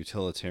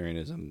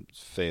utilitarianism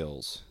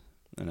fails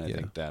And I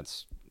think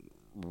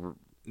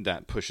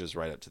that pushes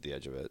right up to the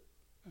edge of it.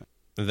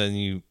 And then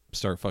you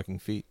start fucking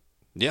feet.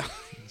 Yeah.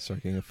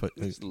 Start getting a foot.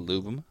 Just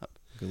lube them up.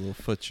 Good little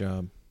foot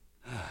job.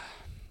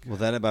 Well,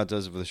 that about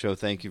does it for the show.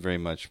 Thank you very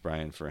much,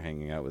 Brian, for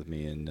hanging out with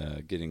me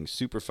and getting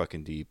super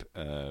fucking deep.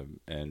 And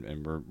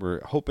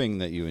we're hoping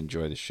that you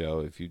enjoy the show.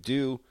 If you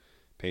do,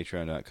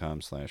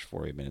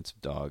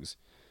 patreon.com/48minutesofdogs.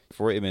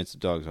 48 Minutes of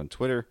Dogs on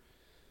Twitter.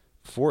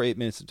 48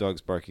 Minutes of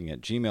Dogs Barking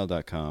at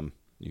gmail.com.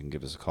 You can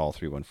give us a call,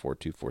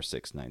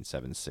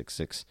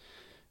 314-246-9766.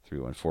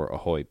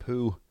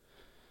 314-AHOY-POO.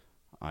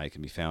 I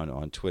can be found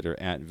on Twitter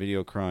at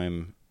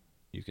Videocrime.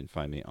 You can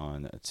find me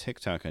on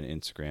TikTok and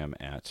Instagram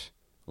at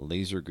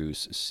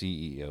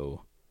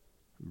LaserGooseCEO.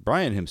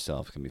 Brian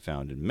himself can be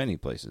found in many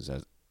places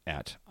as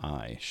at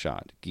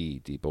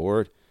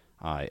IShotGuydeboard,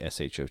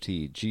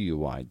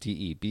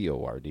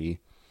 ISHOTGUYDEBORD.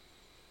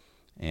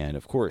 And,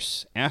 of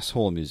course,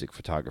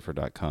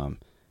 assholemusicphotographer.com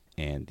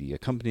and the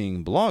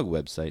accompanying blog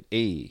website,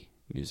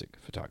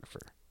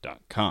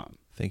 amusicphotographer.com.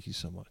 Thank you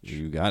so much.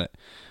 You got it.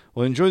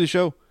 Well, enjoy the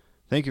show.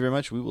 Thank you very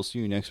much. We will see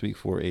you next week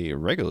for a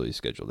regularly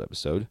scheduled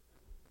episode.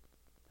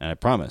 And I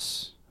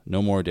promise,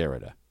 no more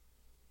Derrida.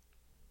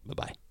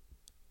 Bye-bye.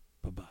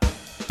 Bye-bye.